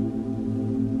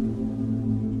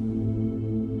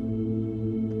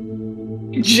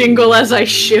 Jingle as I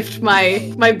shift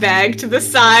my bag to the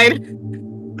side.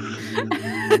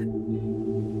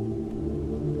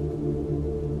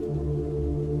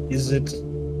 Is it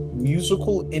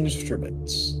musical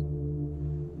instruments?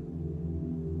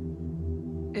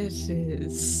 It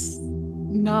is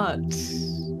not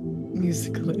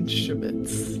musical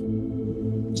instruments.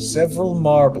 Several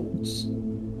marbles.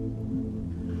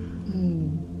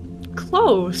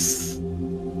 Close.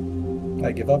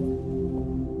 I give up.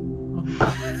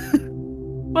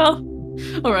 Well,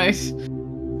 all right.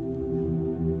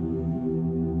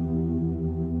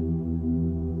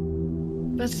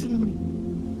 But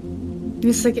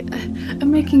it's like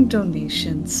I'm making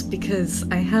donations because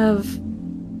I have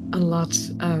a lot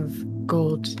of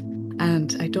gold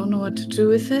and I don't know what to do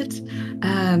with it.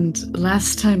 And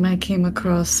last time I came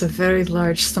across a very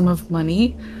large sum of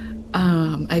money,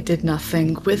 I did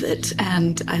nothing with it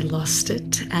and I lost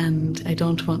it, and I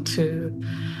don't want to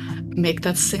make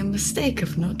that same mistake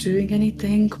of not doing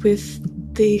anything with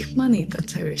the money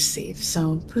that I receive.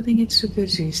 So I'm putting it to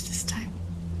good use this time.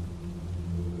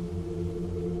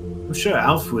 I'm sure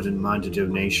Alf wouldn't mind a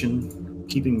donation.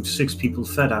 Keeping 6 people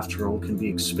fed, after all, can be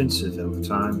expensive over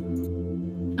time.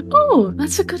 Oh,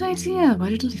 that's a good idea. Why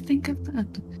didn't I think of that?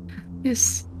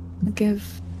 Yes, I'll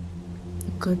give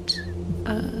a good,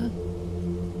 I'll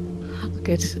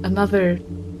get another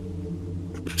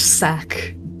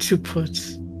sack to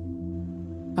put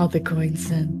all the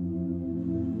coins in.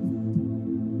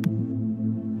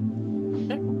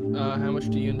 Okay. How much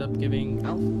do you end up giving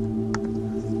Alf?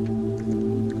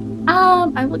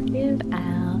 I will give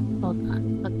Al. Hold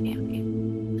on.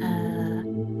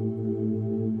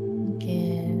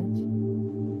 Okay.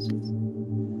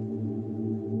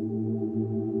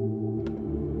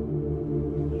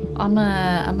 I'm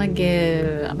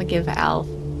gonna give Alf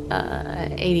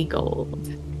 80 gold.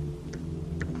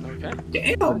 Okay.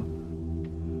 Damn.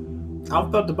 Alf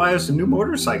about to buy us a new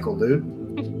motorcycle, dude.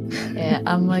 Yeah,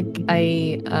 I'm like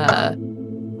I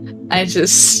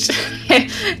just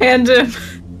hand him.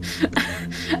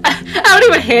 I don't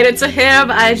even hand it to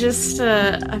him. I'm just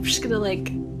gonna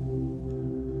like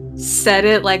set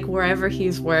it like wherever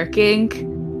he's working,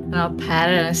 and I'll pat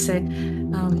it and I say,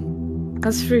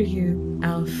 "That's for you,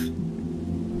 Alf."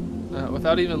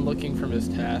 Without even looking from his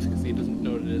task, because he doesn't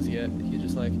know what it is yet, he's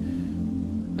just like,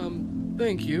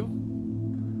 thank you.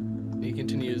 He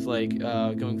continues like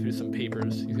going through some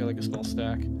papers. He's got like a small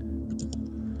stack.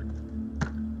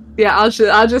 Yeah, I'll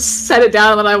just set it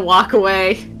down and then I walk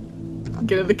away.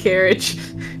 Get in the carriage.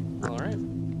 All right.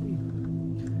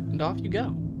 And off you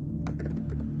go.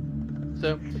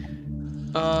 So,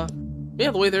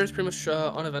 yeah, the way there is pretty much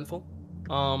uneventful.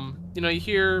 You know, you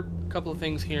hear a couple of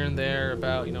things here and there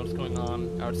about, you know, what's going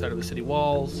on outside of the city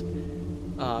walls,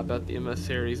 about the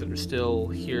emissaries that are still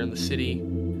here in the city,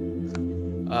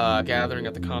 gathering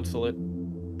at the consulate.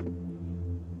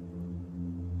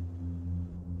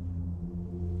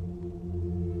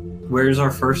 Where's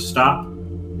our first stop?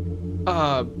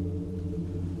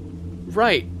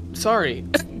 Right. Sorry.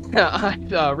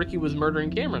 Ricky was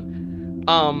murdering Cameron.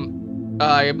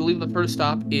 I believe the first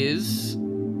stop is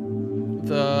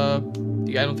the...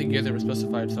 I don't think you guys ever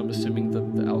specified, so I'm assuming the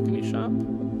alchemy shop.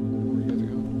 Where you guys are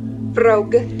going?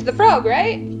 Frog. To the frog,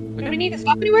 right? Do we need to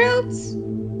stop anywhere else?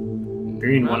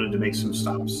 Green wanted to make some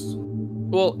stops.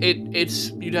 Well,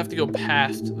 it's you'd have to go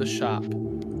past the shop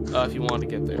if you want to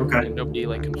get there. Okay. And nobody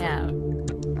like confirmed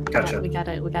it. Gotcha. We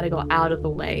gotta go out of the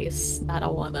way. I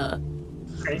don't wanna.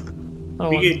 Okay. I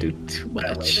don't wanna do too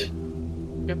much.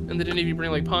 Okay. And did any of you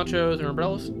bring like ponchos or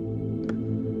umbrellas?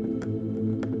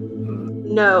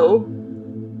 No.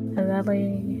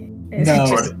 Really? It's No.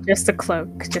 just a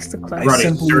cloak. Just a cloak. I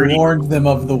simply warned them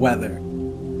of the weather.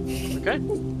 Okay.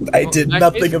 I did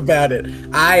nothing about it.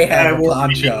 I had a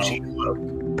poncho.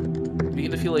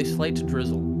 Begin to feel a slight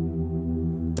drizzle.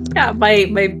 Yeah,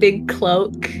 my big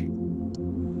cloak.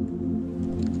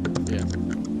 Yeah.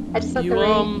 I just thought You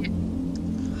the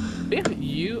yeah,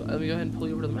 you let me go ahead and pull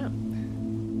you over to the map.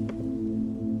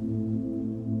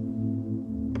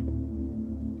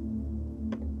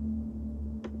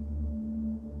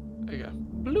 There you go.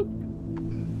 Bloop.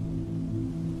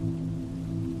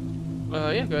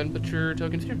 Yeah, go ahead and put your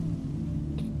tokens here.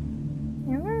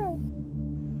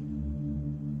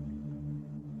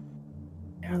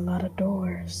 There are a lot of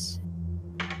doors.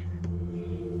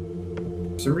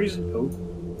 For some reason. Oh,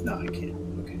 no, I can't.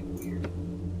 Okay, weird.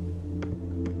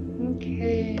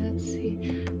 Okay, let's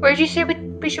see. Where did you say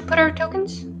we should put our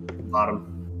tokens? Bottom.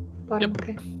 Bottom. Yep.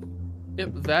 Okay.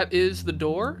 Yep, that is the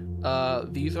door.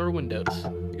 These are windows.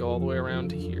 You go all the way around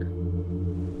to here.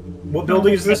 What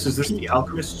building is this? Is this the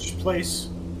alchemist's place?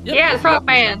 Yep. Yeah, the frog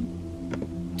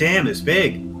man. Damn, it's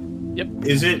big. Yep.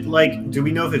 Is it like? Do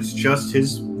we know if it's just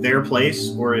their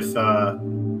place, or if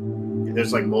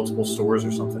there's like multiple stores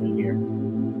or something in here?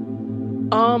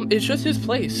 It's just his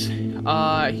place.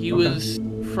 He was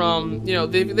from,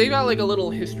 they got like a little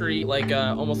history, like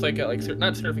almost like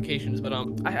not certifications, but I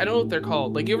don't know what they're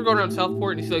called. Like, you ever go around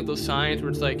Southport and you see like those signs where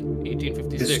it's like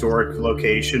 1856 historic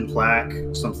location plaque,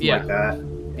 something like that.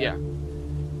 Yeah.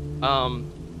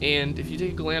 And if you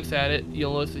take a glance at it,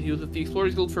 you'll notice that he was with the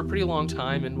Explorers Guild for a pretty long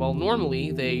time. And while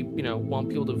normally they, want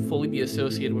people to fully be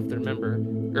associated with their member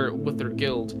or with their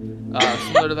guild,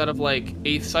 similar to that of like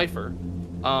Eighth Cipher,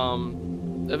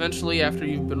 eventually, after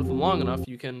you've been with them long enough,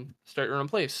 you can start your own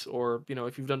place, or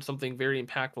if you've done something very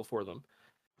impactful for them.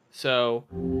 So,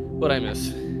 what I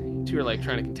miss? Two are like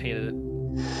trying to contain it.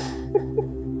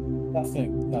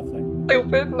 Nothing.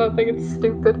 Stupid. Nothing. It's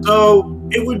stupid. So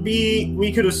it would be.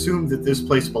 We could assume that this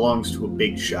place belongs to a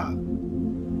big shop.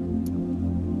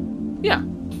 Yeah,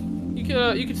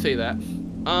 you could say that.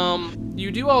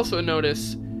 You do also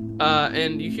notice,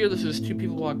 and you hear this as two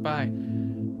people walk by.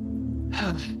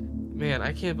 Man,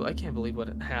 I can't believe what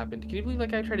happened. Can you believe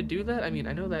that guy tried to do that? I mean,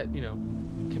 I know that,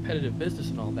 competitive business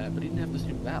and all that, but he didn't have to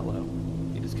stoop that low.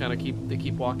 He just kind of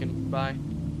keep walking by.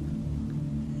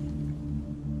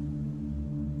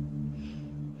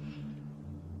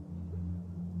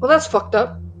 Well, that's fucked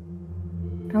up.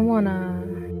 I wanna.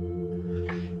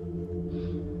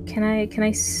 Can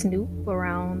I snoop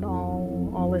around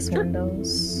all his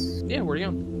windows? Yeah, where are you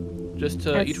going? Just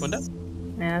to each window?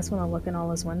 Yeah, I just wanna look in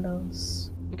all his windows.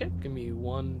 Okay, give me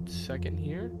 1 second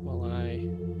here while I...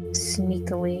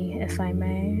 Sneakily, if I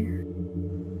may.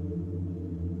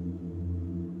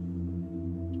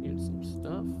 Here's some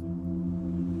stuff.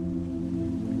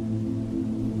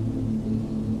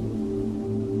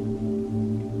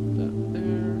 That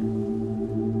there.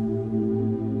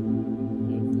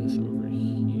 Move this over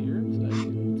here so I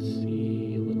can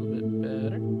see a little bit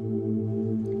better.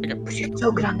 Okay. Put your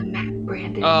token on the map,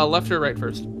 Brandon. Left or right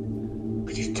first?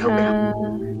 Put your token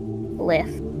on.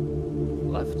 Left.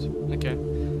 Left. Okay.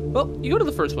 Well, you go to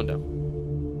the first window.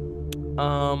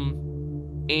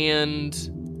 And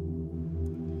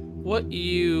what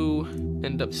you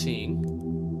end up seeing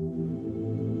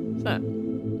is that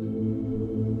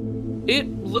it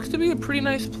looks to be a pretty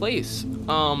nice place.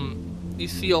 You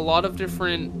see a lot of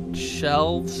different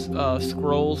shelves,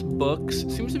 scrolls, books.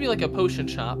 It seems to be like a potion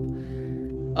shop.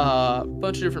 A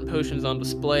bunch of different potions on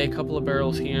display, a couple of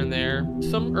barrels here and there,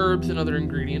 some herbs and other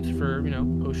ingredients for,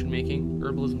 potion making,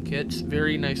 herbalism kits,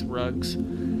 very nice rugs.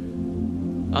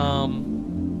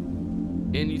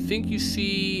 And you think you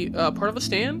see part of a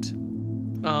stand,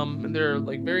 and there are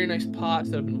like very nice pots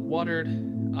that have been watered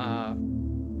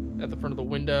at the front of the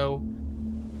window.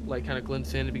 Light kind of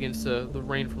glints in, the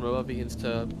rain from above begins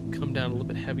to come down a little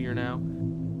bit heavier now.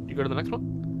 Do you go to the next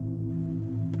one?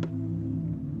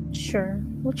 Sure.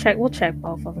 We'll check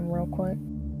both of them real quick.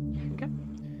 Okay.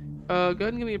 Go ahead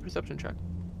and give me a perception check.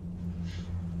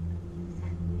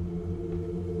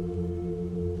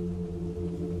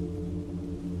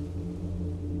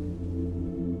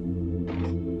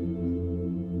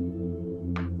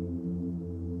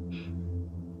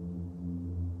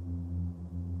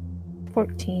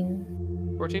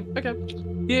 $14. 14? Okay.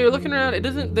 Yeah, you're looking around.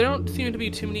 There don't seem to be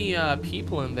too many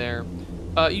people in there.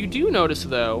 You do notice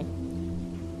though,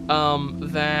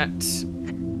 that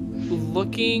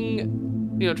looking,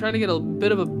 trying to get a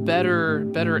bit of a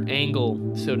better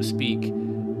angle, so to speak.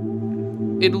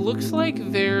 It looks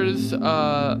like there's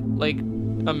like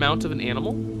a mount of an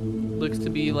animal. Looks to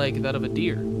be like that of a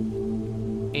deer.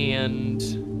 And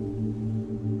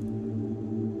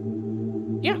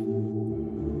yeah.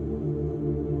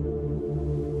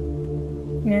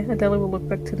 Yeah, Adela will look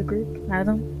back to the group. I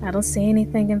don't see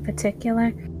anything in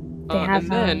particular. They have,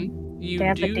 and then you they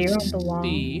have do a deer on the wall.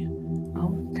 see Oh,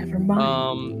 never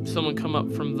mind. someone come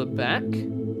up from the back,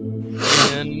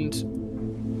 and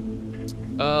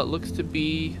looks to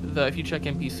be if you check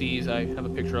NPCs, I have a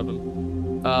picture of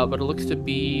him, but it looks to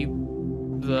be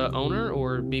the owner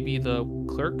or maybe the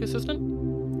clerk assistant.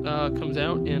 Comes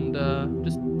out and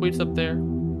just waits up there,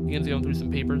 begins going through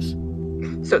some papers.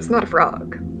 So it's not a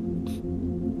frog.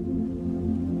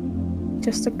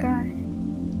 Just a guy.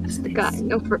 Just a guy.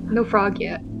 No frog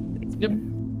yet. Yep.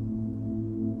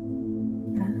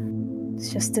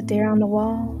 It's just a deer on the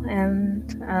wall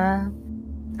and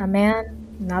a man,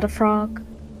 not a frog.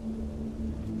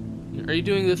 Are you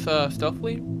doing this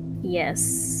stealthily?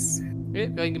 Yes. Yeah,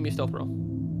 go ahead and give me a stealth roll.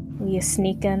 We are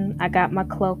sneaking. I got my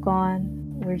cloak on.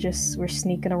 We're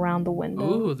sneaking around the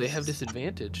window. Ooh, they have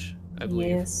disadvantage, I believe.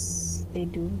 Yes, they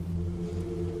do.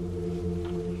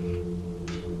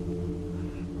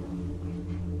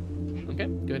 Okay,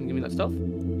 go ahead and give me that stealth.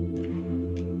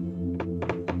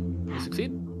 You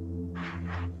succeed.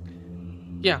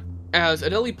 Yeah, as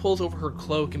Adeli pulls over her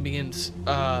cloak and begins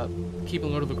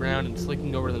keeping low to the ground and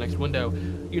slinking over to the next window,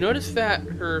 you notice that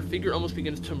her figure almost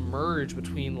begins to merge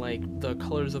between like the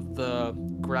colors of the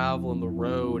gravel and the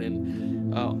road,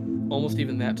 and almost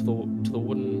even that to the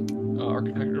wooden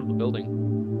architecture of the building.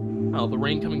 The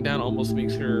rain coming down almost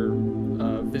makes her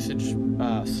visage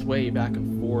sway back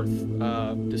and forth,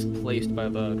 displaced by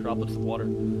the droplets of water.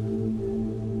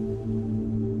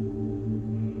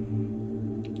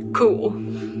 Cool.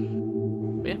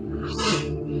 Yeah.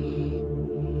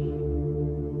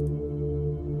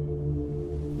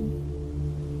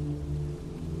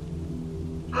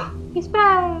 He's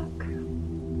back.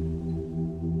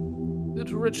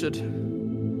 It's Richard.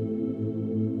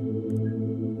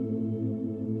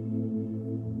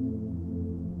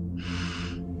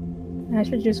 I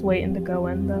should just wait to go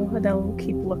in though. Adele will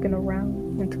keep looking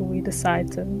around until we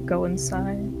decide to go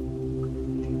inside.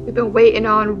 We've been waiting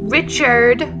on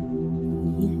Richard.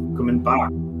 Coming back.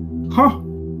 Huh?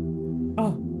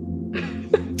 Oh.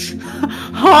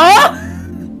 Huh?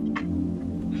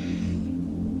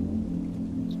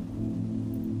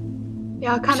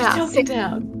 Yeah, kind Just of choke it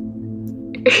down.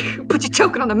 Put your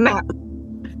token on the map.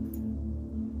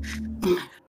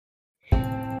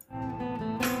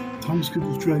 Thomas could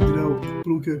have dragged it out,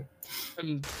 but okay.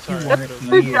 I'm sorry. That's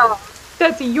your job.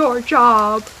 That's your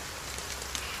job.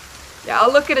 Yeah,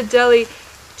 I'll look at Adeli.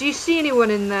 Do you see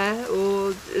anyone in there,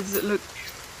 or does it look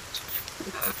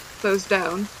closed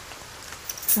down?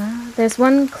 There's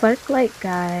one clerk-like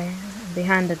guy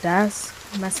behind the desk,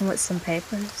 messing with some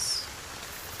papers.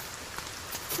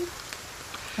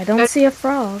 I don't see a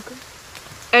frog.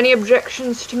 Any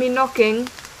objections to me knocking?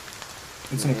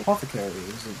 It's an apothecary.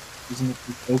 Isn't it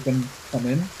open? Come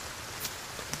in.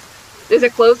 Is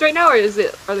it closed right now, or is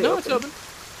it? Are they No, open? it's open.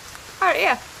 All right,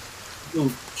 yeah. Well,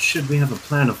 should we have a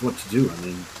plan of what to do? I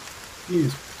mean,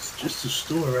 It's just a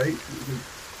store, right?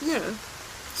 Yeah.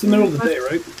 It's the middle of the day,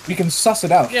 right? We can suss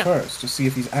it out Yeah. first to see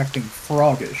if he's acting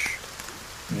froggish.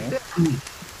 Yeah.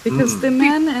 Because the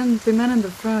man and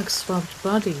the frog swapped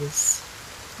bodies.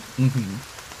 Mm-hmm.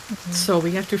 So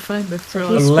we have to find the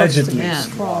frog. Allegedly man.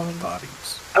 swapped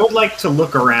bodies. I would like to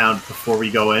look around before we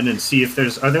go in and see if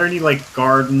are there any like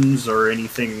gardens or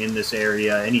anything in this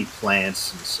area, any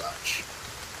plants and such,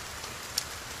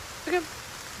 Okay.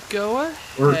 Go ahead.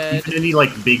 or even any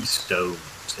like big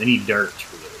stones, any dirt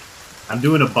really. I'm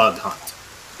doing a bug hunt.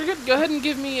 You're good. Go ahead and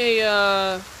give me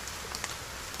a.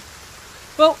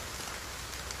 Well,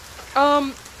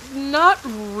 not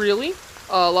really.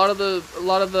 A lot of the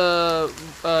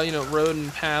road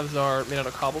and paths are made out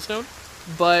of cobblestone,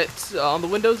 but on the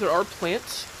windows there are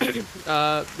plants.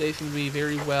 They seem to be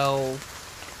very well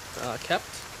kept.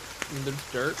 I mean,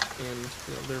 there's dirt, and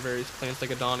there are various plants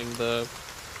like adorning the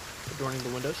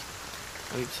windows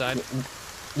on each side.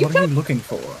 What are you looking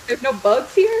for? There's no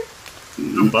bugs here?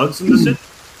 No bugs in the city?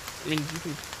 I mean, you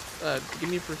can give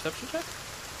me a perception check.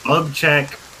 Bug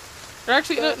check. Or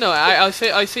actually, no. I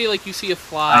say like you see a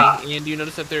fly, and you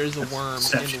notice that there is a worm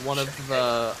in one of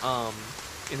the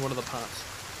pots.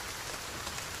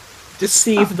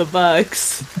 Deceive the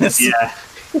bugs. Yeah.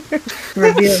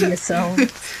 Reveal yourself.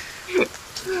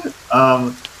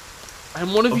 I'm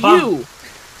one of you.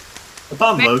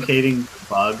 Upon locating the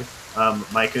bug,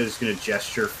 Micah is going to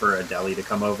gesture for Adeli to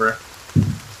come over.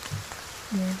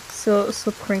 Yeah. So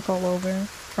crinkle over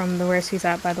from where she's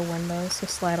at by the window. So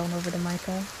slide on over to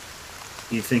Micah.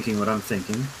 You thinking what I'm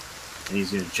thinking? And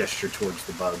he's going to gesture towards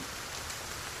the bug.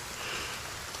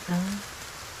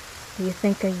 Do you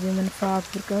think a human frog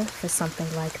would go for something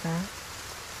like that?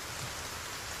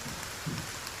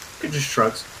 It just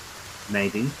shrugs.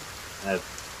 Maybe.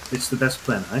 It's the best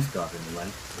plan I've got anyway.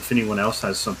 If anyone else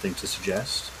has something to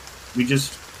suggest, we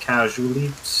just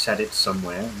casually set it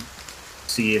somewhere and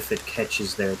see if it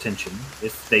catches their attention.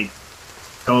 If they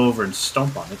go over and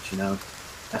stomp on it,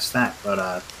 that's that.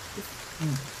 But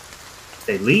if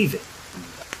they leave it and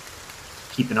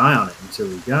keep an eye on it until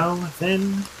we go,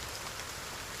 then...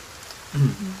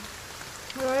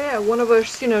 Oh yeah, one of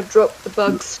us, dropped the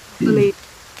bugs fully,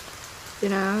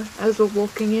 as we're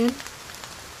walking in.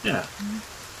 Yeah.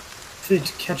 If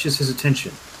it catches his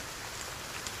attention.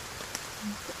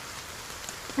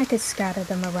 I could scatter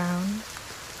them around,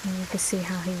 and you could see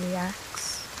how he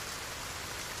reacts.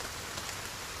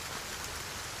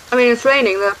 I mean, it's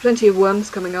raining. There are plenty of worms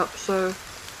coming up, so...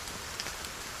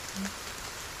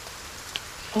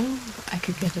 Oh, I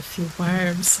could get a few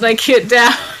worms. And I get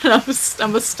down, and I'm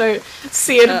gonna start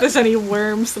seeing if there's any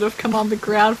worms that have come on the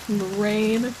ground from the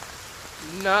rain.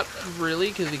 Not really,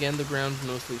 because again, the ground's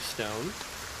mostly stone.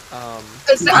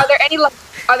 So are there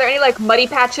any like muddy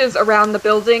patches around the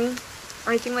building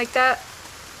or anything like that?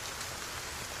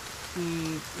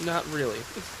 Not really.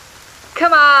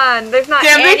 Come on, there's not.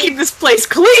 Damn, they keep this place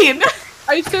clean.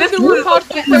 I said there were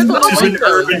possible places to This is an light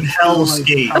urban those.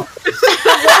 hellscape.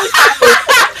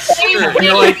 I have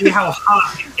no idea how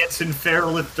hot it gets in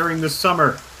Fairlith during the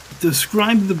summer.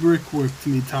 Describe the brickwork to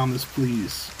me, Thomas,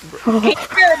 please.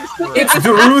 It's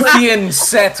Daruthian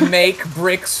set make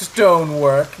brick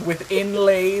stonework with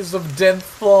inlays of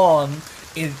Denthon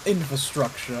in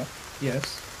infrastructure.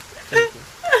 Yes. Thank you.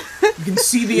 You can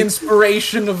see the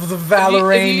inspiration of the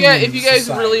Valoranian If you guys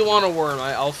society. really want a worm,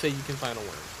 I'll say you can find a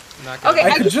worm. I'm not gonna Okay,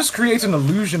 I could just create an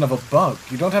illusion of a bug.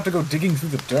 You don't have to go digging through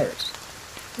the dirt.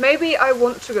 Maybe I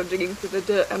want to go digging through the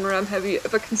dirt, Emram. Have you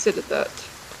ever considered that?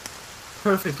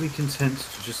 Perfectly content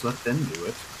to just let them do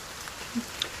it.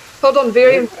 Hold on,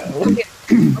 Varian.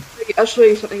 I'll show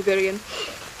you something, Varian.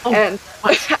 Oh, And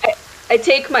I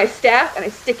take my staff and I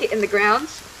stick it in the ground,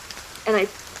 and I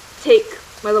take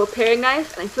my little paring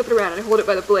knife and I flip it around and I hold it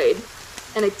by the blade,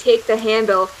 and I take the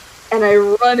handle and I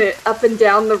run it up and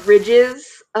down the ridges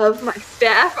of my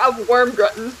staff. I'm worm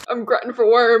grunting. I'm grunting for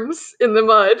worms in the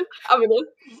mud.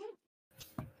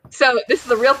 So this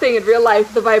is a real thing in real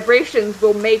life. The vibrations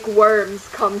will make worms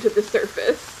come to the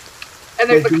surface, and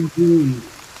there's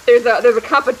a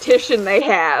competition they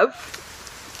have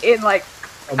in like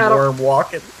A worm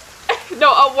walking.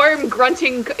 no, a worm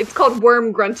grunting. It's called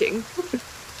worm grunting.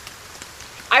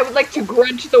 I would like to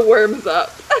grunt the worms up.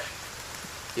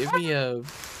 Give me a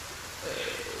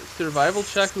survival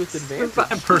check with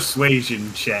advantage. A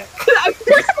persuasion check.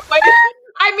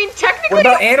 I mean, technically, What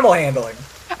about animal handling?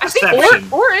 I think Perception.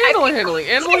 Or animal handling.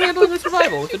 Animal handling with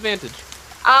survival with advantage.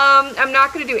 I'm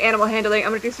not gonna do animal handling.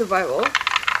 I'm gonna do survival.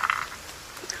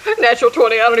 Natural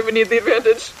 20. I don't even need the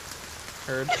advantage.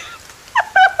 Heard.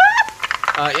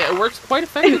 Yeah, it works quite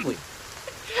effectively.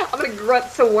 I'm gonna grunt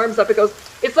some worms up. It goes.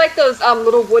 It's like those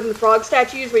little wooden frog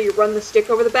statues where you run the stick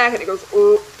over the back and it goes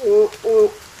ooh ooh ooh.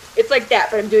 It's like that,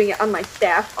 but I'm doing it on my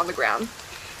staff on the ground,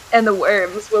 and the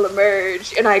worms will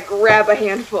emerge, and I grab a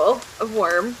handful of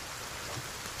worm.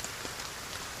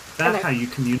 Is that how you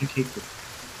communicate with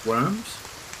worms?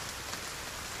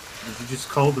 Did you just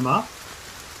call them up?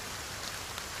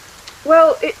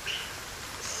 Well, it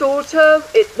sort of.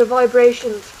 The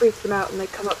vibrations freak them out and they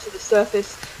come up to the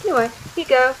surface. Anyway, here you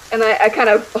go. And I kind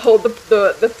of hold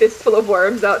the fistful of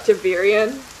worms out to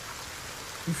Virion.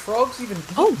 Do frogs even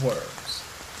eat worms?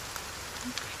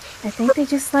 I think they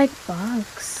just like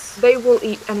bugs. They will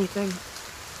eat anything.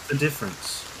 The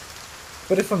difference.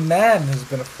 But if a man has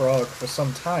been a frog for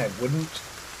some time, wouldn't,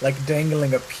 like,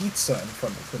 dangling a pizza in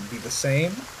front of him be the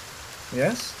same?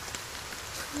 Yes?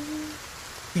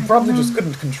 He probably just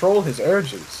couldn't control his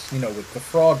urges, you know, with the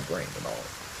frog brain and all.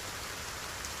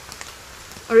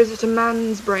 Or is it a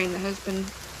man's brain that has been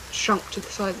shrunk to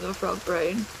the size of a frog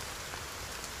brain?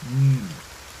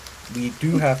 We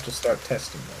do have to start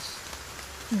testing this.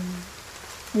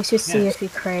 We should see Yes. if he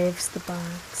craves the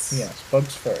bugs. Yes,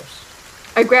 bugs first.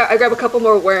 I grab a couple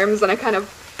more worms and I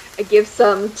give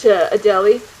some to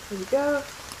Adeli. Here you go.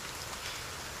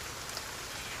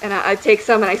 And I take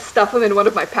some and I stuff them in one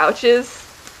of my pouches.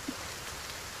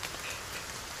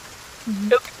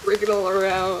 Just wriggle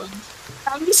around.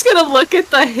 I'm just gonna look at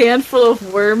the handful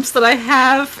of worms that I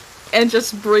have and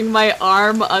just bring my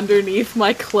arm underneath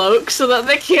my cloak so that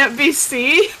they can't be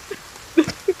seen.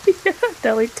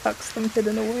 Deli tucks them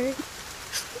hidden away.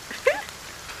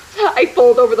 I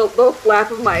fold over the little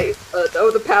flap of my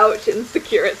of the pouch and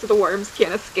secure it so the worms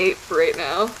can't escape right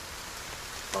now.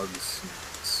 Bugs.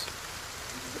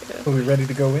 Are we ready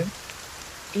to go in?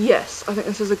 Yes, I think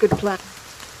this is a good plan.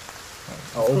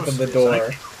 I'll open the it is. door.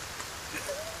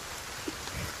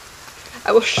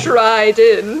 I will stride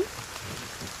in.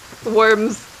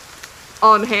 Worms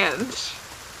on hand.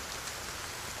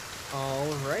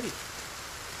 Alrighty.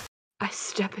 I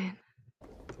step in.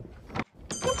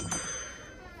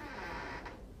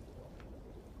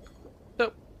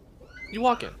 So, you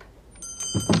walk in.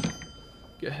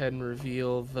 Go ahead and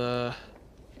reveal the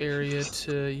area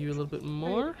to you a little bit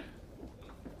more.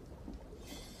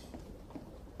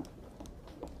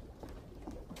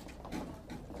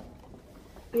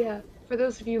 Yeah, for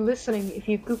those of you listening, if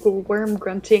you Google worm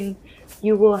grunting,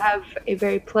 you will have a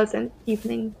very pleasant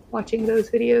evening watching those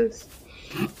videos.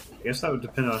 I guess that would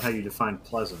depend on how you define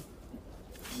pleasant.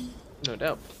 No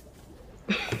doubt.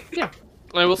 Yeah.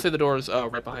 I will say the door is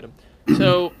right behind him.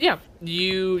 So, yeah,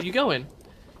 you go in.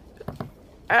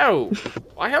 Oh,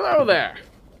 why hello there.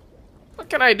 What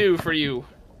can I do for you?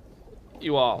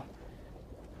 You all.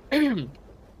 Does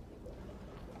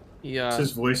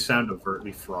his voice sound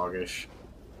overtly froggish?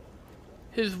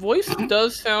 His voice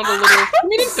does sound a little. Give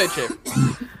me an insight check.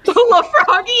 Little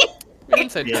froggy. Give me an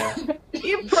insight check.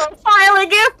 You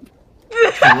profiling him?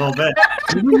 A little bit.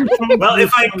 Well,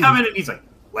 if I come in and he's like,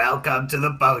 "Welcome to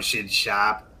the potion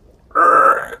shop."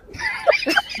 Yeah,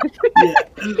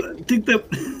 I think that.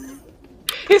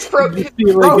 His throat.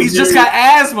 Bro, he's just got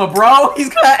asthma, bro. He's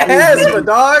got asthma,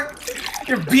 dog.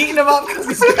 You're beating him up because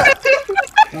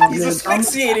he's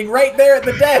asphyxiating right there at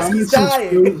the desk. He's dying.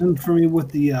 Frozen for me with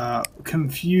the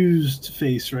confused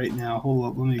face right now. Hold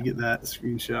up, let me get that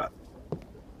screenshot.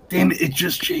 Damn it! It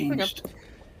just changed.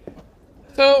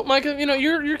 So, Micah,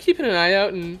 you're keeping an eye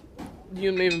out, and you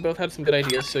and Maven both had some good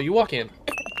ideas. So you walk in,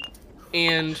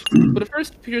 and what at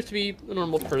first appears to be a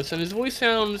normal person, his voice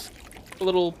sounds a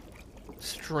little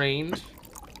strained,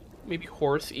 maybe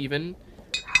hoarse even,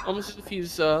 almost as if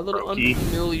he's a little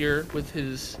unfamiliar with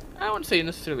his. I wouldn't say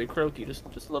necessarily croaky, just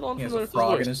a little unfamiliar with his voice. He has a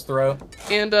frog in his throat,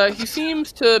 and he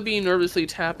seems to be nervously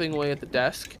tapping away at the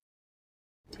desk.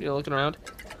 Looking around.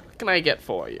 What can I get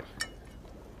for you?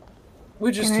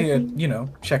 We're just here,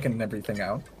 checking everything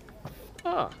out.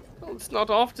 Well, it's not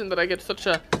often that I get such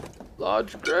a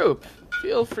large group.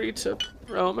 Feel free to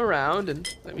roam around and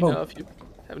let me know if you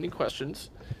have any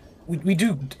questions. We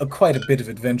do quite a bit of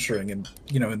adventuring, and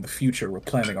in the future we're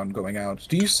planning on going out.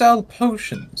 Do you sell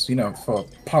potions, for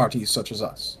parties such as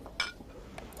us?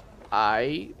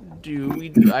 I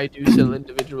do. I do sell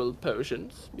individual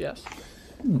potions. Yes.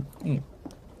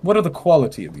 What are the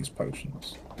quality of these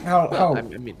potions? How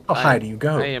high do you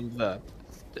go? I am the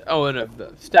owner of the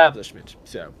establishment,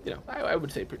 so I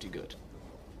would say pretty good.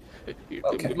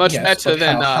 Okay, much better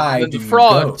than the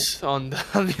frogs on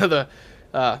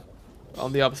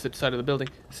the opposite side of the building.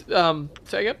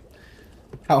 Say again?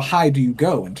 How high do you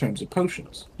go in terms of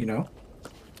potions?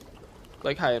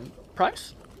 Like high in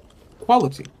price?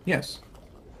 Quality, yes.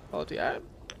 Quality,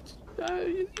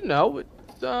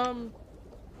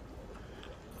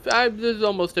 there's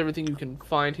almost everything you can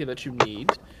find here that you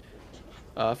need.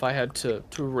 If I had to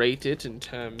rate it in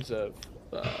terms of,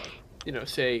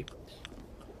 say,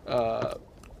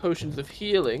 potions of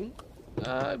healing,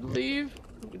 I believe.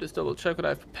 Let me just double check what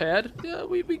I've prepared.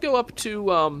 We go up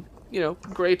to,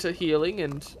 greater healing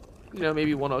and,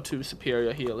 maybe 1 or 2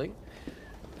 superior healing.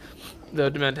 The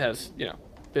demand has,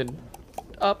 been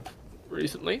up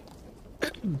recently.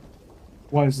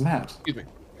 Why is that? Excuse me.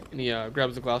 And he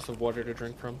grabs a glass of water to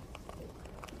drink from.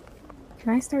 Can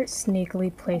I start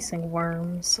sneakily placing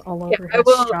worms all over his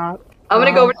shop? I'm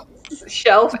gonna go over to the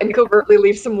shelf and covertly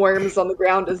leave some worms on the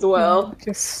ground as well.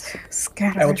 Just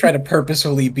scatter. I will try to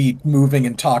purposefully be moving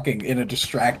and talking in a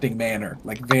distracting manner,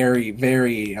 like very,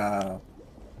 very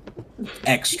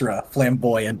extra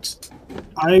flamboyant.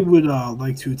 I would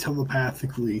like to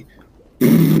telepathically,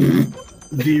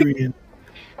 Virion.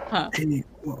 Hey,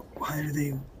 what are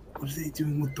they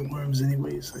doing with the worms,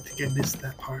 anyways? I think I missed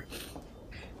that part.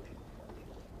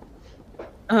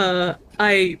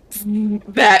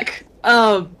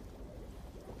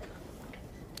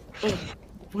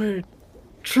 We're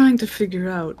trying to figure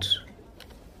out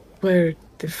where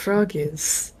the frog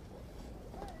is.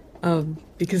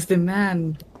 Because the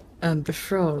man and the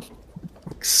frog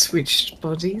switched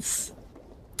bodies.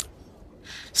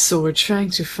 So we're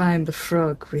trying to find the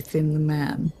frog within the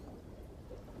man.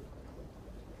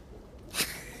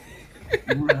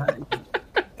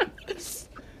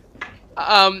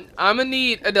 I'm gonna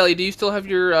need Adelia. Do you still have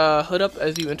your hood up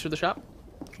as you enter the shop?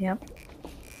 Yep.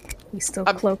 He's still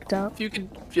cloaked up. If you could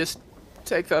just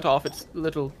take that off, it's a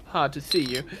little hard to see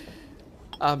you.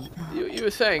 You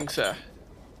were saying, sir.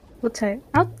 We'll take.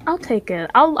 I'll take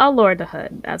it. I'll lower the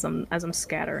hood as I'm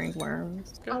scattering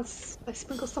worms. I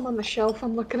sprinkle some on the shelf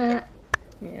I'm looking at.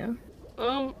 Yeah.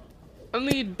 I'll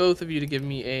need both of you to give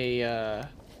me a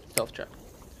stealth check.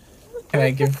 Can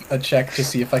I give a check to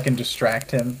see if I can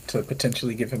distract him to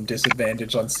potentially give him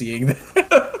disadvantage on seeing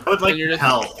that? I would like to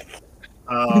help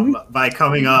by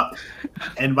coming up,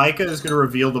 and Micah is going to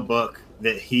reveal the book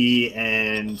that he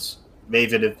and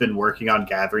Maven have been working on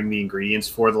gathering the ingredients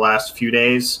for the last few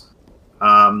days.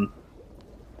 And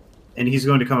he's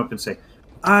going to come up and say,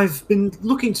 I've been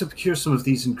looking to procure some of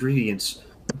these ingredients,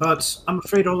 but I'm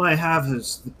afraid all I have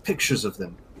is the pictures of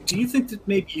them. Do you think that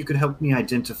maybe you could help me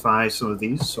identify some of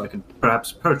these so I can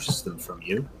perhaps purchase them from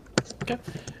you? Okay.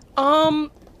 I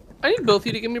need both of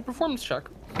you to give me a performance check.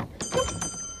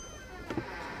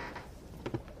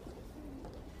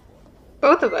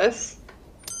 Both of us?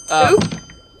 Who?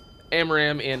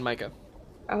 Amram and Micah.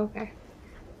 Oh, okay.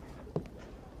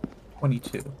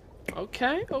 22.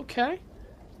 Okay.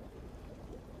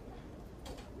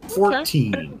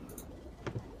 14. Okay.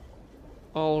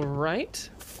 All right.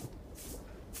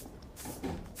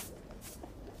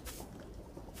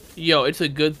 Yo, it's a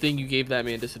good thing you gave that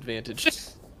man disadvantage.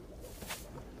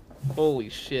 Holy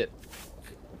shit.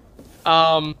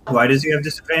 Why does he have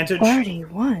disadvantage?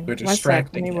 31. We're One sec,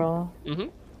 distracting let me him. roll.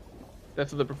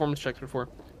 That's what the performance checks are for.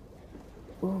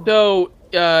 Ooh. So,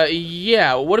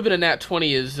 yeah, what would have been a nat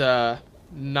 20 is,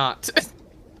 not.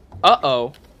 Uh-oh.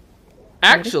 Wait a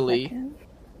Actually, second.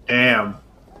 Damn.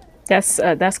 That's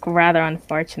rather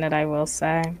unfortunate, I will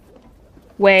say.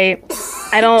 Wait,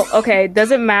 I don't. Okay,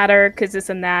 doesn't matter because it's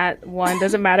a nat 1.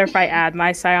 Doesn't matter if I add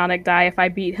my psionic die if I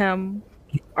beat him,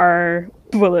 or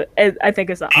will it? I think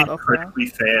it's an And auto fail. critically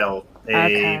fail a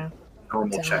Okay.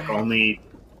 normal check. Only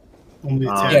Only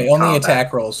Um, attack. Yeah, only combat.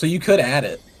 attack rolls, so you could add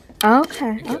it.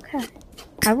 Okay.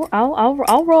 I will. I'll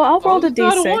roll. I'll roll the it's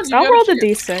not a one, d6. you I'll gotta roll the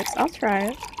share. d6. I'll try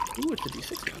it. ooh, it's a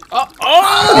d6. Oh!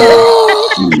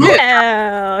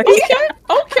 Hell,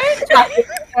 Okay.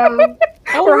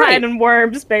 All we're right. hiding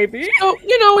worms, baby. So,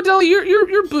 Adele,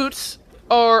 your boots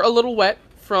are a little wet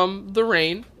from the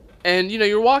rain, and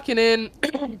you're walking in.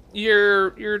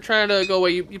 you're trying to go away.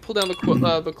 You pull down the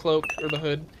cloak or the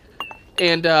hood,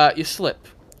 and you slip,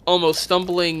 almost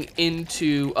stumbling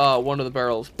into one of the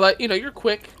barrels. But you're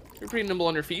quick. You're pretty nimble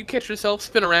on your feet. You catch yourself,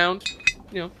 spin around,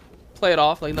 play it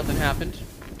off like nothing happened.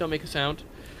 Don't make a sound.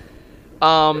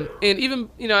 And even,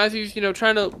 as he's,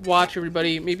 trying to watch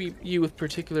everybody, maybe you with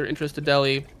particular interest to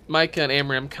Deli, Micah and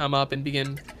Amram come up and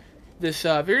begin this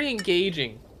very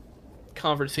engaging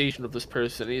conversation with this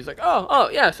person. And he's like, oh,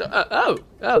 yes,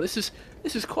 this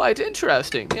is quite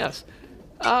interesting, yes.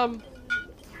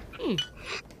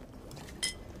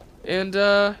 And,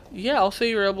 yeah, I'll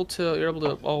say you're able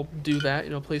to all do that,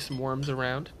 play some worms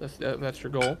around. That's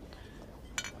your goal.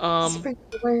 How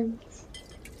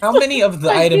many of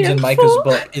the items in Micah's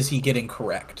book is he getting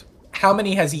correct? How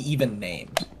many has he even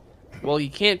named? Well, he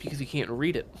can't because he can't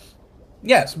read it.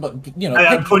 Yes, but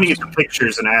I'm pointing at the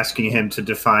pictures and asking him to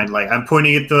define. Like, I'm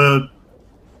pointing at the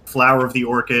flower of the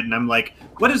orchid, and I'm like,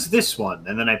 "What is this one?"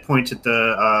 And then I point at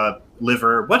the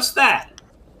liver. What's that?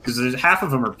 Because half of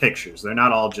them are pictures. They're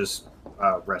not all just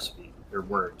recipe or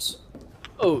words.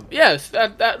 Oh yes,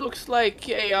 that looks like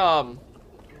a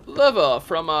liver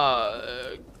from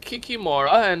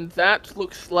Kikimora, and that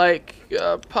looks like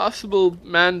possible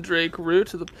mandrake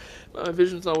root. My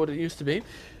vision's not what it used to be.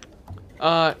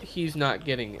 He's not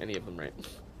getting any of them right.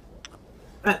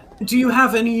 Do you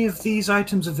have any of these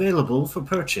items available for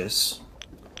purchase?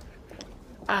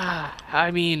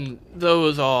 I mean,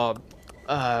 those are.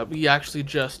 We actually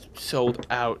just sold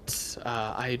out.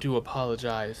 I do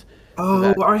apologize.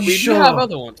 Oh, are you we sure? We do have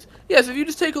other ones. Yes, if you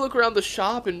just take a look around the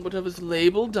shop and whatever's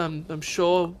labeled, I'm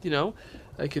sure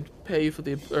I could pay you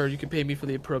or you could pay me for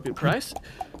the appropriate price.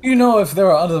 You know if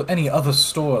there are any other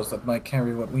stores that might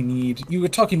carry what we need? You were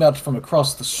talking about from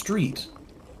across the street.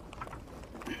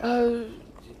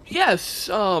 Yes.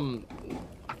 What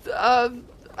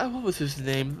was his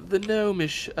name? The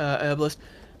gnomish herbalist.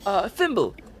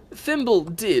 Thimble. Thimble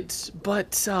did,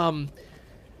 but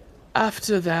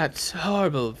after that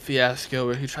horrible fiasco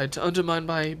where he tried to undermine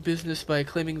my business by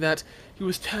claiming that he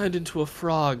was turned into a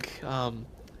frog, I'm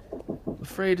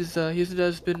afraid he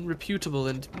has been reputable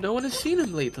and no one has seen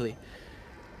him lately.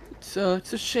 It's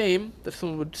a shame that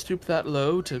someone would stoop that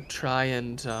low to try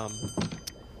and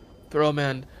throw a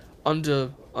man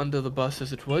under the bus,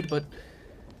 as it would, but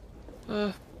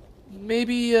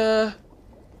maybe at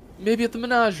the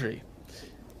menagerie.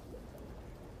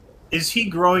 Is he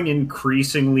growing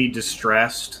increasingly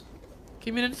distressed?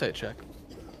 Give me an insight check.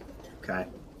 Okay.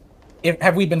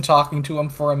 Have we been talking to him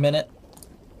for a minute?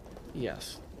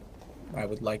 Yes. I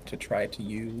would like to try to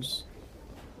use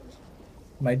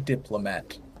my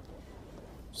diplomat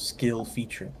skill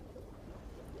feature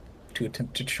to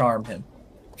attempt to charm him.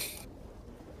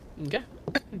 Okay.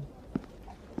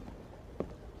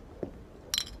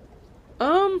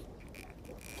 I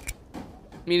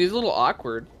mean, he's a little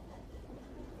awkward,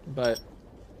 but...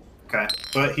 Okay,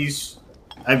 but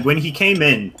when he came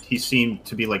in, he seemed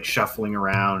to be, like, shuffling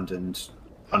around and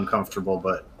uncomfortable,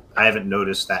 but I haven't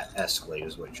noticed that escalate,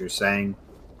 is what you're saying?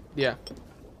 Yeah.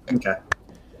 Okay.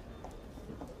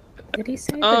 Did he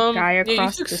say the guy yeah, you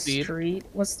across the succeed. street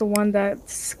was the one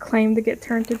that claimed to get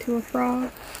turned into a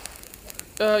frog?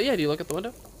 Yeah, do you look at the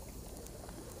window?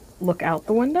 Look out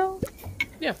the window?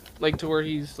 Yeah, like to where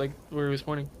he was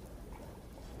pointing.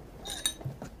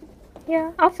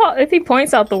 Yeah, I'll follow. If he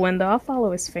points out the window, I'll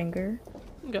follow his finger.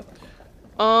 Okay.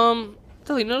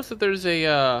 Tilly, notice that there's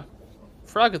a,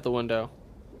 frog at the window.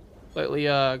 Slightly,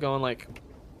 going like...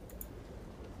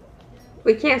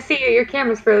 We can't see you. Your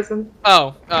camera's frozen.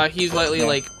 Oh, he's lightly,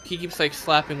 like, he keeps, like,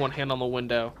 slapping one hand on the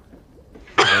window.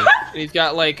 And he's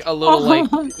got, like, a little,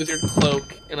 like, wizard cloak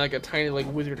and, like, a tiny,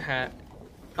 like, wizard hat.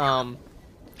 There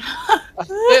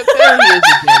he is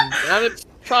again, and it's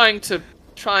trying to.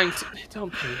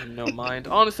 Don't pay him no mind.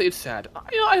 Honestly, it's sad.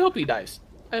 I hope he dies.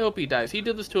 I hope he dies. He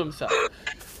did this to himself.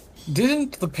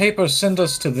 Didn't the paper send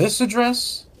us to this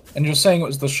address? And you're saying it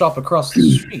was the shop across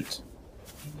the street?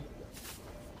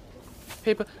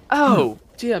 Paper. Oh,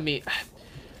 dear me.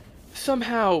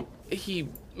 Somehow he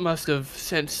must have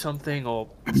sent something or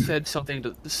said something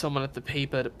to someone at the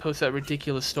paper to post that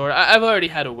ridiculous story. I've already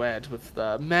had a word with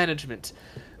management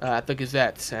at the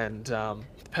Gazette, and the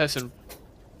person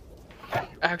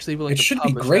actually willing It to should be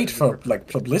publish great that for like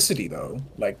publicity, though.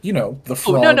 Like, you know, the Oh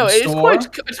frog no, store.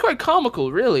 it's quite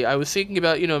comical, really. I was thinking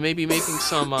about maybe making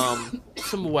some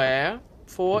ware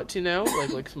for it,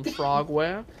 like some frog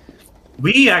ware.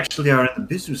 We actually are in the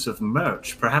business of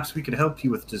merch. Perhaps we could help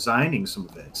you with designing some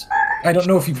of it. I don't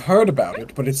know if you've heard about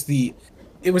it, but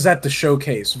it was at the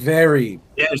showcase. Very.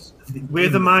 Yes, we're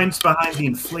the minds behind the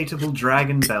inflatable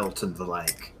dragon belt and the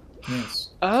like. Yes.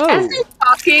 Oh. As they're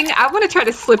talking, I want to try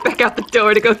to slip back out the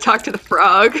door to go talk to the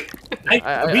frog. We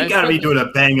gotta be doing a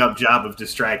bang-up job of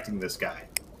distracting this guy.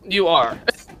 You are.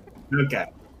 Okay.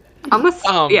 I'm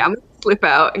gonna slip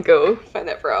out and go find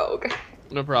that frog.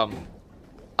 No problem.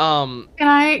 Can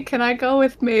I go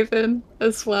with Maven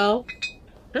as well?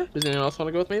 Sure. Does anyone else want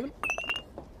to go with Maven?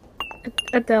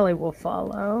 Adele will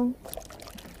follow.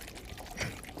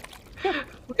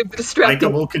 Micah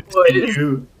will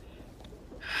continue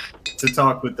to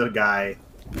talk with the guy.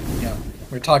 Yeah,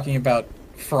 we're talking about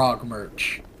frog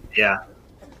merch. Yeah.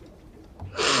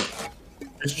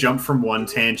 Just jump from one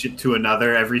tangent to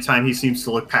another. Every time he seems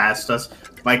to look past us,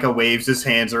 Micah waves his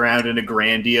hands around in a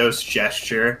grandiose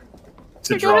gesture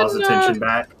to draw his attention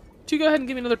back. Do you go ahead and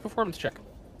give me another performance check?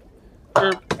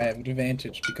 I have an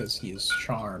advantage because he is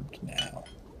charmed now.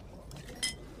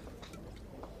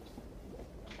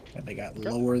 And they got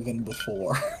lower than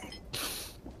before.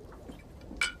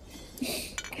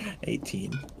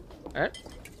 18. Alright.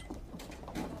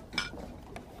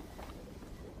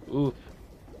 Ooh.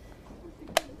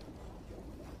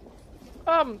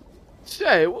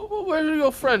 Say, where are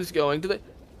your friends going? Do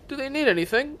they need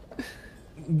anything?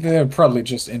 They're probably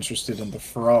just interested in the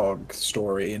frog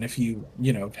story, and if you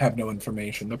have no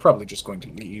information, they're probably just going to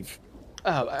leave.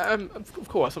 Of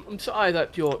course. I'm sorry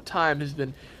that your time has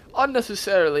been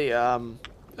unnecessarily,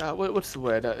 what's the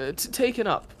word? Taken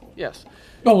up. Yes.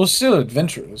 Well, we're still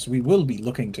adventurers. We will be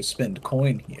looking to spend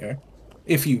coin here.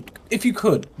 If you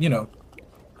could, Of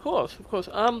course.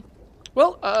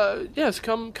 Well, yes,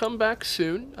 come back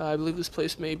soon. I believe this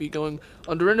place may be going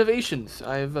under renovations.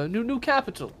 I have a new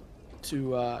capital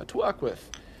to work with.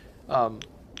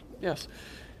 Yes.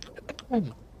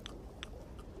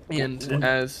 And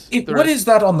as what is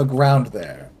that on the ground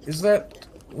there?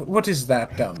 What is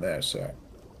that down there, sir?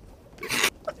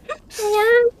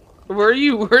 Where are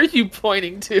you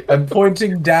pointing to? I'm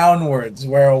pointing downwards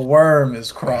where a worm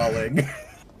is crawling.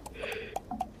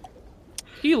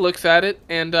 He looks at it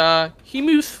and he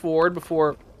moves forward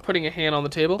before putting a hand on the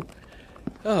table.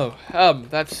 Oh,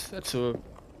 that's a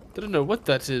I don't know what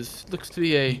that is. Looks to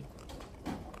be a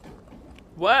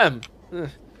worm.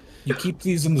 You keep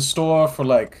these in the store for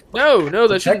like No,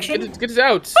 that should protection? get it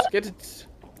out. Get it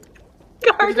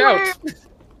out.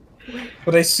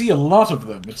 But I see a lot of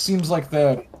them. It seems like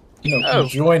they're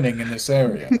conjoining in this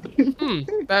area.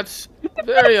 That's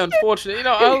very unfortunate.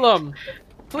 I'll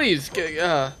please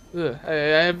I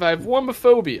have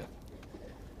wormophobia.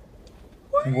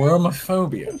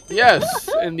 Wormophobia. Yes,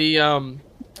 and the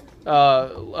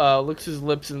licks his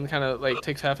lips and kind of like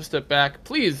takes half a step back.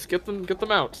 Please get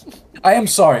them out. I am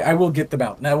sorry. I will get them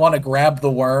out. And I want to grab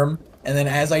the worm, and then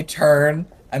as I turn,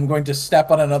 I'm going to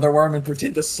step on another worm and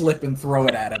pretend to slip and throw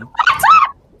it at him.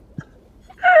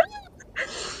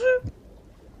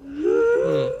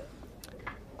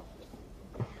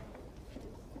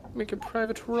 Make a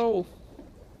private roll.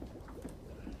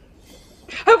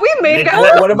 Have we made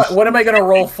out? What am I gonna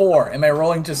roll for? Am I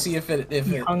rolling to see if it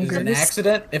is an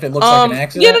accident? If it looks like an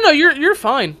accident? Yeah, no, you're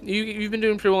fine. You've been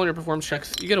doing pretty well in your performance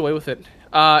checks. You get away with it.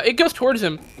 It goes towards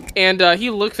him, and he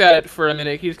looks at it for a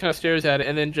minute. He just kind of stares at it,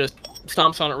 and then just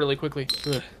stomps on it really quickly.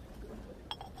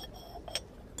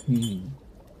 And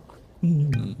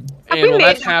while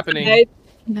that's happening,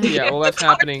 that's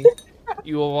happening.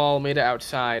 You have all made it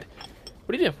outside.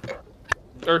 What do you do?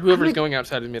 Or whoever's going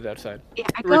outside has made it outside. Yeah,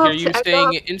 Ricky, are you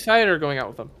staying inside or going out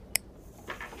with them?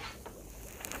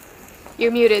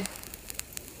 You're muted.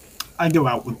 I go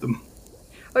out with them.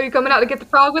 Oh, you're coming out to get the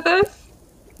frog with us?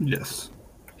 Yes.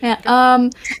 Yeah.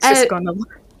 Just gonna...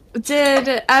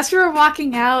 As we were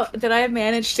walking out, did I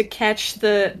manage to catch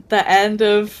the end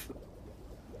of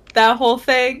that whole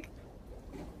thing?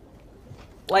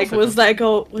 Like, Also was that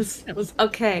go? Was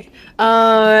okay.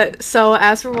 So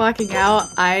as we're walking out,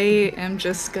 I am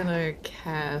just gonna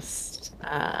cast.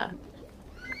 Let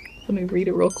me read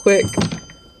it real quick.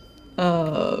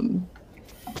 So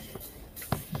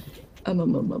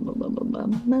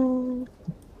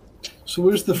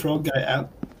where's the frog guy at?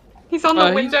 He's on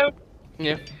the window.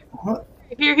 Yeah. What?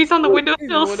 Here, he's on the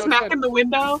windowsill, window smacking the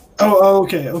window.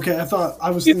 Okay. I thought I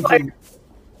was He's thinking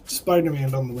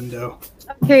Spider-Man on the window.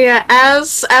 Okay, yeah.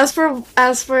 As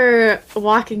we're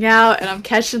walking out, and I'm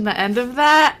catching the end of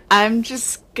that, I'm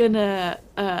just gonna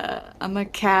I'm gonna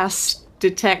cast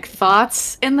Detect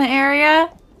Thoughts in the area,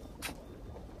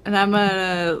 and I'm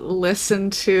gonna listen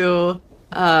to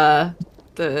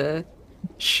the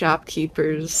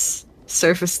shopkeeper's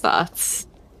surface thoughts.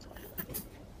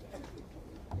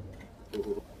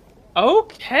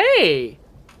 Okay.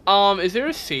 Is there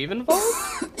a save involved?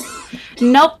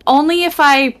 Nope, only if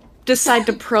I decide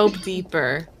to probe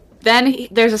deeper. Then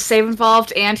there's a save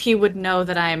involved, and he would know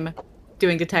that I'm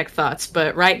doing Detect Thoughts.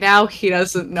 But right now, he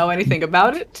doesn't know anything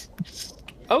about it.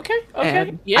 Okay.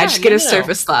 And Yeah. I just get his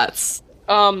surface thoughts.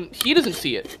 He doesn't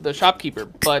see it, the shopkeeper,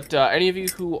 but any of you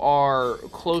who are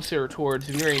closer towards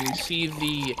Virian, you see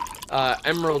the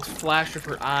emerald flash of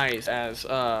her eyes as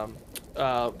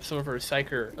some of her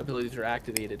psyker abilities are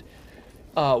activated.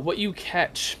 What you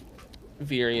catch,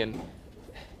 Virian...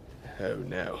 Oh,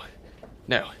 no.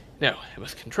 No, I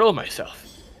must control myself.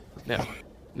 No.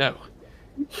 I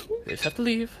just have to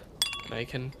leave. I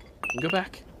can go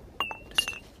back. Just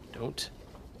don't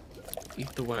eat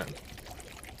the worm.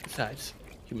 Besides,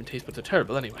 human taste buds are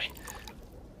terrible anyway.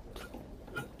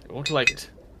 I won't like it.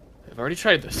 I've already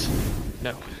tried this.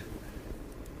 No.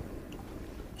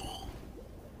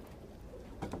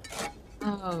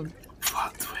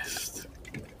 Plot twist.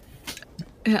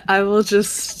 I will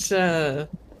just,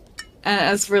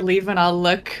 as we're leaving, I'll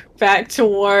look back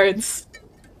towards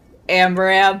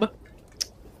Amram.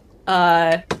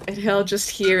 And he'll just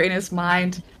hear in his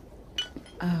mind,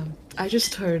 I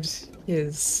just heard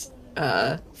his,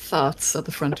 thoughts at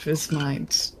the front of his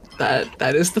mind.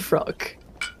 That is the frog.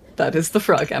 That is the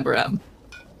frog, Amram.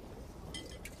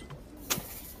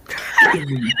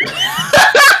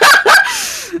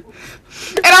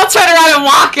 And I'll turn around and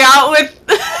walk out with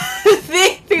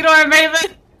Theodore and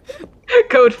Maven.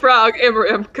 Code Frog,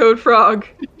 Amram, Code Frog.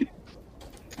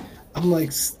 I'm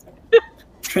like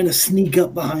trying to sneak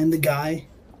up behind the guy.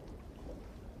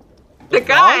 The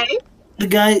guy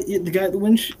at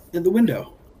the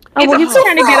window. Oh, well, he's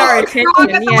trying to get our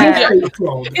attention. Yeah.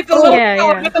 It's a little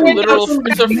Yeah.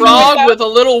 It's a frog with a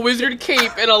little wizard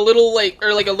cape and a little hat.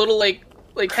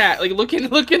 Like look in the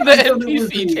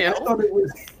NPC channel.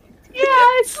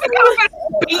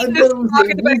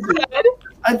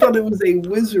 I thought it was a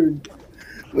wizard.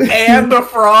 And the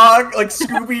frog, like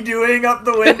Scooby-Dooing up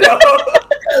the window.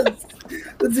 Yes,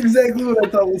 that's exactly what I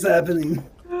thought was happening.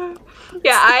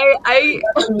 Yeah, I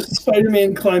It was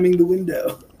Spider-Man climbing the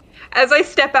window. as I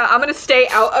step out, I'm gonna stay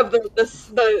out of the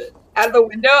out of the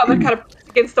window. I'm gonna kind of press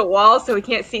against the wall so he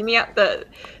can't see me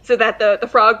so that the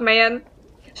frog man.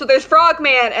 So there's frog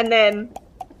man and then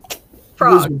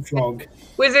frog.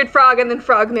 Wizard frog and then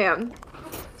frog man.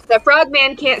 The frog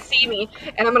man can't see me,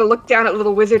 and I'm gonna look down at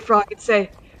little wizard frog and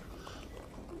say,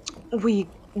 "We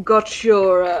got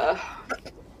your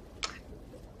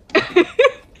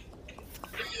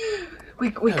we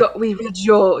read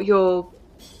your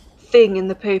thing in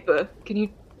the paper. Can you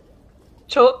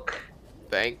talk?"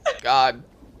 Thank God.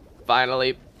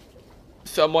 Finally.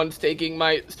 Someone's taking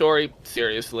my story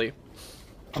seriously.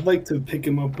 I'd like to pick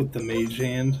him up with the mage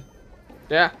hand.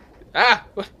 Yeah.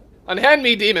 Unhand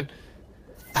me, demon.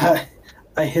 I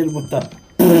hit him with the...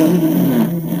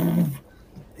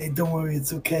 Hey, don't worry,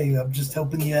 it's okay. I'm just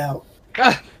helping you out.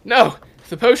 No.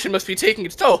 The potion must be taking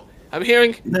its toll. I'm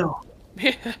hearing... No.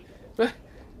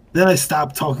 Then I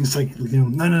stopped talking psychically.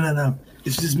 No.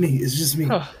 It's just me.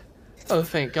 Oh,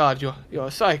 thank God, you're a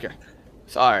psyker.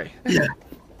 Sorry. Yeah.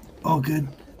 All good.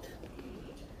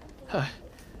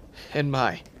 In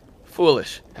my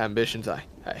foolish ambitions, I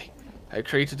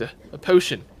created a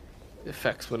potion. The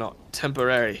effects were not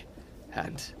temporary,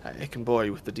 and I can bore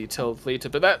you with the details later.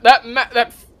 But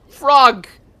that frog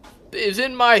is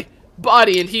in my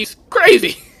body, and he's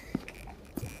crazy.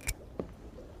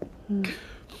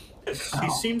 He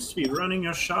seems to be running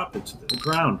your shop into the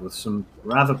ground with some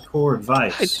rather poor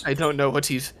advice. I don't know what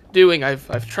he's doing.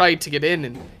 I've tried to get in,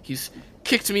 and he's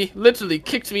literally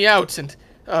kicked me out, and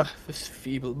this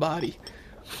feeble body.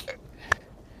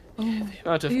 The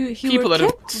amount of people that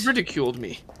have ridiculed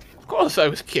me. Of course I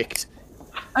was kicked.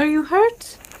 Are you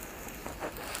hurt?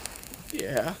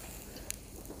 Yeah.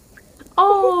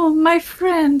 Oh, my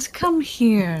friend, come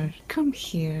here. Come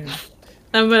here.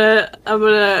 I'm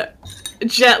gonna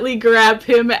gently grab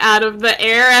him out of the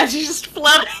air as he's just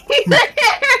floating in the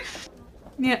air.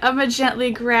 Yeah, I'm gonna gently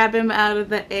grab him out of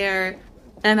the air,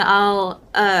 and I'll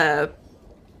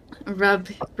rub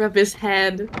his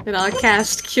head, and I'll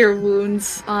cast Cure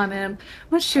Wounds on him.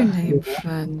 What's your name,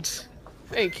 friend?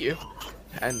 Thank you.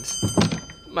 And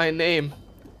my name.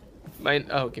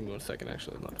 Oh, give me 1 second.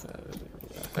 Actually, not.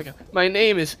 Okay. My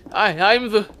name is. I'm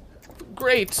the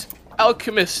great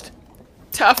alchemist,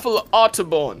 Taffel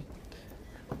Otterborn,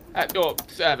 at your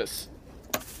service.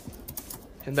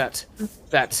 And that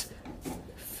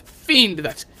fiend,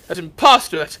 that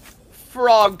imposter, that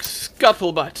frog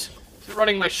scuttlebutt is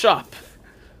running my shop.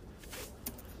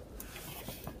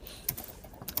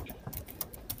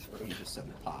 You just said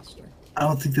imposter. I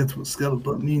don't think that's what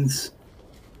scuttlebutt means.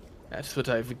 That's what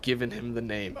I've given him the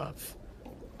name of.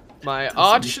 My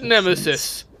arch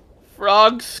nemesis,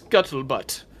 Frog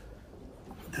Scuttlebutt.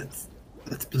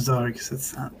 That's bizarre because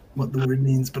that's not what the word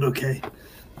means, but okay.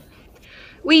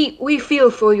 We feel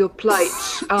for your plight,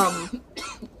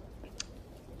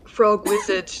 Frog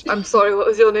Wizard. I'm sorry, what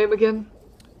was your name again?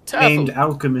 Named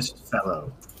Alchemist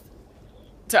Fellow.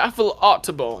 Taffel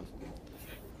Otterborn.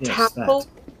 Yes, Taffel?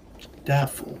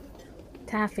 Daffel.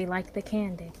 Taffy like the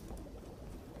candy.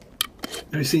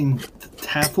 Are you saying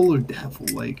taffel or daffel?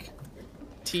 Like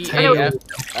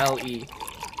T-A-F-L-E.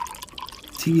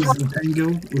 T is in tango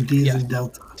or D is in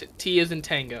delta? T is in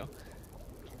tango.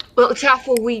 Well,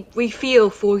 Taffel, we feel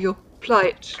for your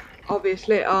plight,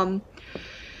 obviously.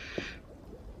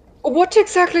 What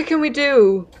exactly can we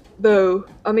do, though?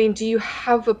 I mean, do you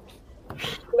have a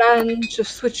plan to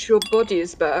switch your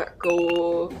bodies back,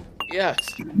 or...? Yes.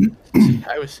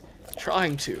 I was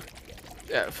trying to.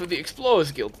 For the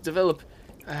Explorers Guild, develop...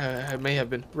 I may have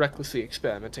been recklessly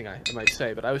experimenting, I might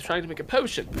say, but I was trying to make a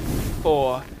potion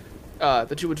for...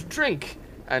 that you would drink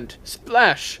and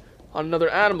splash on another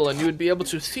animal, and you would be able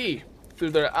to see through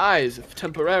their eyes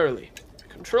temporarily.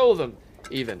 Control them,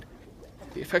 even.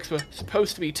 The effects were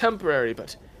supposed to be temporary,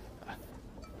 but...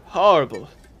 horrible,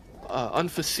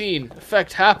 unforeseen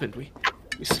effect happened. We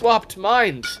swapped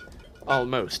minds,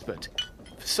 almost, but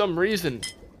for some reason,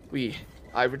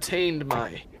 I retained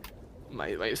my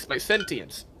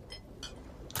sentience,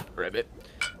 Ribbit,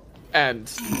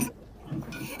 and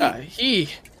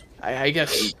I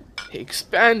guess he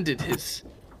expanded his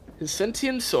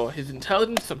sentience or his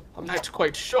intelligence. I'm not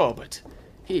quite sure, but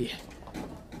he's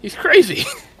crazy.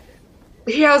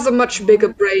 He has a much bigger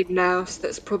brain now, so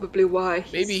that's probably why.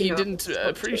 Maybe he didn't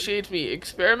appreciate me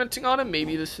experimenting on him.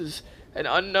 Maybe this is an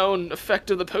unknown effect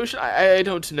of the potion. I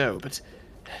don't know, but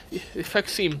the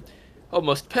effects seem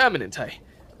almost permanent. I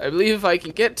believe if I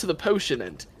can get to the potion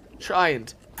and try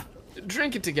and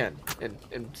drink it again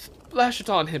and splash it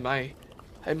on him, I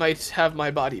might have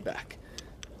my body back.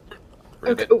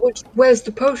 Okay, where's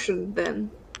the potion,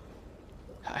 then?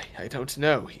 I don't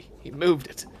know. He moved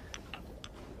it.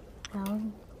 Oh.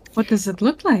 What does it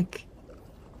look like?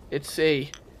 It's a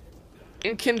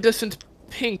incandescent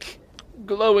pink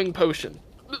glowing potion.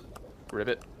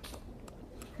 Ribbit.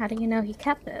 How do you know he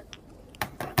kept it?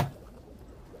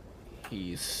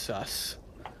 He's sus.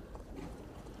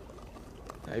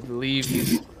 I believe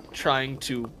he's trying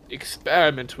to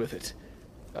experiment with it.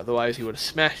 Otherwise he would have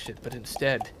smashed it, but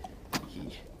instead,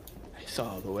 I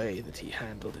saw the way that he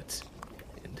handled it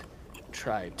and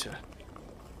tried to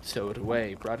stow it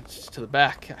away, brought it to the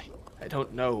back. I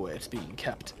don't know where it's being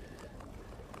kept.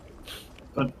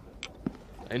 But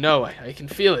I know, I can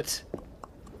feel it.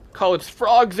 Call it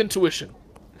Frog's intuition.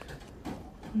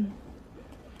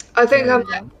 I think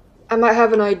I might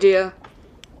have an idea.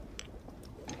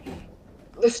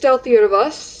 The stealthier of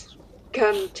us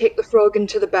can take the frog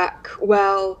into the back,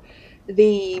 while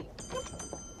the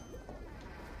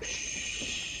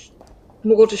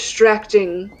more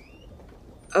distracting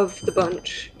of the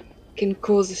bunch can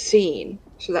cause a scene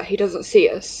so that he doesn't see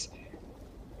us.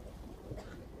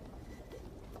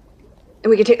 And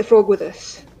we can take the frog with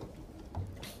us.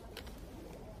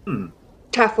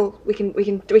 Taffel, we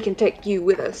can take you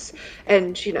with us,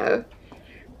 and you know,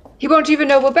 he won't even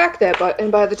know we're back there.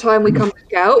 And by the time we come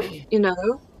back out, you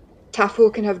know, Taffel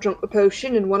can have drunk the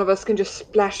potion, and one of us can just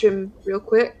splash him real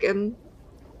quick. And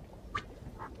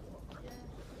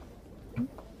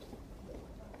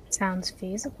sounds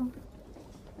feasible.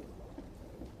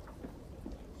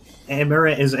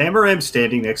 Is Amaram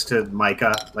standing next to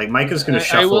Micah? Like, Micah's going to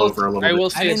shuffle over a little bit. I will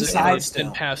say it's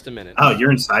been past a minute. Oh,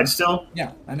 you're inside still?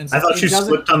 Yeah, I'm inside. I thought you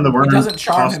slipped on the worm. It doesn't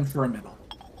charm him for a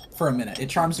minute. It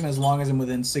charms him as long as I'm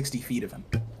within 60 feet of him.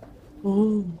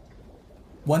 Ooh.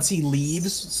 Once he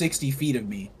leaves 60 feet of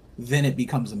me, then it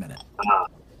becomes a minute.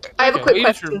 I have a Okay, quick well, you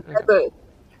question. should-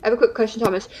 I have a quick question,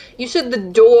 Thomas. You said the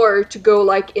door to go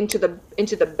like into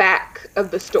the back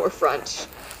of the storefront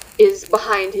is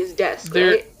behind his desk,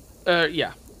 There, right?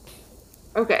 yeah.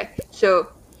 Okay,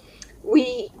 so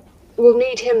we will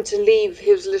need him to leave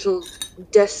his little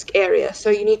desk area, so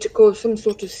you need to cause some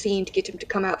sort of scene to get him to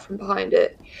come out from behind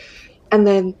it. And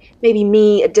then maybe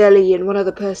me, Adeli, and one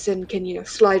other person can,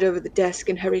 slide over the desk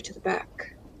and hurry to the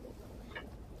back.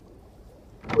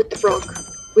 With the frog.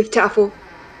 With Taffel.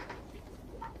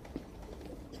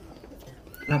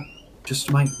 That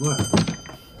just might work.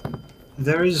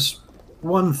 There is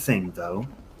one thing, though,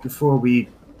 before we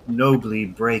nobly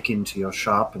break into your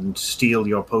shop and steal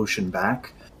your potion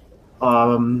back,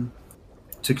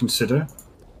 to consider.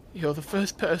 You're the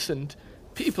first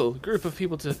group of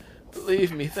people to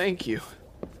believe me. Thank you.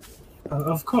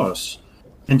 Of course.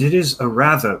 And it is a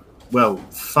rather,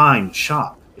 fine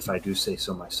shop, if I do say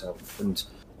so myself. And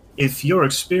if you're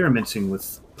experimenting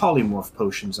with polymorph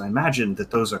potions, I imagine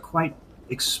that those are quite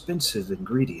expensive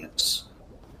ingredients.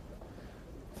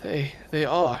 They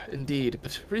are indeed,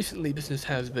 but recently business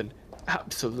has been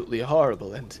absolutely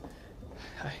horrible, and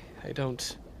I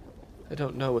don't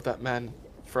know what that man,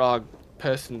 frog,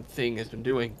 person thing has been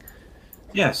doing.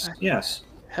 Yes.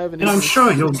 And I'm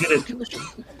sure you'll get it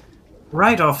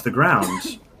right off the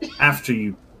ground after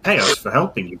you pay us for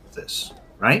helping you with this,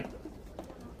 right?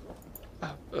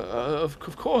 Of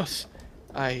course.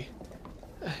 I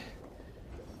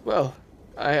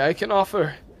can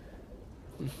offer.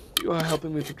 You are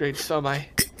helping me with a great sum.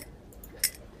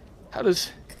 How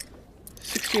does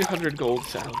 1,600 gold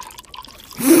sound?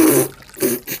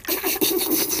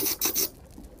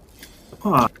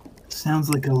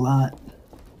 Sounds like a lot.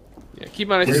 Yeah, keep in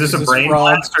mind. Is this a brain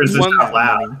blast or is this out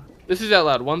loud? This is out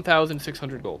loud.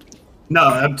 1,600 gold. No,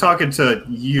 I'm talking to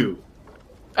you.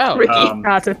 Oh, Ricky.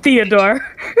 To Theodore.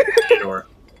 Theodore.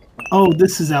 Oh,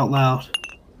 this is out loud.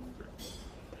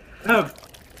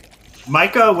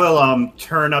 Micah will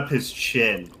turn up his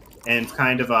chin and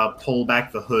kind of pull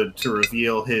back the hood to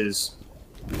reveal his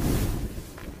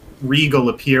regal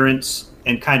appearance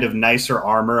and kind of nicer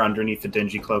armor underneath the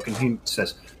dingy cloak, and he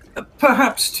says,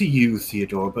 "Perhaps to you,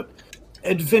 Theodore, but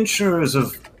adventurers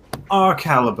of our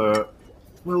caliber,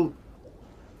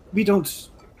 we don't...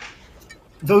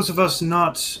 Those of us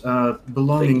not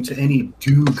belonging to any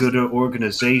do-gooder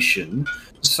organization,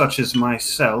 such as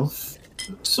myself,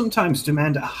 sometimes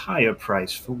demand a higher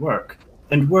price for work,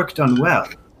 and work done well."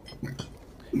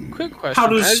 Quick question. How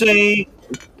does say...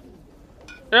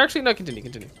 Actually, no,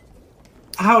 continue.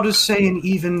 How does say an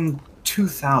even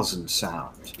 2,000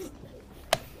 sound?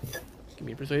 Give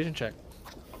me a persuasion check.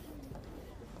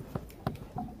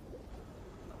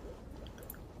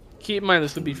 Keep in mind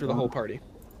this would be for the whole party.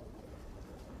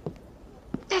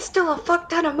 That's still a fuck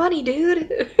ton of money,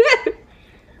 dude.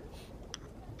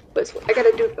 But I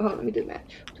gotta do. Hold on, let me do the math.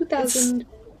 2,000.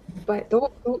 But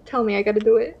don't tell me I gotta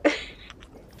do it.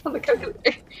 On the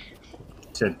calculator.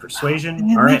 Said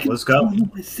persuasion. All right, let's go.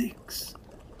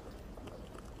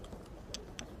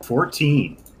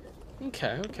 14.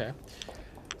 Okay.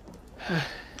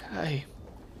 I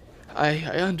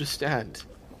understand,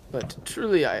 but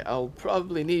truly I'll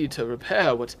probably need to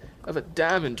repair whatever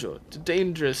damage or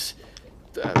dangerous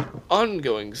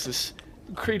ongoings this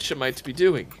creature might be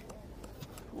doing.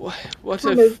 What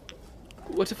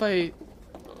if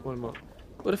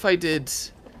I did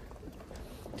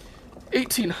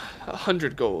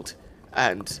 1,800 gold,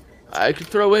 and I could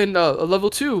throw in a level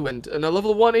 2 and a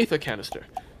level 1 Aether canister?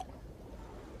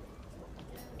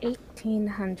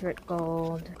 1,800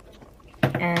 gold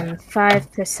and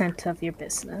 5% of your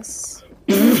business.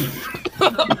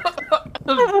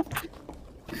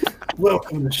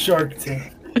 Welcome to Shark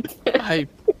Tank. I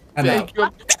beg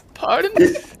your pardon?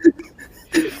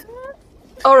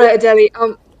 Alright, Adeli,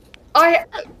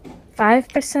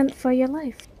 5% for your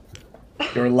life.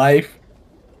 Your life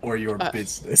or your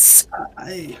business?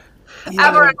 No,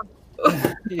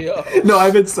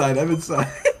 I'm inside.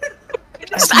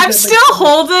 I'm still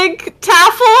holding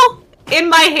Taffel in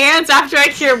my hands after I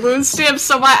cure wound stamp,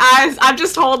 so I'm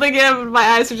just holding him and my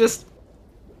eyes are just...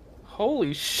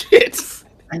 Holy shit!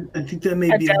 I think that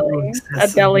may be a little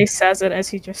excessive. Adeli says it as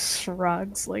he just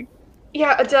shrugs, like...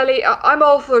 Yeah, Adeli, I'm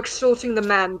all for extorting the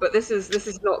man, but this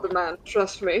is not the man,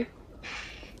 trust me.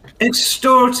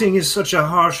 Extorting is such a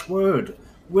harsh word.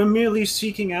 We're merely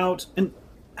seeking out an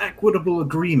equitable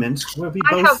agreement where we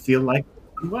both feel like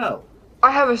well.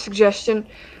 I have a suggestion.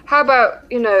 How about,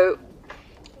 the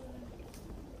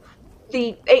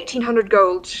 1,800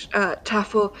 gold,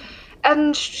 Taffel,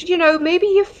 and,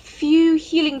 maybe a few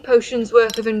healing potions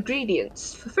worth of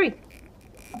ingredients for free.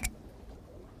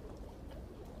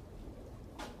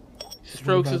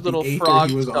 strokes his What about little the aether frog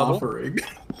he was stubble. offering.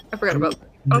 I forgot about.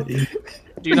 Oh, Do you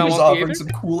He not was want the offering aether? some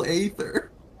cool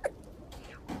aether.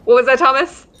 what was that,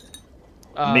 Thomas?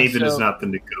 Maven is So- not the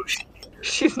negotiator.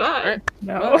 She's not. Alright.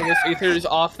 No. Well, I guess Aether is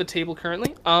off the table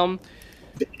currently. Well,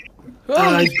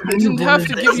 I I didn't have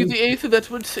to wanted- give you the Aether. That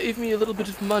would save me a little bit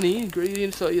of money.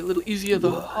 Ingredients are a little easier to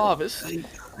harvest.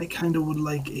 I kind of would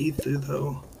like Aether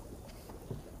though.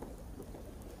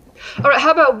 All right. How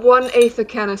about one aether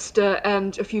canister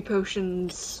and a few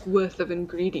potions worth of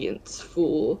ingredients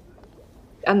for,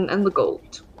 and the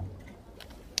gold.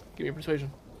 Give me a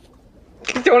persuasion.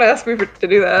 Don't ask me to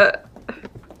do that.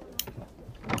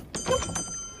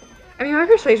 I mean, my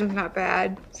persuasion's not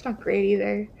bad. It's not great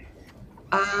either.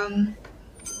 What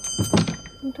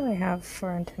do I have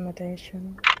for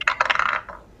intimidation?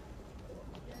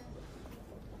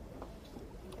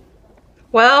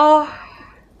 Well,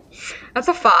 that's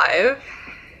a 5.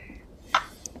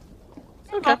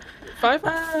 Okay. 5.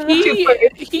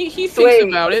 He thinks Wait.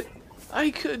 about it. I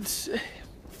could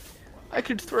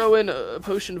throw in a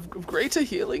potion of greater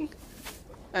healing,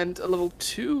 and a level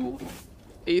 2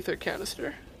 Aether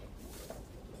canister.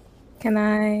 Can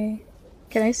I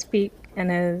speak in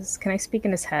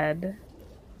his head?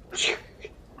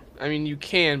 I mean, you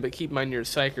can, but keep in mind you're a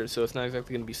psyker, so it's not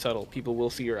exactly going to be subtle. People will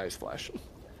see your eyes flash.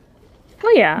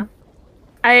 Well, yeah.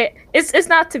 It's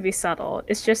not to be subtle.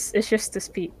 It's just to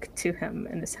speak to him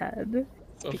in his head.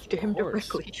 Speak to him course.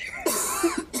 directly.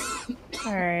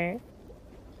 All right.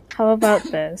 How about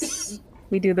this?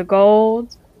 We do the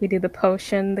gold, we do the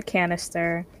potion, the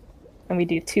canister, and we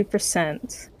do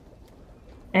 2%.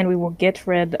 And we will get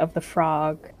rid of the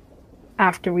frog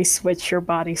after we switch your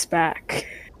bodies back.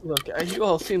 Look, you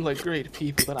all seem like great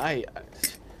people, but I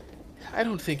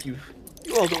don't think you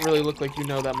all don't really look like you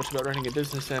know that much about running a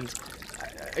business, and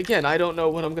again, I don't know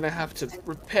what I'm gonna have to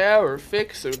repair or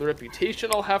fix, or the reputation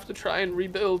I'll have to try and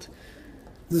rebuild.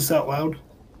 Is this out loud?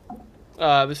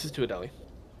 This is to Adeli.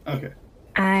 Okay.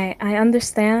 I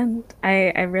understand.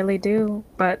 I really do.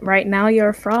 But right now you're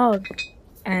a frog.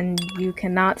 And you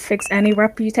cannot fix any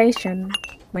reputation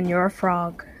when you're a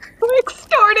frog. I'm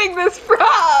extorting this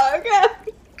frog!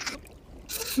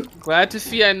 Glad to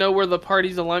see I know where the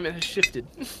party's alignment has shifted.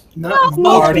 Not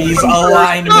Party's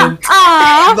alignment.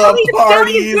 The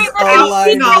party's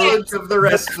alignment. Knowledge of the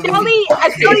rest of them.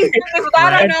 Adeli's doing this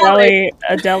without our knowledge.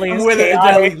 Adeli is With it,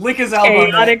 chaotic, Adeli. Lick his elbow.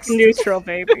 chaotic neutral,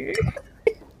 baby.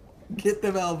 Get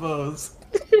them elbows.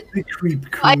 the creep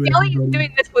crew. Adeli is everybody.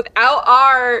 doing this without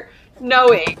our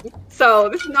knowing. So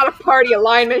this is not a party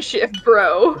alignment shift,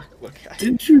 bro. Look,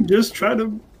 Didn't you just try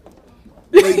to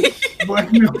like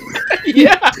blackmail?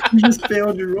 yeah, You just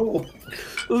failed your role.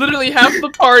 literally half the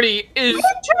party is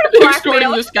blackmail.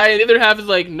 extorting this guy, and the other half is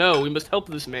like, no, we must help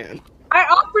this man. I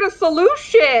offered a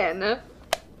solution.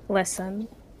 Listen.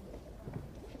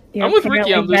 I'm with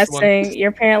Ricky on this one. You're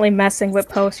apparently messing with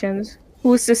potions.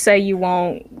 Who's to say you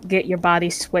won't get your body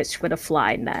switched with a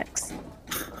fly next?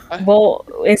 Well,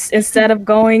 instead of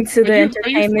going to the Are you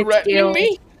entertainment threatening guild,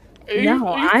 me? No,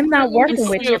 I'm not working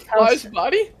with your fly's potion.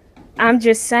 body. I'm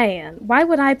just saying, why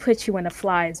would I put you in a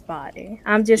fly's body?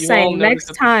 I'm just You all saying, notice next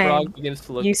that the time frog begins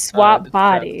to look, you swap distressed.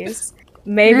 bodies,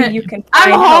 maybe you can.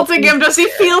 I'm find holding help him. Does he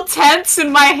feel tense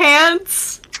in my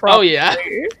hands? Oh yeah.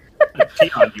 I pee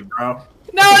on you, bro.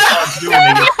 No, Stop doing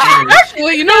it, you're serious.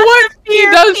 Actually, you know what? He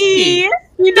does pee.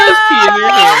 He does pee in your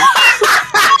hands.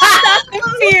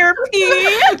 fear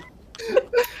pee.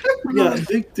 Yeah,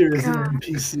 Victor is an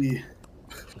NPC.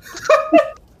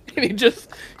 And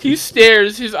he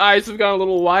stares. His eyes have gone a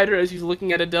little wider as he's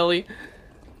looking at Adeli.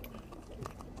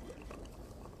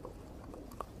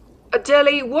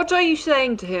 Adeli, what are you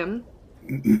saying to him?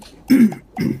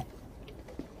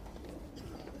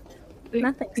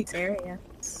 Nothing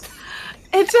serious.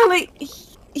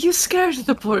 Adeli, you scared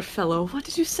the poor fellow. What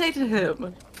did you say to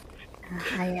him?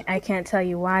 I can't tell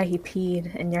you why he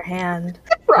peed in your hand.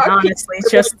 Frog Honestly,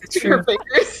 it's just the your truth.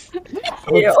 fingers.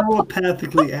 I'll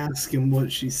telepathically ask him what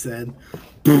she said.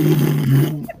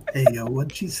 Hey, yo,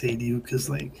 what'd she say to you? Because,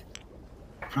 like,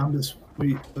 promise,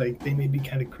 they may be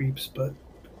kind of creeps, but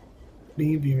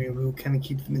maybe we'll kind of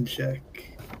keep them in check.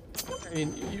 I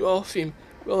mean, you all seem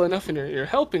well enough and you're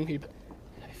helping me, but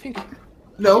I think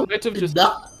No, you might have just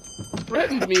not.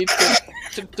 threatened me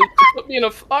to put me in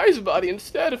a fly's body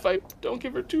instead if I don't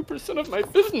give her 2% of my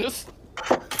business.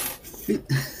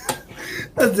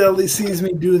 Adeli sees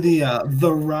me do the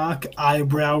Rock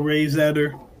eyebrow raise at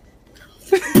her.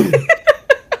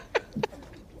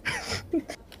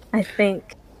 I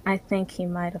think he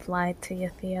might have lied to you,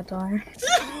 Theodore.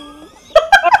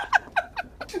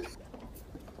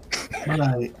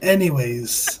 Right.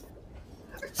 Anyways,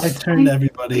 I turn to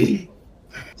everybody.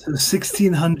 So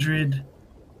 1600.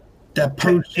 That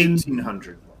potion.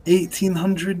 1800.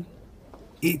 1800.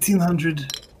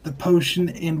 1800. The potion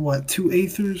and what? 2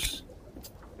 aethers?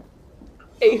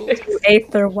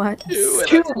 Aether what?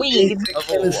 Two weeds.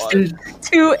 Level 1.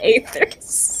 2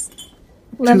 aethers.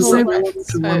 Level 1.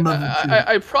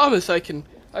 I promise I can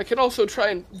also try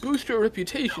and boost your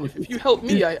reputation. If you help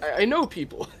me, I know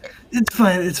people. It's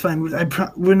fine. It's fine.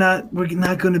 We're not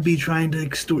going to be trying to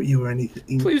extort you or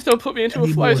anything. Please don't put me into a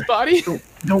fly's body.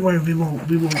 Don't worry. We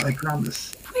won't. I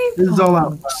promise. This is all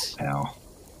out now.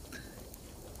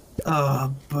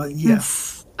 But yeah.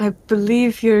 Yes, I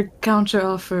believe your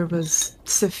counteroffer was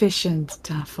sufficient,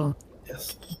 Taffel.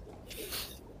 Yes.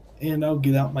 And I'll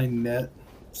get out my net.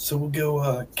 So we'll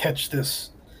go catch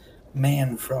this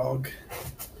man frog.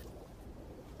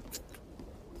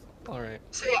 Alright.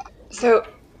 So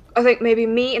I think maybe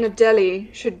me and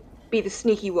Adeli should be the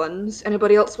sneaky ones.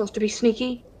 Anybody else wants to be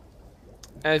sneaky?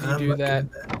 As you do that,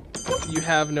 you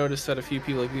have noticed that a few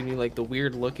people are giving you like the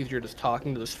weird look as you're just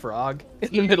talking to this frog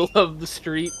in the middle of the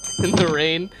street in the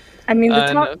rain. I mean,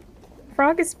 the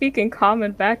frog is speaking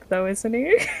common back though, isn't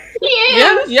he?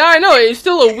 Yeah, I know. It's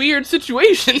still a weird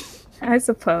situation. I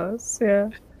suppose, yeah.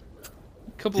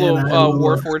 A couple of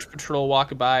Warforged patrol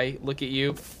walk by, look at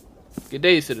you. Good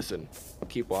day, citizen.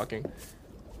 Keep walking.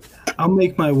 I'll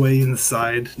make my way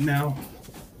inside now.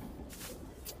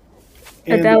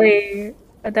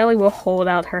 Adeli will hold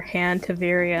out her hand to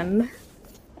Virion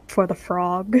for the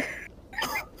frog.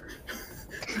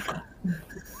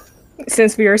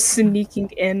 Since we are sneaking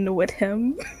in with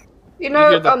him. You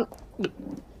know,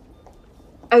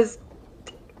 as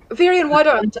Virion, why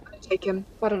don't I take him?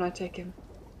 Why don't I take him?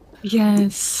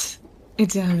 Yes,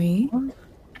 Adeli.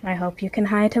 I hope you can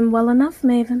hide him well enough,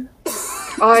 Maven.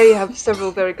 I have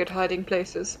several very good hiding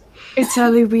places.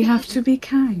 Adeli, we have to be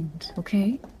kind,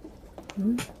 okay?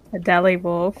 Adeli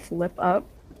will flip up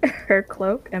her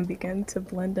cloak and begin to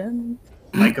blend in.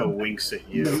 Micah winks at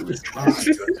you. I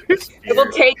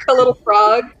will take the little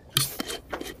frog.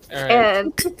 Alright.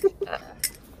 And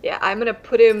yeah, I'm gonna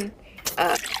put him.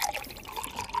 I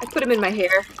put him in my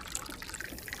hair.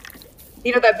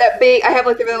 You know that big. I have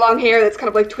like the really long hair that's kind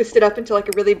of like twisted up into like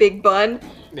a really big bun.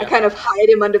 Yeah. I kind of hide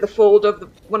him under the fold of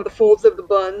one of the folds of the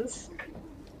buns.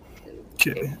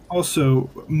 Okay. Also,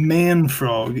 Man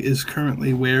Frog is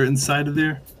currently where inside of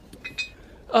there?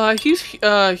 He's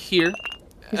here.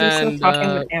 Is he still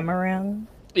talking with Amaram?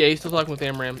 Yeah, he's still talking with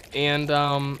Amaram. And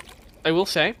I will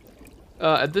say,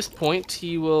 at this point,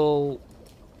 he will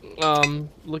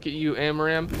look at you,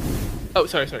 Amaram. Oh,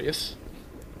 sorry, yes.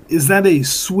 Is that a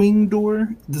swing door?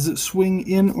 Does it swing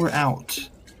in or out?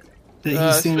 That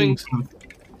he's standing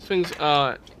swings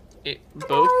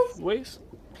both ways.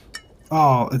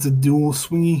 Oh, it's a dual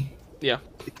swingy? Yeah.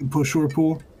 You can push or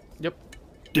pull? Yep.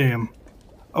 Damn.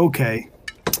 Okay.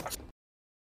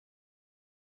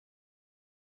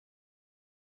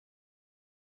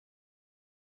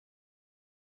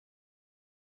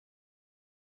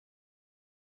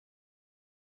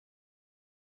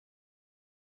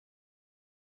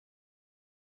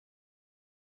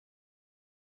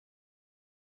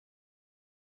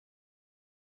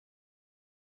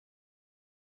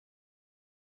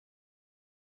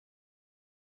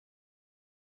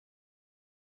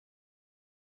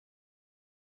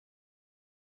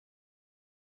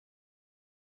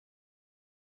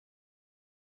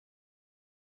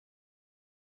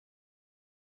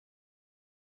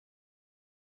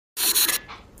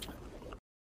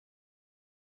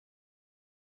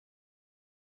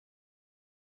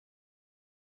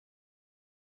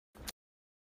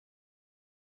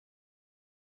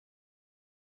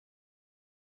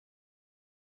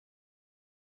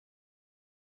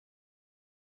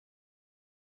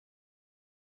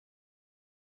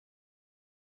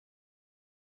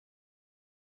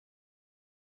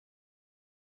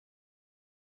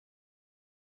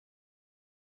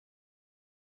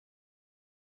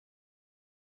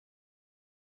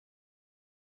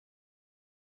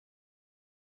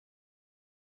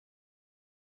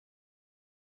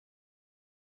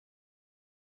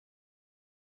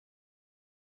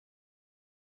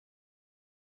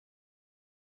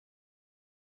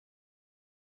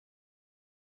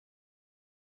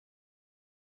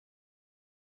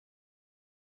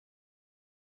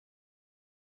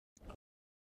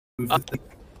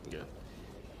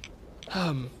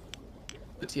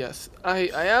 But yes, I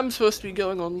am supposed to be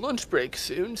going on lunch break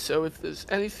soon, so if there's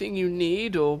anything you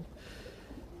need, or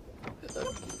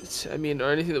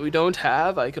or anything that we don't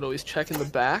have, I could always check in the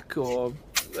back, or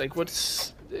like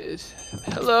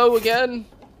hello again.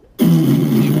 Do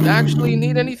you actually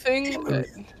need anything?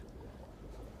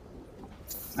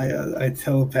 I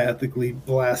telepathically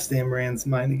blast Amaran's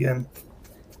mind again.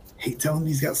 Hey, tell him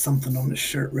he's got something on his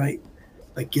shirt, right?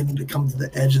 Like, get him to come to the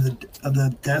edge of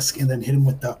the desk and then hit him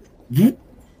with the.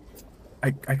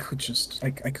 I could just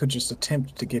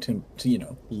attempt to get him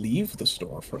to leave the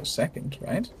store for a second,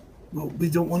 right? Well, we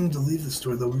don't want him to leave the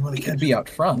store though. We want to catch him. Be out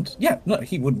front. Yeah, no,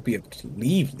 he wouldn't be able to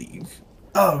leave.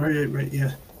 Oh, right,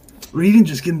 yeah. Or you can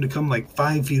just get him to come like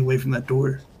 5 feet away from that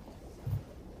door.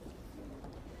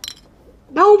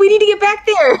 No, we need to get back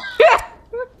there.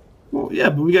 Well, yeah,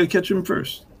 but we gotta catch him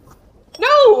first.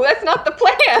 No, that's not the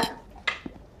plan.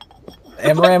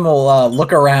 Amaran will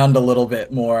look around a little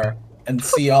bit more and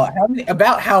see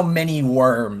how many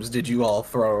worms did you all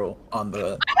throw on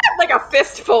the? I had like a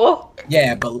fistful.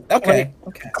 Yeah, but okay.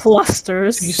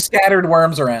 Clusters. You scattered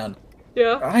worms around.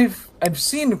 Yeah. I've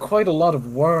seen quite a lot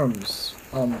of worms.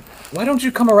 Why don't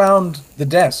you come around the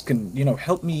desk and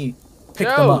help me pick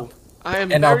them up? I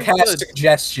am and very I'll cast good.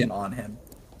 suggestion on him.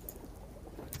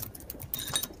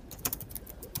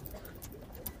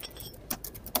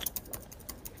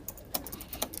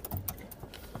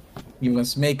 You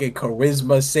must make a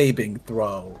charisma saving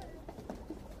throw.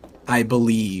 I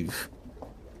believe.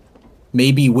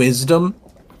 Maybe wisdom?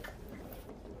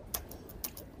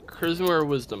 Charisma or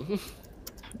wisdom?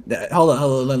 Hold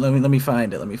on. Let me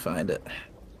find it.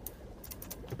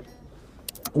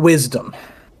 Wisdom.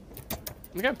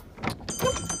 Okay.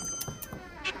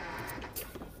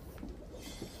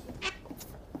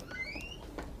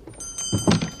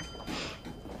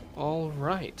 All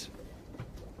right.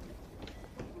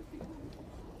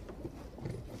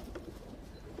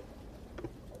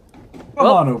 Come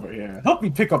on over here. Help me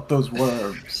pick up those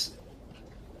worms.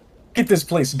 Get this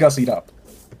place gussied up.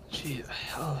 Gee,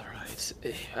 all right.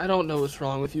 I don't know what's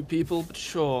wrong with you people, but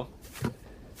sure.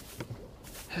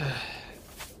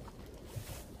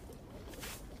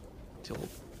 He'll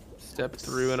step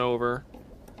through and over.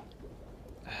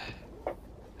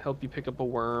 Help you pick up a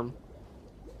worm.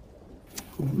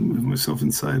 I'll move myself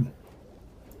inside.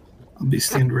 I'll be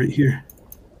standing right here.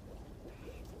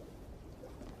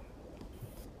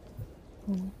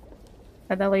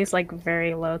 Adeli's like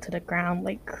very low to the ground,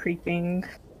 like creeping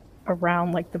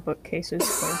around like the bookcases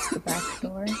towards the back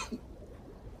door.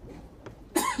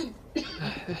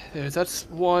 That's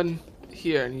one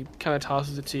here, and he kind of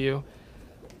tosses it to you.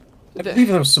 I believe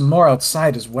there was some more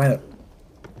outside as well.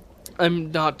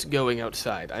 I'm not going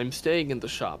outside. I'm staying in the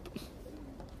shop.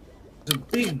 There's a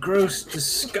big, gross,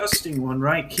 disgusting one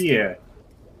right here.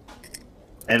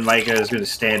 And Micah is going to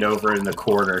stand over in the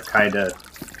corner, kind of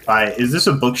by... Is this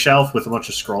a bookshelf with a bunch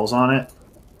of scrolls on it?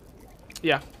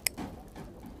 Yeah.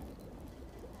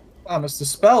 Thomas, the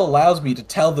spell allows me to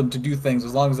tell them to do things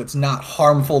as long as it's not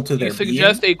harmful to their being. You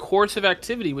suggest a course of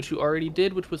activity, which you already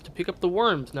did, which was to pick up the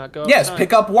worms, not go outside. Yes,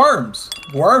 pick up worms.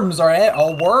 Worms are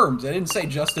all worms. I didn't say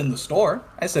just in the store.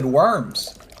 I said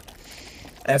worms.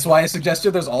 That's why I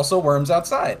suggested there's also worms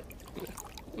outside.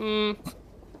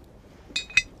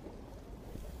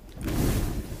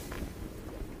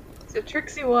 It's a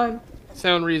tricksy one.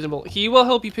 Sound reasonable. He will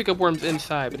help you pick up worms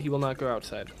inside, but he will not go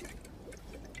outside.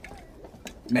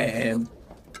 Man.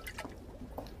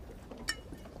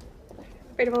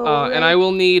 And I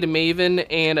will need Maven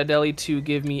and Adeli to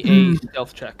give me a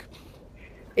stealth check.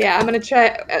 Yeah, I'm gonna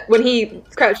try. When he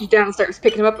crouches down and starts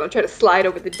picking him up, I'm gonna try to slide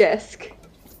over the desk.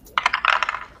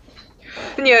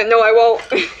 Yeah, no, I won't.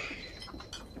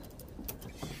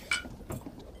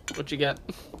 What you got?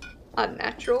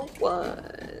 Unnatural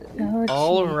one. Oh,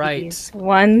 all geez. right.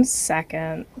 1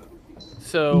 second.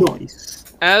 So,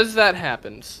 nice. As that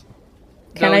happens,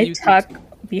 can I tuck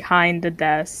behind the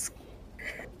desk?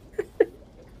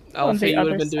 I'll say you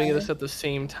would have been doing this at the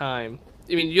same time.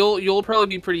 I mean, you'll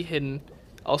probably be pretty hidden.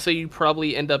 I'll say you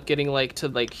probably end up getting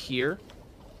to here,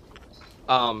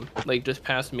 like just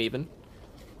past Maven.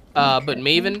 But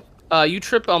Maven, you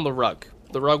trip on the rug.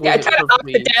 The rug wasn't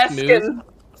perfectly smooth.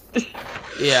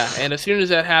 Yeah, and as soon as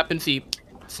that happens, he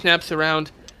snaps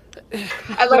around.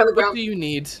 I lay on the ground. What do you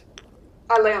need?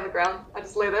 I lay on the ground. I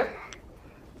just lay there.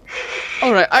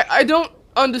 All right, I don't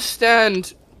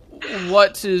understand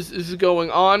what is going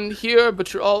on here,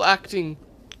 but you're all acting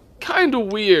kind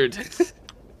of weird.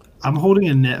 I'm holding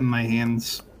a net in my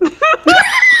hands.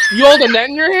 You hold a net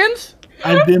in your hands?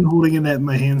 I've been holding a net in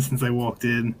my hands since I walked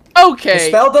in. Okay. The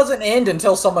spell doesn't end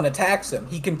until someone attacks him.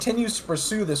 He continues to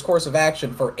pursue this course of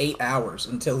action for 8 hours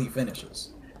until he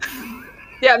finishes.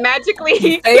 Yeah, magically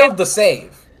he failed the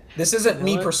save. This isn't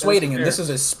me persuading him. This is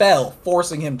a spell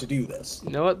forcing him to do this. You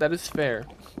know what? That is fair.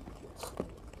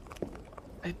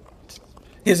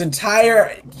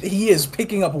 He is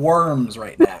picking up worms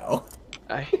right now.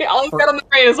 All he's got on the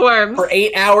afraid as worms. For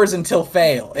 8 hours until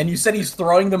fail, and you said he's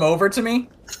throwing them over to me?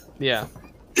 Yeah.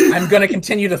 I'm gonna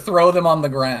continue to throw them on the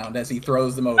ground as he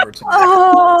throws them over to me.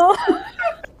 Oh.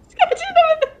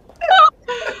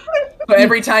 So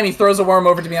every time he throws a worm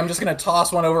over to me, I'm just gonna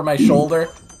toss one over my shoulder.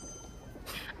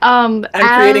 I'm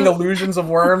creating illusions of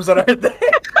worms that are there.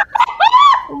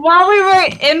 While we were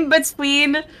in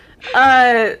between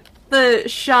the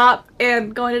shop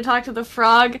and going to talk to the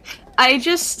frog, I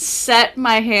just set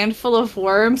my handful of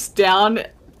worms down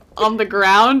on the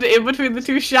ground in between the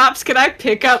two shops. Can I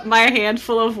pick up my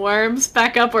handful of worms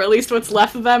back up, or at least what's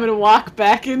left of them, and walk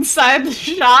back inside the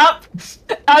shop?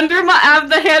 I have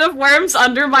the hand of worms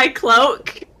under my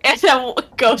cloak, and then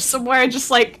go somewhere and just,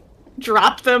 like,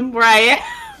 drop them where I am.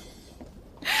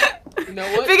 You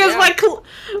know what? Because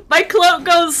my cloak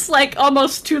goes, like,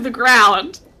 almost to the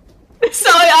ground.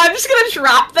 So I'm just gonna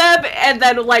drop them and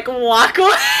then, like, walk away.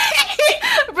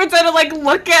 Pretend to, like,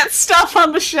 look at stuff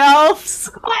on the shelves.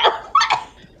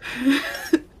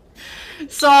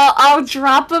 So I'll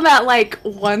drop them at, like,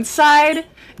 one side,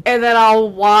 and then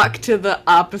I'll walk to the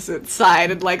opposite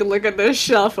side and, like, look at this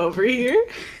shelf over here.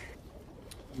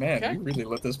 Man, you really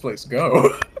let this place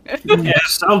go.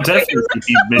 Yes, I'll definitely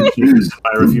be mentioning this in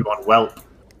my review on Whelp.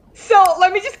 So,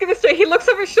 let me just get this straight. He looks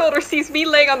over his shoulder, sees me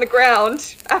laying on the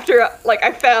ground after, like,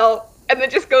 I fell, and then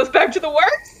just goes back to the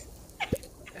works?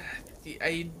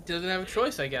 He doesn't have a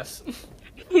choice, I guess.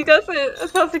 He doesn't.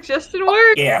 That's how suggestion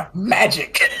works. Yeah,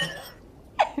 magic.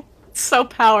 So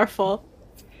powerful.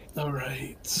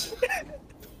 Alright.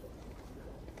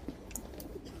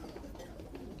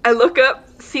 I look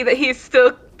up, see that he's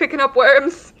still picking up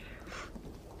worms,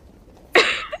 and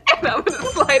I'm gonna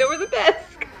slide over the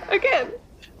desk again.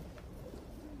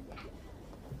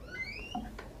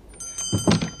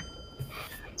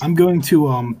 I'm going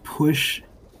to push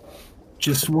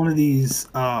just one of these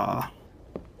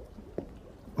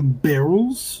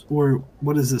barrels, or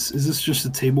what is this? Is this just a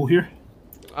table here?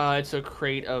 It's a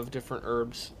crate of different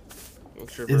herbs.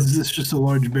 Is this just a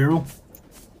large barrel?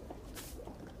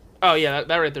 Oh yeah,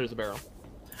 that right there is a barrel.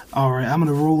 Alright, I'm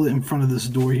gonna roll it in front of this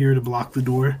door here to block the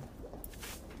door.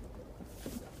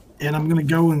 And I'm gonna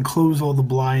go and close all the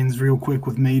blinds real quick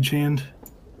with Mage Hand.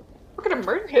 We're gonna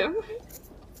murder him.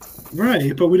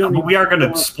 Right, but we don't. But we are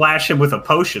gonna splash him with a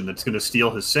potion that's gonna steal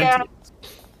his sentience.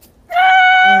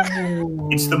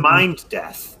 It's the mind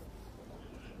death.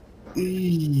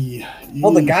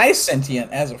 Well, the guy's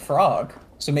sentient as a frog,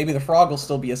 so maybe the frog will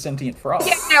still be a sentient frog.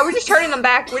 Yeah, we're just turning them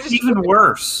back. We're just even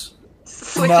worse.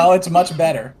 No, it's much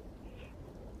better.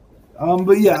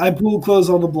 But yeah, I close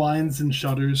all the blinds and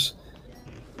shutters,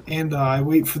 and I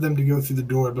wait for them to go through the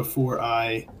door before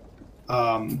I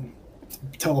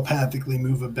telepathically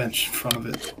move a bench in front of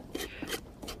it.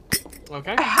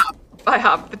 Okay. I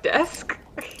hop the desk.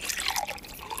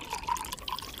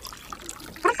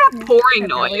 What is that pouring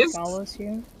noise? Follows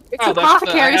you. It's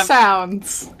apothecary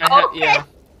sounds. Yeah.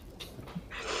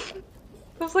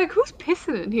 I was like, who's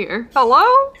pissing in here?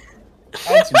 Hello?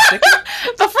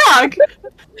 The frog!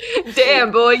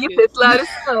 Damn, boy, you piss loud as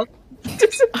hell.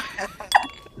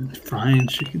 Frying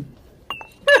chicken.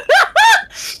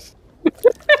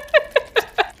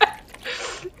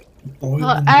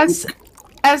 Well,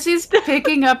 as he's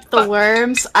picking up the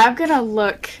worms, I'm gonna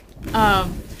look.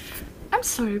 I'm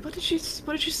sorry. What did you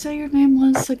say your name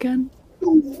was again?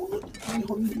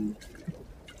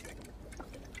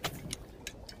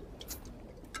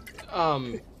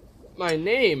 My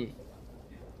name.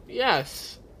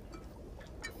 Yes.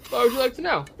 What would you like to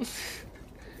know?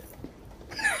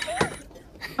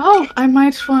 Oh, I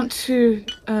might want to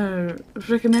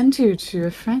recommend you to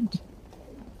a friend.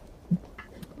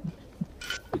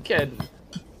 You can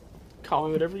call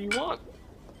me whatever you want.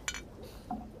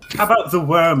 How about the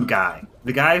worm guy?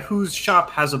 The guy whose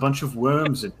shop has a bunch of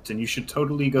worms in it, and you should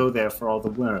totally go there for all the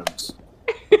worms.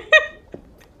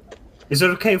 Is it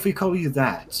okay if we call you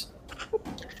that?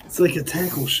 It's like a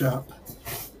tackle shop.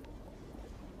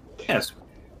 Yes.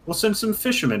 We'll send some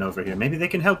fishermen over here. Maybe they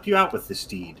can help you out with this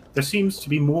deed. There seems to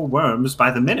be more worms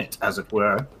by the minute, as it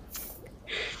were.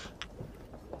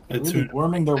 It's really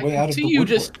worming their way out of the you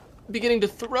woodwork. just beginning to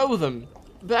throw them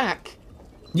back.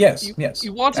 Yes, yes.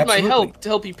 You wanted absolutely. my help to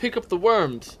help you pick up the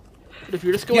worms. But if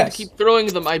you're just going to keep throwing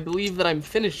them, I believe that I'm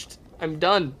finished. I'm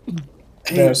done.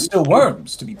 There are still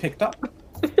worms to be picked up.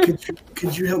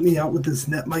 Could you help me out with this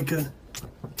net, Micah?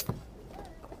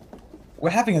 We're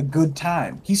having a good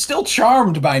time. He's still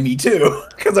charmed by me, too,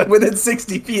 because I'm within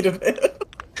 60 feet of him.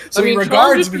 So he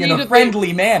regards me in a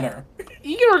friendly manner.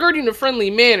 He can regard you in a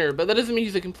friendly manner, but that doesn't mean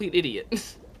he's a complete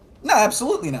idiot. No,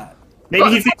 absolutely not. Maybe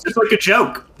he thinks it's like a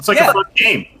joke. It's like a fun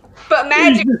game. But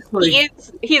magically,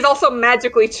 he's also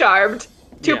magically charmed.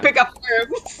 to pick up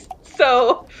worms.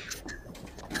 So.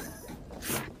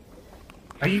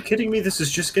 Are you kidding me? This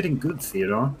is just getting good,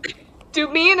 Theodore. Do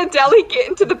me and Adeli get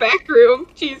into the back room?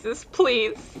 Jesus,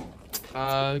 please. Go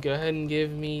ahead and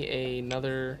give me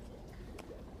another.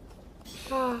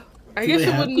 I Do guess they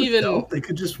it have wouldn't to even. stealth? They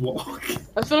could just walk.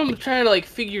 That's what I'm trying to like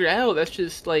figure out. That's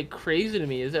just like crazy to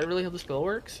me. Is that really how the spell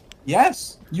works?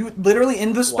 Yes. You literally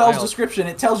in the spell's Wild. description,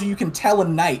 it tells you can tell a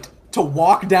knight to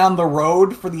walk down the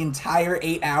road for the entire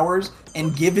 8 hours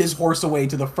and give his horse away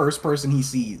to the first person he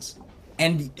sees.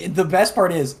 And the best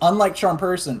part is, unlike Charmed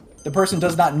Person, the person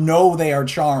does not know they are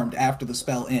charmed after the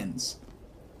spell ends.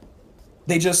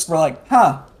 They just were like,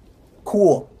 huh,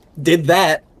 cool, did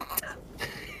that.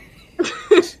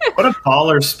 What a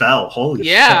baller spell! Holy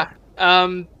Yeah.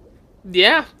 shit!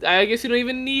 Yeah. I guess you don't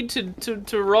even need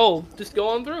to roll. Just go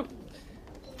on through.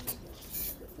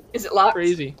 Is it locked?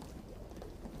 Crazy.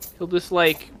 He'll just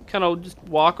like kind of just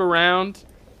walk around,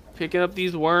 picking up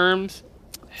these worms.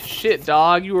 Shit,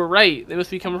 dog, you were right. They must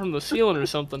be coming from the ceiling or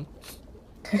something.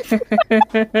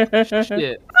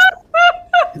 Shit.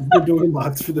 Is the door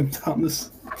locked for them,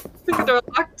 Thomas? Is the door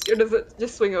locked, or does it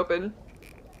just swing open?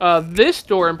 This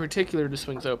door in particular just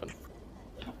swings open.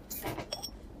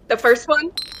 The first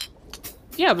one?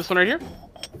 Yeah, this one right here.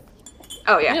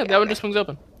 Oh yeah. Yeah, that one just swings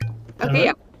open. Okay,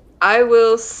 yeah. I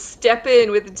will step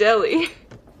in with Deli.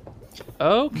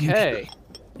 Okay.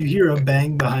 You hear a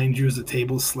bang behind you as the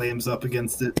table slams up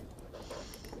against it.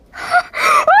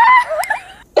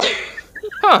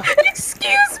 Huh.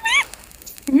 Excuse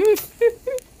me.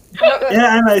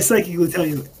 Yeah, and I psychically tell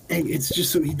you, hey, it's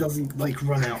just so he doesn't like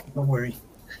run out. Don't worry.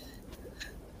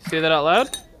 Say that out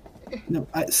loud? No,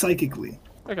 psychically.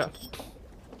 Okay.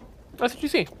 That's what you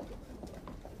see.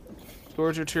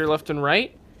 Doors are to your left and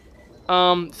right.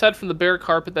 Aside from the bare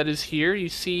carpet that is here, you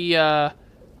see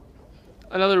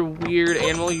another weird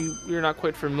animal you're not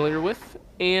quite familiar with,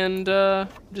 and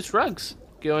just rugs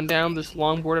going down this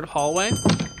long boarded hallway.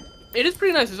 It is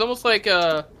pretty nice. It's almost like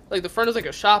the front is like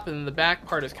a shop, and then the back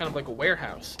part is kind of like a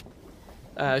warehouse.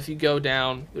 As you go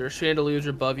down, there are chandeliers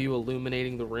above you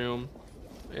illuminating the room,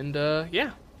 and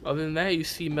yeah. Other than that, you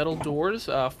see metal doors,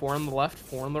 4 on the left,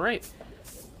 4 on the right.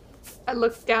 I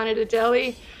look down at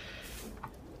Adeli.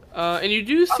 And you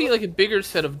do see like a bigger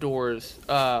set of doors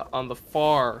on the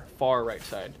far right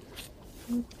side.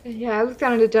 Yeah, I look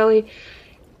down at Adeli.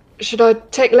 Should I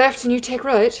take left and you take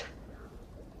right?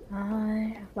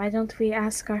 Why don't we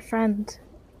ask our friend?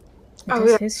 Oh,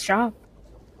 It's yeah. his shop.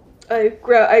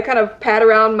 I kind of pat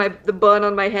around the bun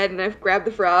on my head and I grab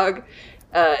the frog.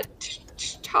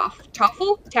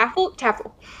 Taffel.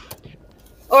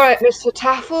 All right, Mr.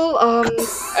 Taffel.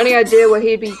 Any idea where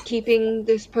he'd be keeping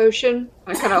this potion?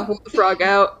 I kind of hold the frog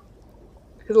out,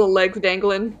 his little legs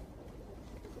dangling.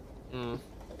 A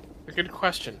good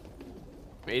question.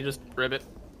 May just ribbit.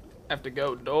 Have to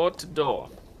go door to door.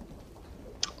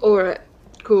 All right,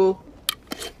 cool.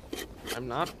 I'm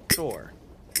not sure.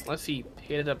 Unless he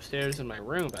hid it upstairs in my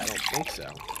room, but I don't think so.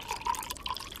 I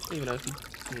don't even know if he...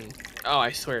 Oh,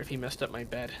 I swear, if he messed up my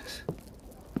bed.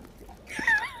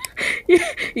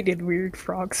 He did weird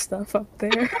frog stuff up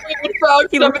there. Frog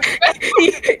He, stuff.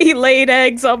 he laid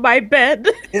eggs on my bed.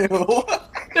 Ew.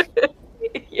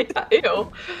 Yeah,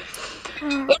 ew.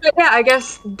 Okay, yeah, I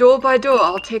guess door by door.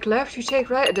 I'll take left, you take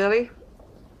right, Adeli.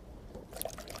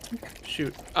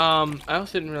 Shoot. I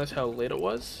also didn't realize how late it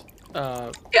was.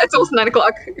 Yeah, it's almost 9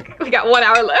 o'clock. We got 1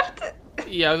 hour left.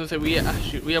 Yeah, I was gonna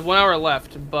say, we have 1 hour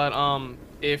left, but,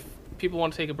 if people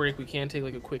want to take a break, we can take,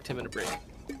 like, a quick 10-minute break.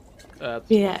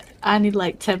 Yeah, I need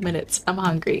like 10 minutes. I'm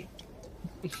hungry.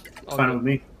 Fine with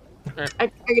me. I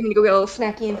need to go get a little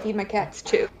snacky and feed my cats,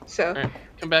 too, so. Alright,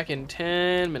 come back in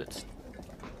 10 minutes.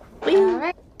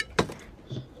 Alright.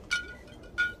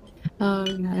 Oh,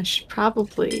 I should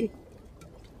probably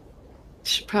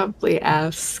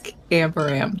ask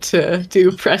Amaram to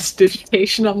do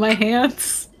prestidigitation on my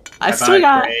hands. I still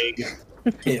got.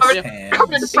 His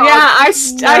hands. Yeah, I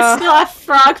still have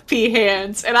frog pea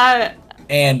hands,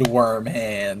 And worm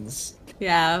hands.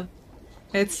 yeah,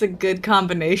 it's a good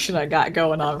combination I got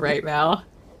going on right now.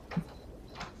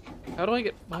 How do I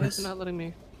get... Why is it not letting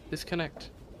me disconnect?